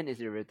shonen is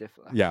derivative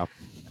lah. Yeah.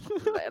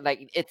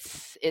 Like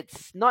it's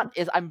not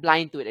is I'm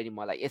blind to it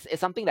anymore. Like it's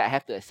something that I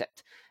have to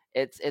accept.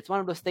 It's one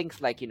of those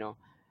things, like,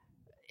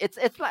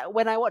 it's like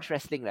when I watch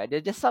wrestling, right?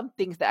 There's just some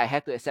things that I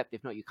have to accept.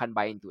 If not, you can't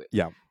buy into it.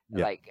 Yeah.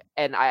 Yeah. Like,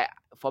 and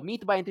for me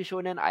to buy into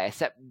shonen, I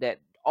accept that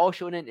all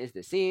shonen is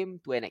the same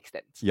to an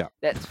extent. Yeah.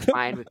 That's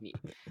fine with me.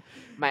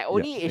 My Yeah.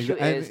 only issue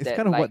And is it's that,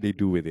 kind of what like, they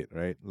do with it,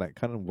 right? Like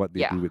kind of what they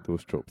yeah, do with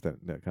those tropes that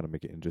kind of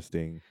make it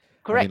interesting.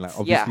 I mean, like correct,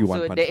 obviously, yeah. One So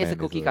there Punch is a Man is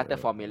cookie cutter a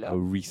formula,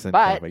 recent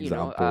kind of but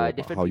example about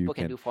different how you people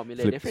can can do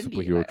formula flip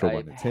differently. superhero Like trope I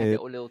on its have their head,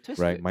 own little twist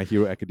to right? it. My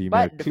Hero Academia,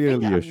 But the thing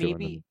clearly a that shonen.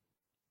 maybe,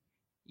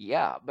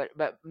 yeah,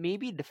 but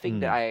maybe the thing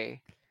that Mm.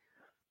 I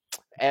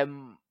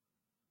am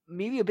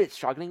maybe a bit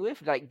struggling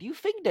with, like, do you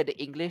think that the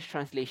English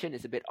translation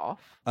is a bit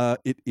off?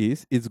 It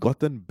is. It's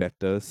gotten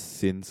better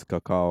since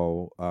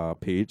Kakao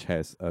Page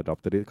has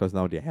adopted it because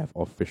now they have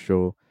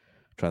official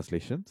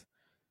translations.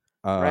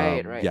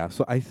 Right, right. Yeah.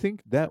 So I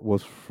think that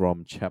was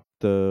from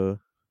The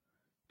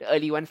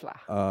early ones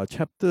lah.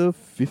 chapter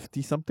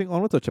 50 something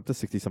onwards or chapter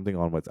 60 something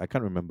onwards. I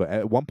can't remember.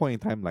 At one point in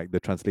time, like the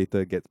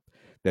translator gets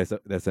there's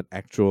an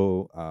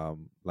actual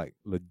like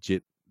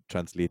legit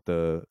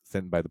translator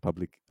sent by the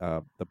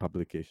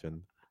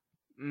publication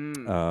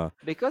Mm. uh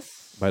by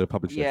Because the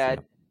publishers. yeah, Yeah.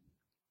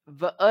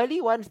 the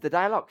early ones, the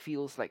dialogue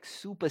feels like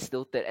super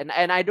stilted, and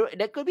I don't.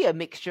 That could be a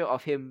mixture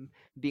of him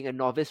being a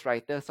novice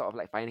writer, sort of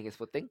like finding his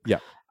footing. Yeah.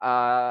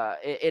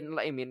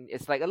 I mean,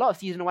 it's like a lot of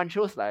season one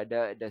shows, like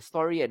the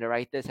story and the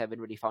writers haven't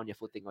really found their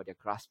footing or their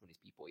grasp on these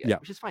people yet, Yeah.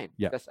 which is fine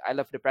Yeah. because I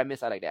love the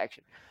premise, I like the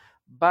action.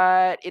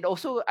 But it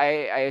also,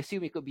 I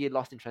assume it could be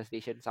lost in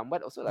translation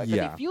somewhat also, like, because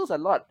it Yeah. feels a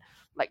lot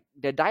like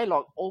the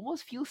dialogue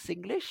almost feels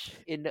Singlish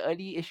in the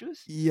early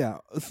issues. Yeah.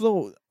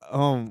 So,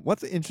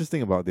 what's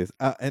interesting about this?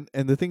 And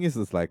the thing is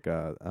like,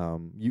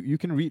 you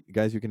can read,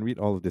 guys. You can read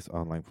all of this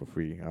online for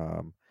free.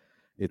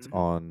 It's Hmm.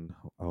 on.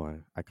 Oh,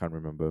 I can't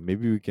remember.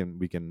 Maybe we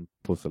can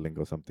post a link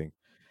or something.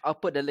 I'll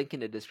put the link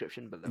in the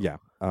description below. Yeah.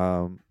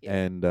 Yeah.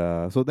 And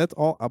so that's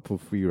all up for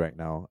free right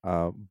now.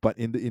 But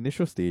in the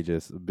initial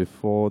stages,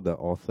 before the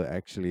author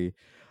actually,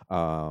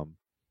 um,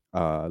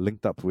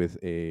 linked up with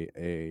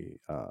a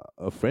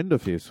friend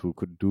of his who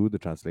could do the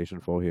translation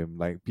for him,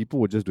 like people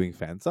were just doing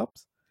fan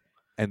subs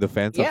and the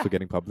fan subs Yeah. were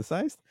getting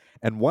publicized.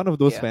 And one of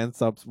those Yeah. fan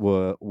subs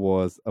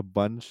was a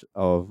bunch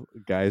of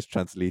guys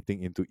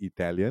translating into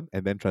Italian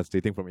and then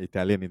translating from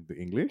Italian into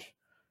English.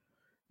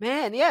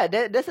 Man, yeah,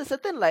 there's a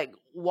certain like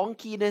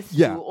wonkiness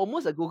Yeah. to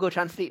almost a Google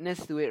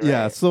Translate-ness to it,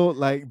 Yeah, right? so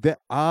like there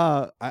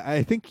are,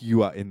 I think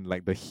you are in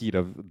like the heat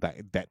of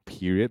that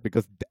period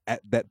because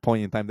at that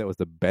point in time that was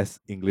the best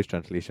English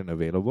translation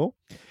available.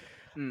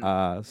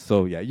 Mm.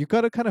 So yeah, you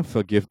gotta kind of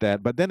forgive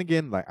that. But then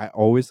again, like I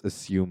always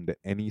assume that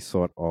any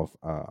sort of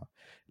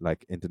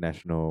like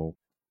international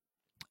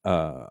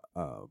uh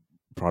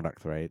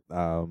product, right,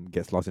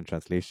 gets lost in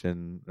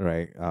translation,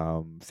 right?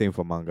 Same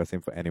for manga,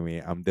 same for anime.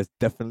 There's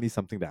definitely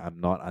something that I'm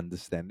not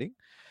understanding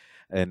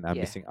and I'm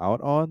Yeah. missing out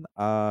on.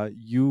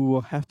 You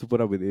will have to put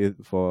up with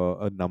it for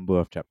a number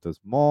of chapters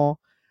more.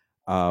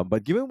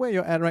 But given where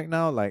you're at right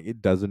now, like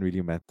it doesn't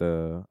really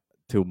matter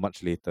till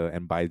much later,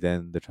 and by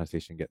then the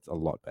translation gets a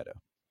lot better.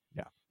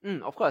 Yeah.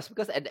 Of course,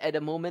 because at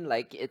the moment,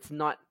 like, it's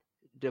not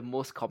the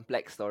most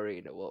complex story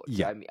in the world, so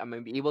Yeah. I'm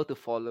able to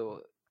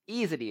follow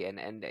easily,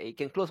 and you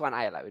can close one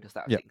eye like with those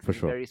type of Yeah, things. for It's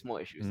sure. very small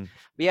issues, Mm.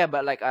 but yeah,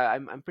 but like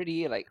I'm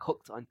pretty like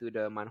hooked onto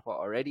the manhwa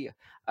already.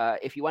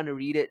 If you want to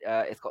read it,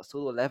 it's called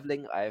Solo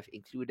Leveling. I've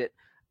included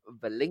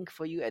the link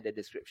for you at the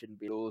description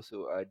below,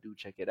 so do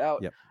check it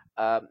out. Yep.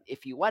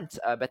 If you want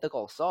Better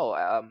Call Saul,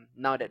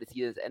 now that the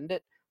season's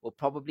ended, will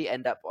probably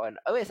end up on.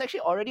 Oh, it's actually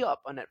already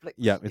up on Netflix.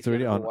 Yeah, it's If you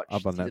want already to go on watch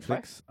up on season 5,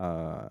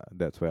 Netflix.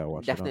 That's where I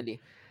watched it on.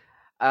 definitely.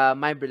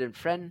 My Brilliant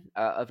Friend,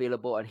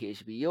 available on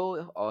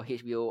HBO or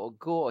HBO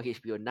Go or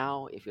HBO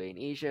Now if you're in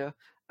Asia.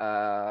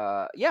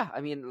 Yeah,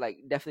 I mean,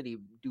 like, definitely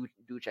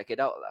do check it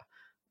out lah.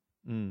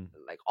 Mm.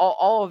 Like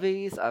all of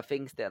these are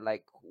things that,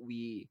 like,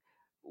 we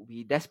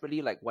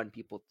desperately like want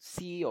people to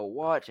see or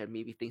watch, and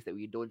maybe things that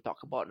we don't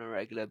talk about on a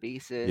regular Yeah.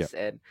 basis,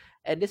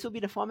 and this will be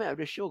the format of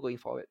the show going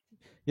forward.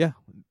 Yeah.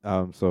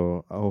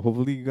 So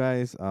hopefully you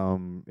guys,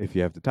 if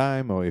you have the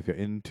time or if you're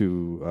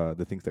into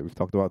the things that we've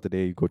talked about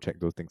today, go check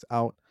those things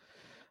out.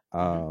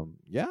 Hmm.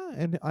 Yeah,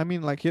 and I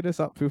mean, like, hit us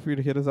up. Feel free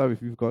to hit us up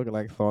if you've got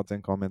like thoughts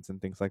and comments and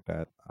things like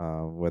that.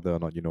 Whether or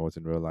not you know us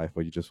in real life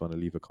or you just want to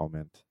leave a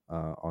comment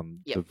on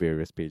Yep. the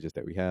various pages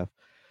that we have.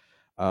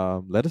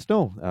 Let us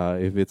know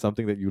if it's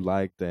something that you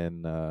liked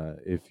and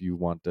if you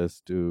want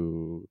us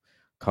to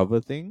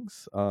cover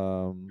things.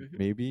 Hmm.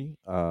 Maybe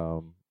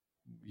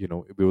we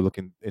will look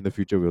in the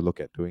future. We'll look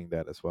at doing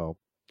that as well.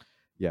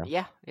 Yeah.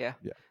 Yeah, yeah.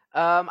 Yeah.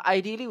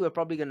 Ideally, we're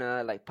probably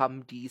gonna like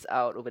pump these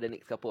out over the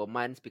next couple of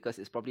months because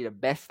it's probably the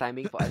best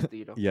timing for us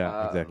to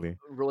Yeah, exactly.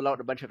 roll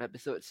out a bunch of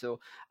episodes. So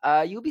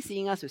you'll be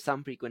seeing us with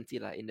some frequency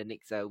like in the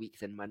next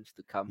weeks and months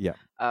to come. Yeah.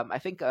 I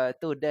think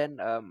till then,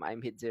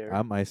 I'm Hitzer.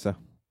 I'm Isa.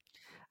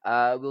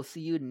 We'll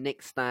see you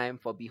next time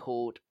for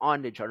Behold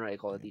on the Genre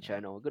Equality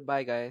channel.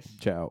 Goodbye, guys.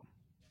 Ciao.